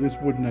say, oh, this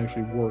wouldn't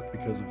actually work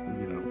because of,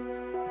 you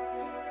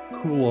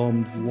know,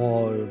 Coulomb's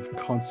law of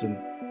constant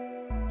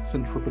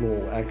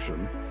centripetal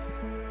action.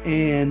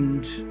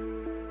 And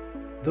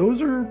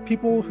those are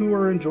people who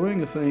are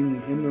enjoying a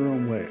thing in their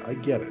own way. I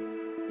get it.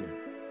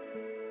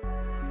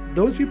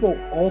 Those people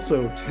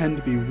also tend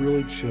to be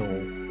really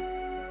chill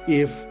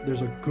if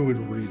there's a good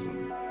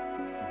reason.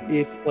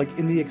 If, like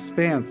in The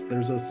Expanse,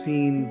 there's a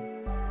scene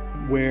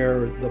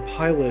where the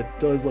pilot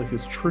does like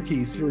this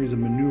tricky series of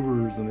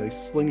maneuvers and they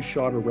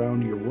slingshot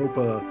around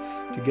Europa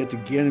to get to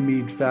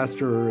Ganymede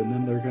faster, and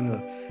then they're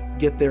gonna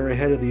get there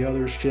ahead of the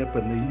other ship,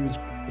 and they use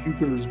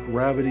Jupiter's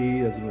gravity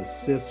as an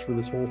assist for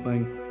this whole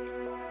thing.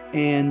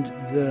 And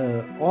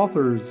the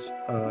authors,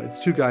 it's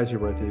two guys who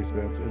write The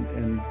Expanse,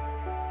 and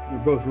they're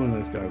both really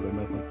nice guys. I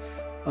met them.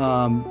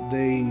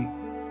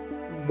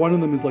 One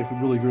of them is like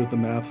really good at the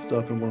math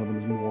stuff, and one of them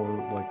is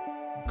more like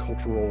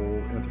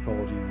cultural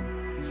anthropology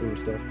sort of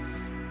stuff,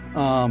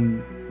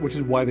 which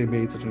is why they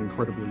made such an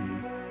incredibly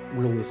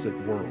realistic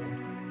world.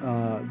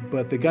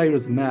 But the guy who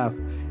does the math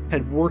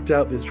had worked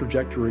out this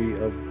trajectory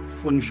of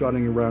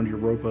slingshotting around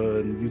Europa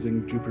and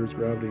using Jupiter's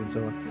gravity and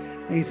so on.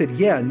 And he said,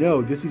 yeah,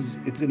 no,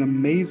 it's an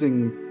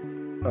amazing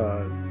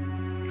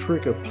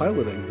trick of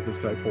piloting that this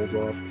guy pulls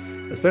off,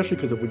 especially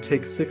because it would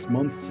take 6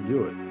 months to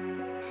do it.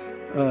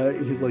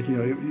 He's like, you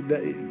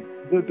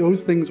know,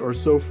 those things are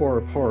so far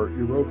apart.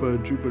 Europa,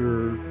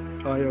 Jupiter,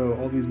 Io,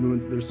 all these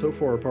moons, they're so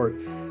far apart.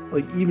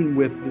 Like, even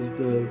with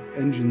the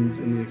engines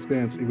in The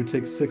Expanse, it would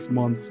take 6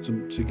 months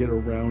to get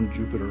around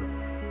Jupiter.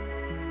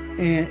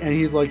 And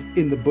he's like,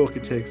 in the book,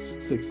 it takes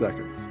 6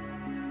 seconds.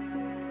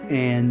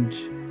 And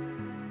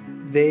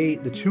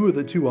the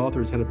two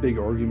authors had a big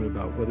argument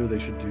about whether they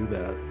should do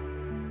that.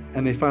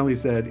 And they finally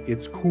said,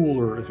 it's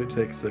cooler if it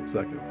takes 6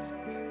 seconds.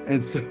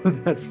 And so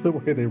that's the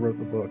way they wrote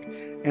the book.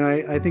 And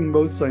I think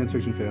most science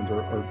fiction fans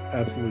are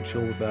absolutely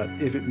chill with that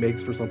if it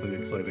makes for something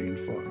exciting and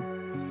fun.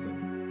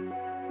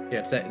 Yeah,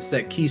 it's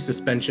that key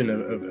suspension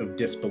of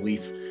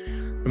disbelief.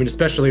 I mean,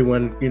 especially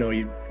when, you know,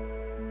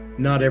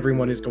 not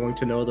everyone is going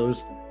to know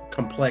those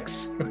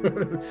complex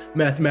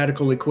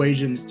mathematical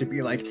equations to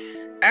be like,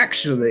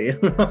 actually,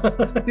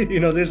 you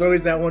know, there's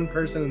always that one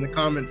person in the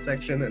comment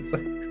section that's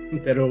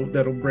like,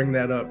 that'll bring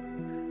that up.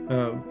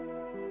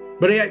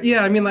 But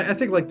yeah, I mean, like, I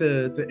think like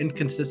the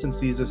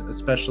inconsistencies,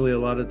 especially a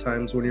lot of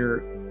times when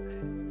you're,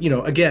 you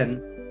know,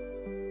 again,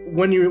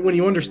 when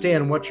you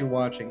understand what you're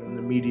watching in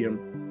the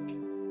medium,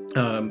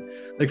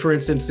 Like for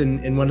instance,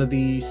 in one of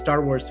the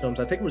Star Wars films,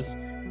 I think it was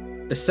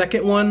the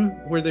second one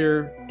where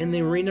they're in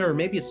the arena, or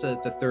maybe it's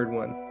the third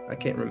one. I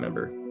can't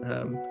remember.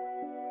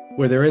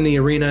 Where they're in the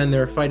arena and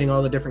they're fighting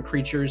all the different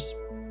creatures.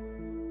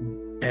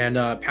 And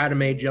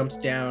Padme jumps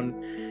down,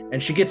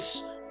 and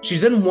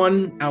she's in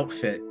one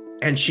outfit,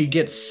 and she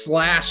gets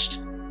slashed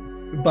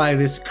by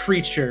this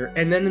creature.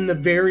 And then in the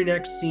very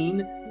next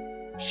scene,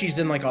 she's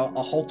in like a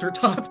halter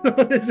top.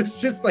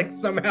 It's just like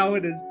somehow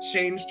it has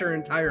changed her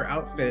entire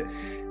outfit.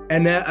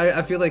 And that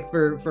I feel like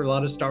for a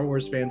lot of Star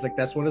Wars fans, like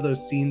that's one of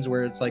those scenes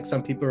where it's like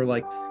some people are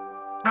like,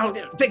 oh,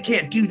 they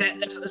can't do that.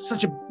 That's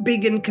such a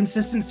big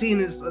inconsistency.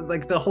 And it's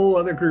like the whole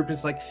other group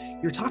is like,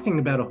 you're talking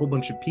about a whole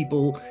bunch of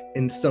people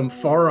in some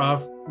far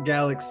off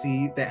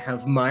galaxy that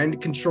have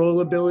mind control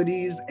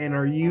abilities and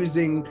are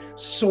using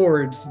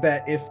swords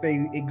that if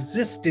they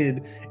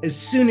existed, as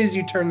soon as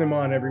you turn them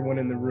on, everyone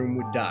in the room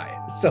would die.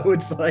 So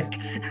it's like,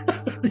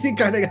 you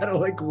kind of got to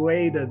like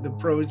weigh the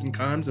pros and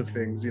cons of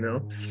things, you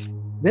know?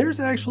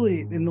 There's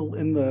actually in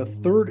the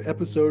third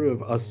episode of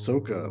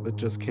Ahsoka that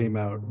just came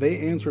out, they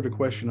answered a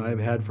question I've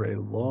had for a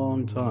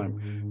long time,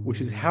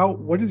 which is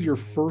what is your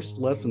first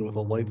lesson with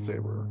a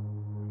lightsaber?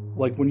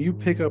 Like when you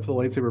pick up the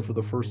lightsaber for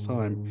the first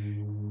time,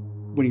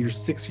 when you're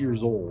 6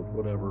 years old,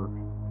 whatever,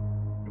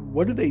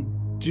 what do they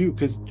do?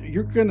 Because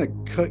you're gonna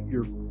cut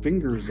your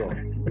fingers off,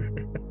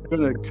 you're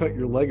gonna cut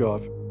your leg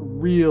off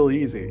real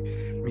easy.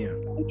 Yeah.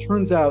 It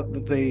turns out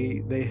that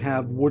they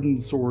have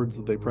wooden swords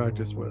that they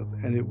practice with,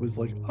 and it was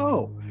like,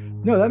 oh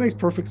no, that makes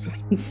perfect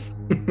sense.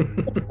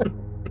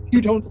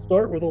 You don't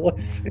start with a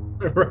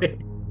lightsaber,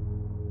 right?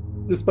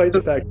 Despite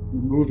the fact that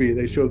in the movie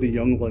they show the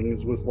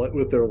younglings with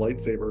their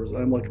lightsabers.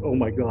 I'm like, oh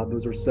my god,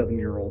 those are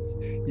 7-year-olds.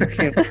 You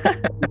can't.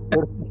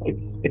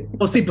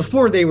 Well, see,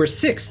 before they were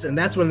 6, and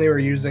that's when they were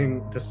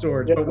using the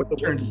swords. Yeah, but when you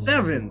turn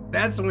 7,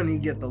 that's when you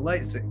get the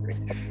lightsaber.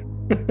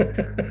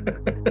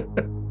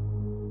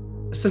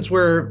 Since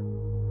we're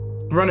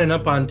running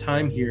up on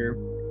time here,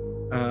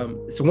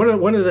 so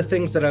one of the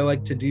things that I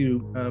like to do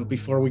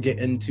before we get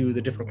into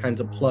the different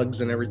kinds of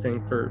plugs and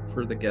everything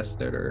for the guests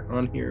that are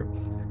on here,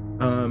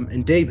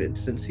 and David,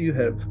 since you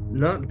have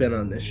not been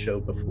on this show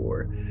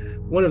before,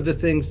 one of the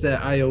things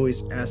that I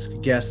always ask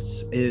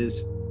guests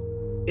is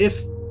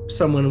if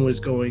someone was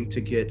going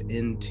to get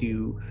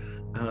into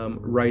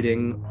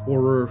writing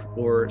horror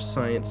or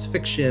science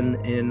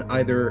fiction in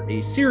either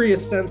a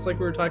serious sense like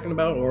we were talking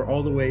about, or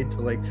all the way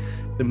to like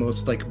the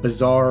most like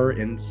bizarre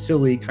and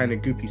silly kind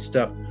of goofy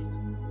stuff,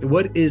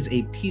 what is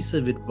a piece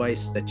of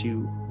advice that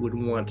you would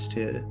want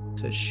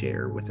to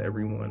share with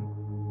everyone?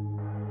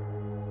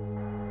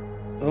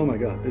 Oh my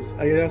god,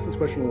 I get asked this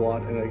question a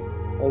lot, and I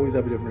always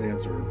have a different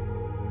answer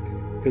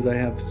because I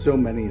have so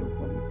many of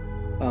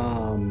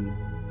them.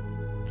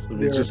 So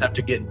we just have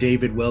to get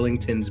David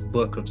Wellington's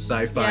book of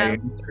sci-fi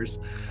answers.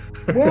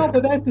 Well,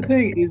 but that's the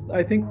thing, is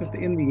I think that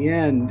in the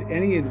end,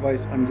 any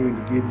advice I'm going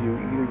to give you,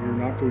 either you're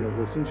not going to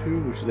listen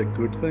to, which is a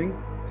good thing,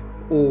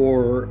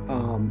 or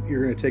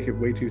you're going to take it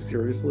way too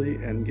seriously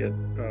and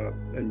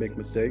and make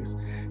mistakes.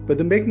 But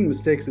the making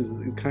mistakes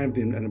is kind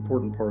of an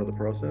important part of the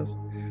process.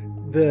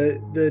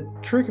 The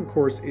trick, of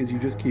course, is you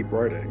just keep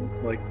writing.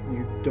 Like,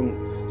 you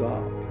don't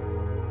stop.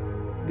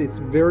 It's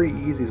very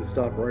easy to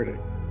stop writing.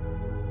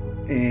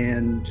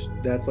 And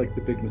that's like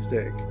the big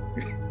mistake.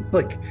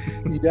 Like,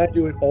 you gotta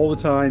do it all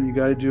the time. You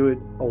gotta do it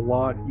a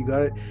lot.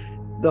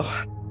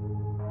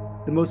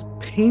 The most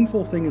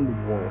painful thing in the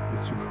world is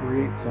to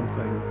create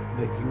something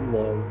that you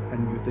love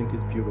and you think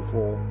is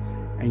beautiful,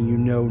 and you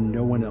know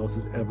no one else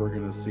is ever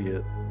gonna see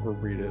it or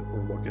read it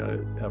or look at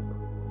it ever.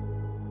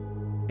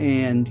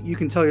 And you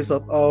can tell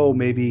yourself, oh,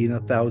 maybe in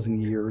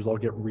 1,000 years I'll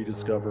get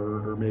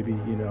rediscovered, or maybe,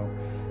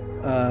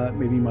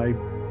 maybe my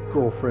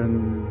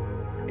girlfriend,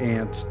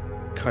 aunt,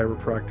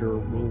 chiropractor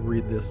will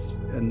read this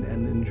and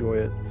enjoy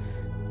it.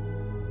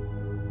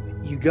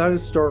 You got to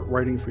start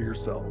writing for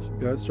yourself. You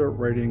got to start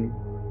writing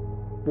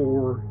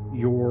for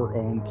your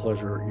own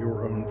pleasure,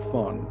 your own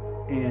fun.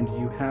 And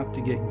you have to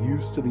get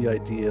used to the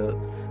idea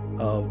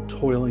of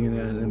toiling in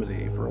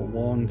anonymity for a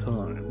long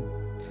time.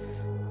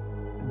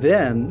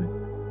 Then,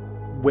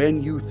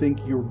 when you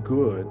think you're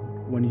good,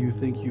 when you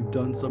think you've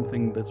done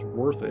something that's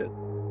worth it,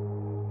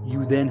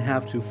 you then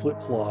have to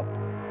flip-flop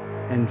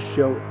and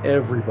show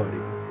everybody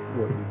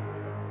what you've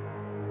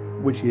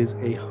done, which is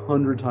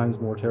 100 times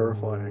more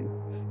terrifying.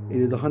 It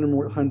is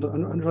 100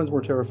 times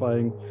more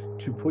terrifying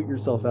to put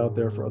yourself out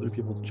there for other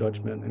people's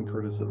judgment and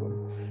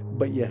criticism,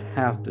 but you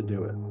have to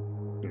do it.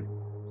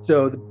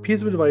 So the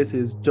piece of advice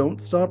is, don't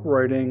stop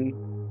writing,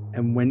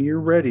 and when you're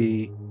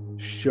ready,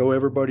 show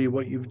everybody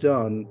what you've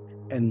done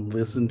and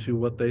listen to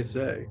what they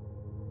say.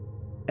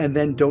 And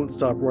then don't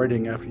stop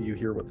writing after you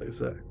hear what they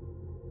say.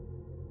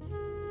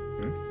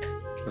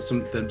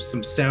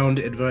 Some sound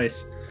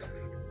advice.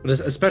 But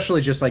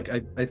especially just like,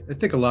 I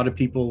think a lot of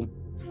people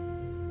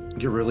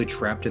get really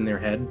trapped in their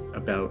head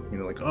about,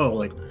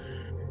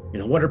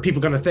 what are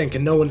people going to think,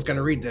 and no one's going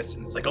to read this.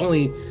 And it's like,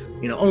 only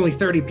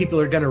 30 people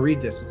are going to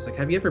read this. It's like,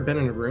 have you ever been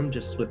in a room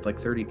just with like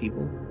 30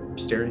 people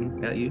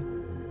staring at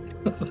you?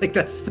 Like,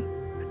 that's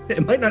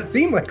It might not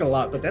seem like a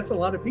lot, but that's a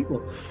lot of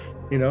people,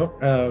 you know.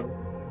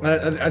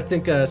 I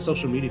think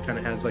social media kind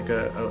of has like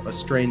a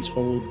strange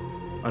hold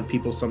on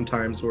people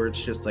sometimes, where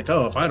it's just like,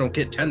 oh, if I don't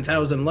get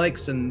 10,000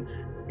 likes and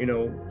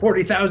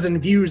 40,000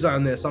 views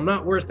on this, I'm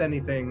not worth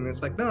anything. And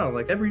it's like, no,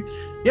 like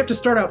you have to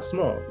start out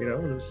small,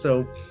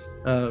 So,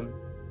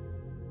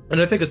 and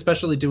I think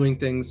especially doing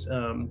things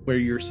where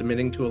you're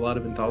submitting to a lot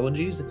of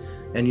anthologies,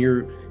 and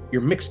you're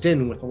mixed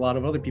in with a lot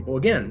of other people.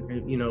 Again,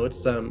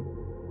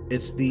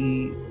 it's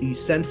the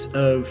sense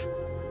of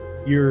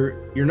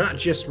you're not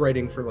just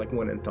writing for like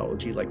one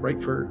anthology, like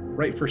write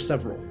for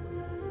several,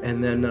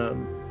 and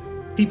then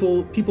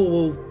people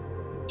will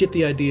get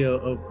the idea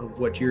of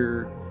what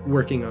you're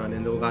working on,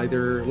 and they'll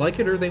either like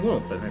it or they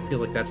won't. But I feel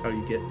like that's how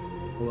you get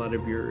a lot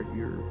of your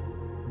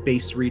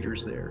base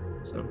readers there.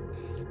 So,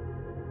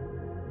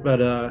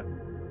 but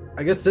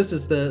I guess this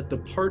is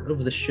the part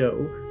of the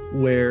show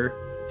where,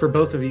 for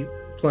both of you,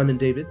 Clem and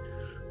David,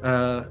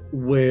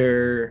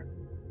 where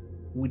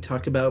we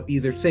talk about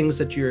either things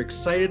that you're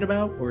excited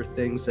about or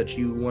things that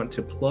you want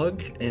to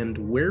plug, and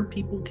where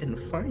people can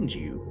find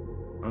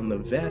you on the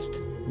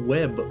vast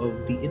web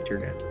of the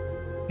internet.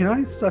 Can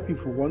I stop you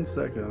for 1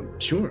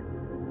 second? Sure.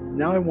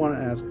 Now I want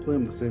to ask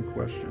Clem the same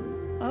question.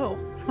 Oh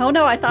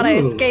no, I thought I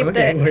escaped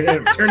it.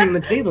 We're turning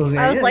the tables.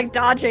 I was like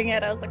dodging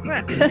it. I was like,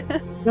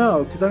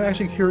 no, because I'm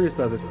actually curious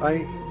about this.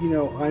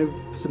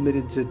 I've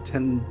submitted to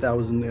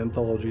 10,000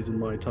 anthologies in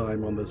my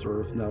time on this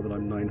earth, now that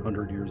I'm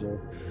 900 years old.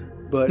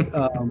 But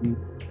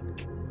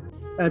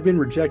I've been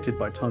rejected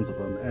by tons of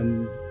them,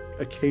 and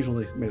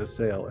occasionally made a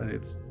sale, and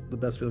it's the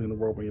best feeling in the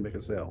world when you make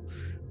a sale.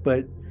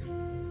 But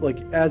like,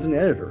 as an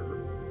editor,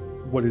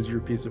 what is your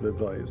piece of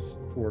advice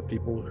for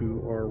people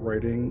who are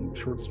writing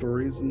short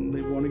stories and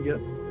they want to get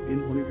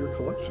in one of your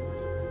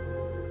collections?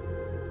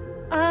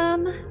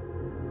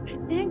 I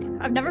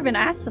think I've never been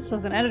asked this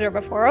as an editor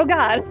before. Oh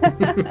God.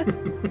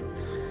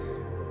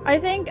 I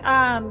think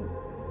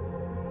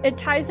it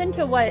ties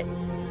into what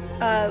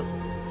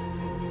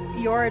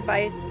your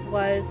advice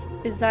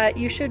is that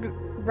you should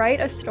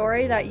write a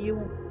story that you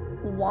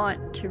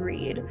want to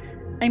read.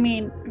 I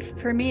mean,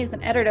 for me as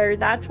an editor,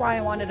 that's why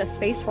I wanted a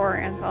space horror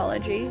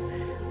anthology.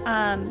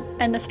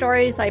 And the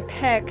stories I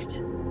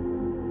picked,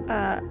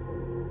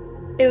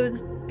 it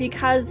was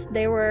because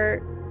they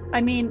were,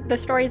 the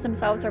stories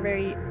themselves are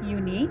very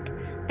unique,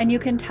 and you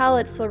can tell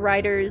it's the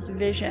writer's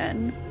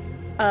vision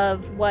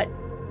of what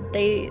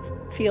they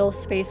feel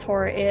space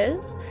horror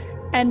is.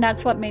 And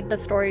that's what made the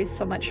stories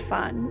so much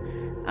fun.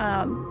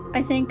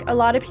 I think a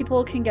lot of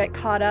people can get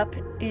caught up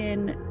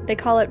in, they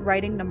call it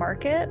writing to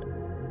market,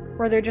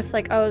 where they're just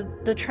like, oh,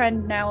 the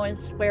trend now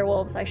is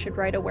werewolves, I should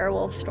write a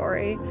werewolf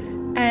story.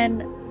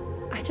 And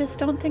I just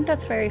don't think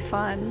that's very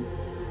fun.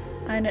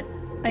 And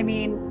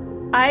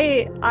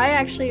I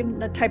actually am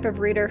the type of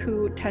reader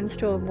who tends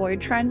to avoid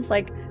trends.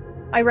 Like,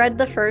 I read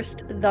the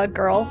first The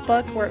Girl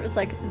book, where it was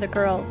like the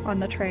girl on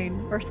the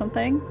train or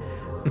something.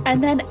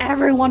 And then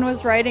everyone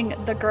was writing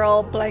the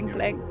girl blank,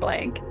 blank,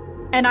 blank.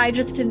 And I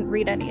just didn't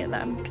read any of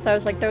them, because I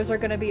was like, those are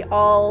going to be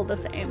all the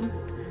same.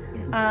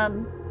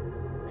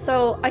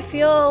 So I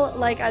feel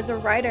like as a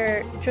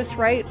writer, just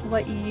write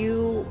what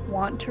you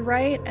want to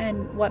write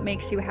and what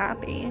makes you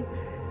happy.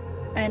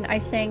 And I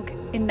think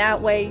in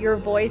that way, your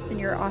voice and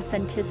your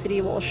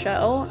authenticity will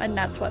show, and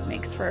that's what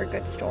makes for a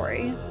good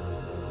story.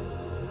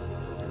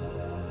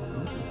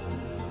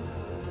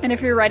 And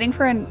if you're writing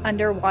for an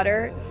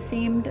underwater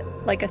themed,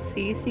 like a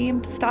sea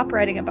themed, stop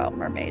writing about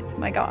mermaids.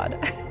 My God.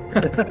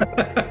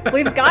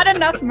 We've got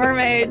enough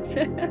mermaids.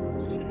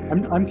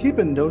 I'm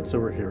keeping notes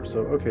over here. So,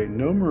 okay,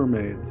 no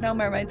mermaids. No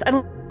mermaids.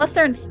 Unless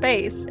they're in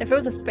space. If it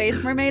was a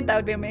space mermaid, that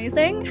would be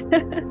amazing.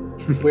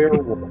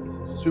 Werewolves.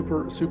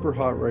 Super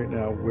hot right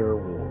now,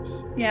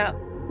 werewolves. Yeah.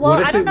 Well,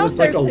 I don't know if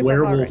like they're a super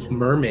werewolf hot.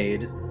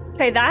 mermaid.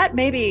 Okay, that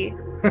maybe.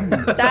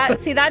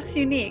 That's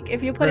unique.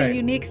 If you put a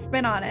unique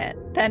spin on it,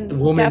 then the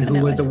woman definitely.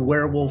 who was a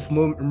werewolf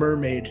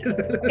mermaid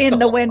in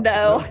the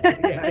window.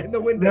 Yeah, in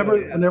the window.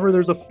 Whenever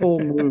there's a full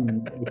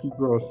moon, if you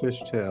grow a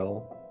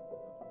fishtail.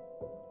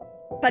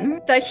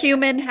 But the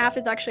human half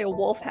is actually a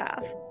wolf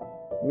half.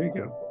 There you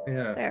go.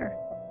 Yeah. There.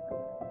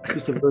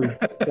 Just a very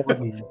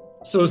soggy.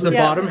 So is the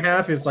bottom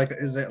half is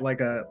it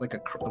like a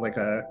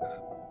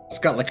it's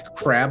got like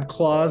crab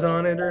claws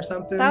on it or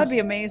something? That would be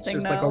amazing.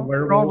 It's just though. like a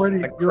werewolf,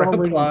 You're crab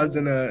already claws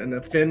and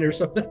a fin or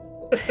something.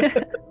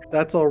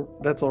 That's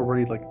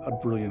already like a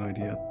brilliant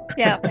idea.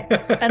 Yeah,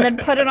 and then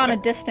put it on a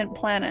distant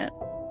planet.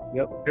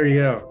 Yep. There you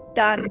go.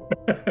 Done.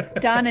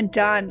 Done and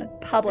done.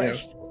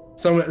 Published.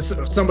 Yeah.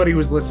 Somebody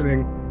who's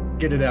listening,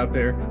 get it out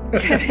there.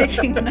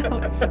 Making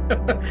notes.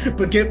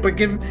 but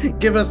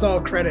give us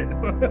all credit.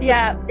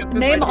 Yeah.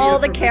 Name all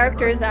the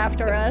characters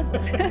after us.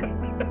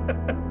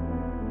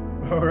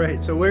 All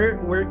right. So where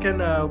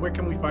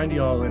can we find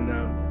you all, and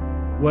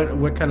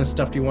what kind of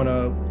stuff do you want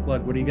to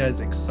plug? What are you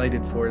guys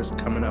excited for is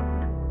coming up?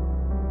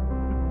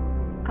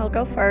 I'll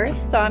go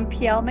first. So I'm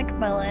PL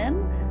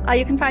McMillan.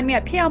 You can find me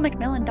at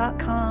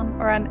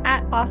plmcmillan.com, or I'm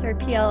at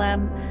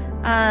authorplm.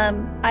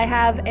 I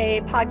have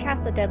a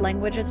podcast, the Dead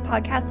Languages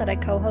podcast, that I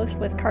co-host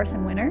with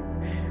Carson Winter.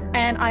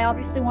 And I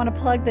obviously want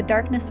to plug The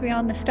Darkness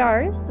Beyond the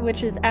Stars,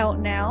 which is out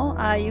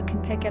now. You can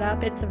pick it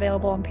up. It's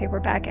available in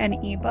paperback and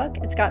ebook.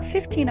 It's got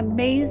 15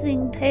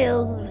 amazing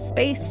tales of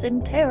space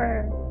and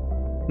terror.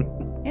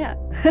 Yeah.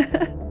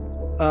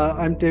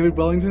 I'm David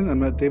Wellington.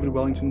 I'm at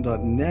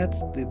davidwellington.net.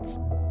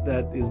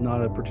 That is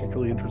not a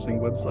particularly interesting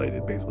website.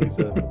 It basically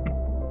says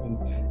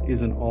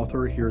is an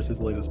author. Here's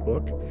his latest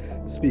book.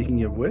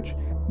 Speaking of which,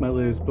 my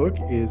latest book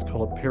is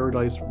called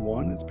Paradise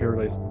 1. It's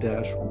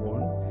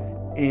Paradise-1.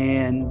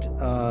 And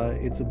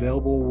it's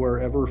available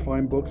wherever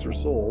fine books are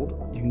sold.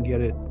 You can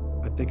get it,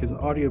 I think, as an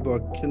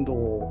audiobook,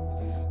 Kindle.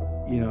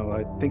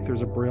 I think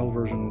there's a Braille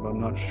version, but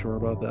I'm not sure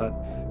about that.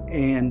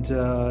 And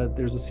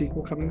there's a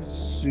sequel coming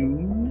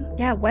soon.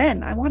 Yeah,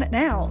 when? I want it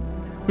now.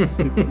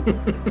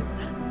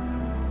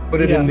 Put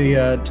it in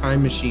the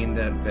time machine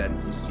that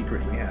you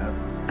secretly have.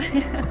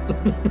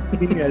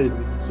 Being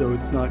edited, so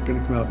it's not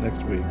going to come out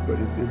next week, but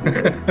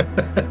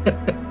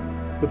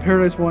the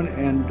Paradise one,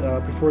 and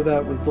before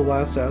that was The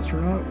Last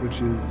Astronaut,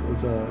 which was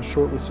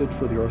shortlisted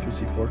for the Arthur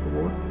C. Clarke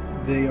Award.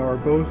 They are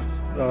both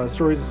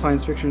stories of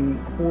science fiction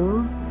horror,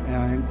 and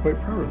I'm quite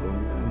proud of them,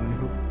 and I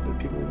hope that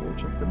people will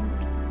check them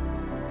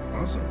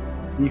out. Awesome.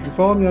 You can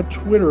follow me on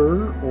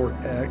Twitter, or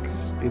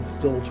X. It's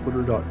still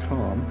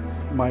twitter.com.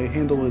 My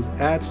handle is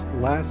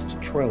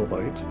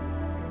 @LastTrilobite,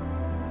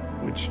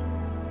 which,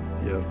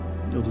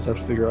 you'll just have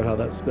to figure out how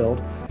that's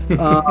spelled.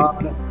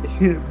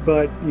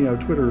 But,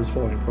 Twitter is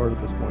falling apart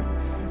at this point.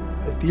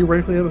 I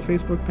theoretically have a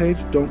Facebook page.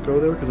 Don't go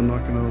there because I'm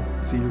not going to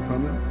see your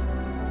comment.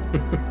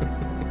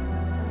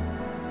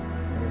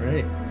 All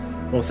right.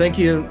 Well, thank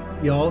you,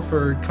 y'all,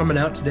 for coming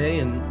out today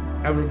and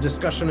having a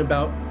discussion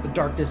about The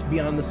Darkness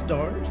Beyond the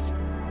Stars.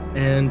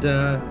 And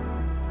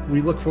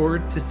we look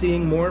forward to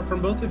seeing more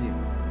from both of you.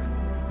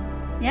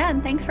 Yeah,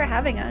 and thanks for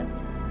having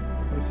us.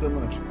 Thanks so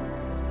much.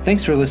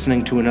 Thanks for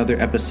listening to another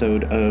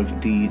episode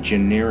of the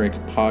Generic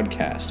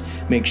Podcast.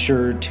 Make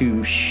sure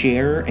to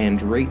share and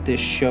rate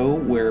this show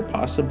where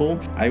possible.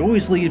 I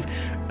always leave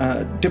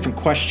different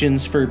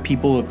questions for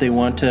people if they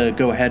want to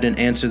go ahead and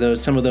answer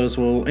those. Some of those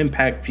will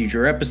impact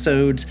future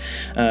episodes,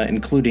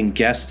 including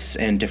guests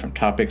and different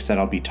topics that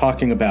I'll be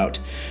talking about.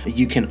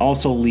 You can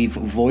also leave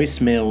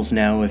voicemails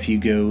now if you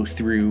go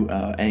through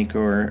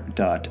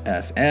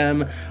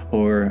anchor.fm,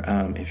 or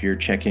if you're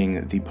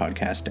checking the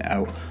podcast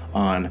out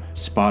on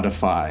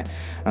Spotify.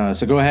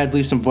 So go ahead,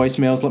 leave some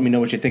voicemails. Let me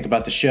know what you think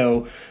about the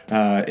show.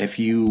 If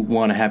you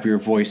want to have your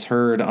voice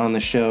heard on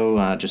the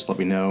show, just let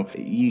me know.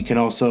 You can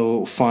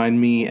also find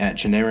me at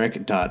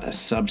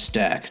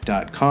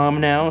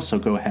generic.substack.com now, so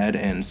go ahead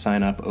and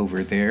sign up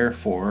over there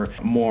for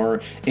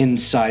more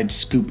inside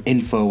scoop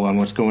info on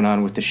what's going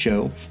on with the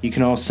show. You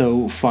can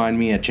also find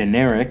me at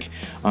Generic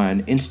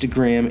on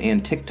Instagram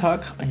and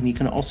TikTok, and you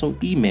can also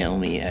email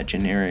me at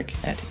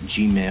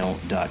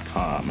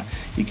generic@gmail.com.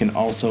 You can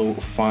also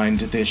find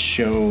this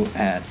show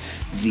at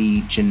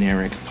the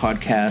Generic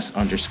Podcast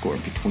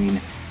 _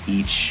 between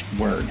each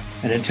word.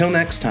 And until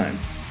next time,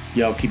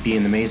 y'all keep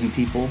being the amazing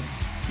people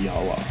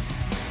y'all are.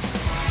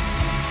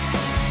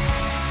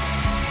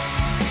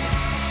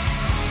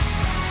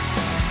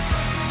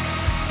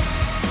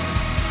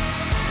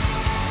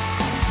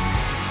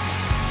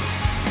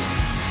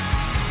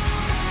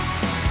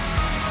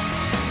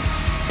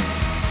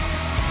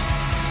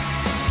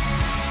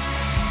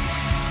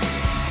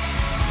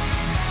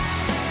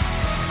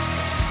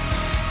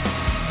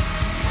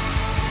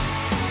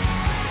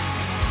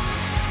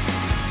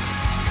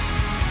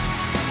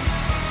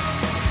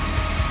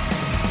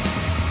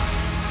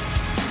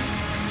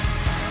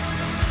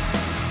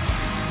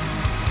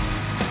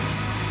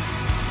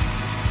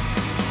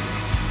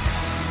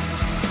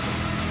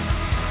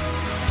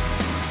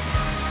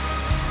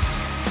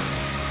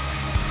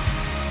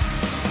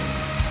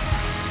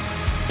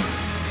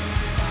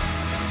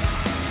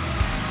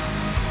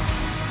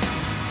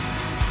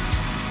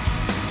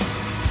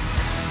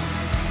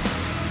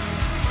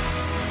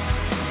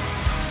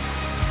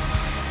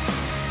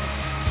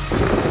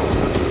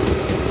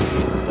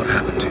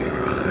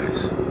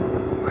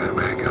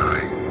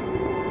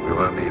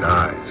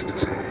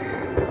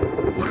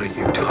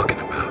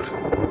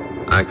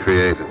 I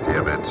created the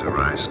event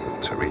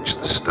horizon to reach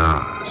the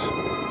stars.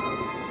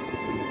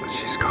 But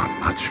she's gone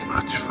much,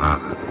 much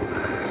farther than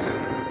that.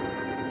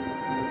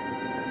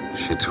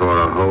 She tore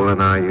a hole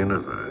in our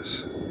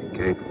universe, the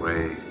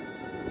gateway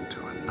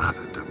to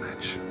another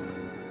dimension.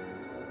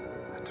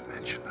 A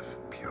dimension of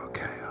pure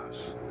chaos,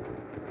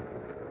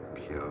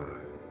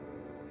 pure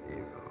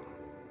evil.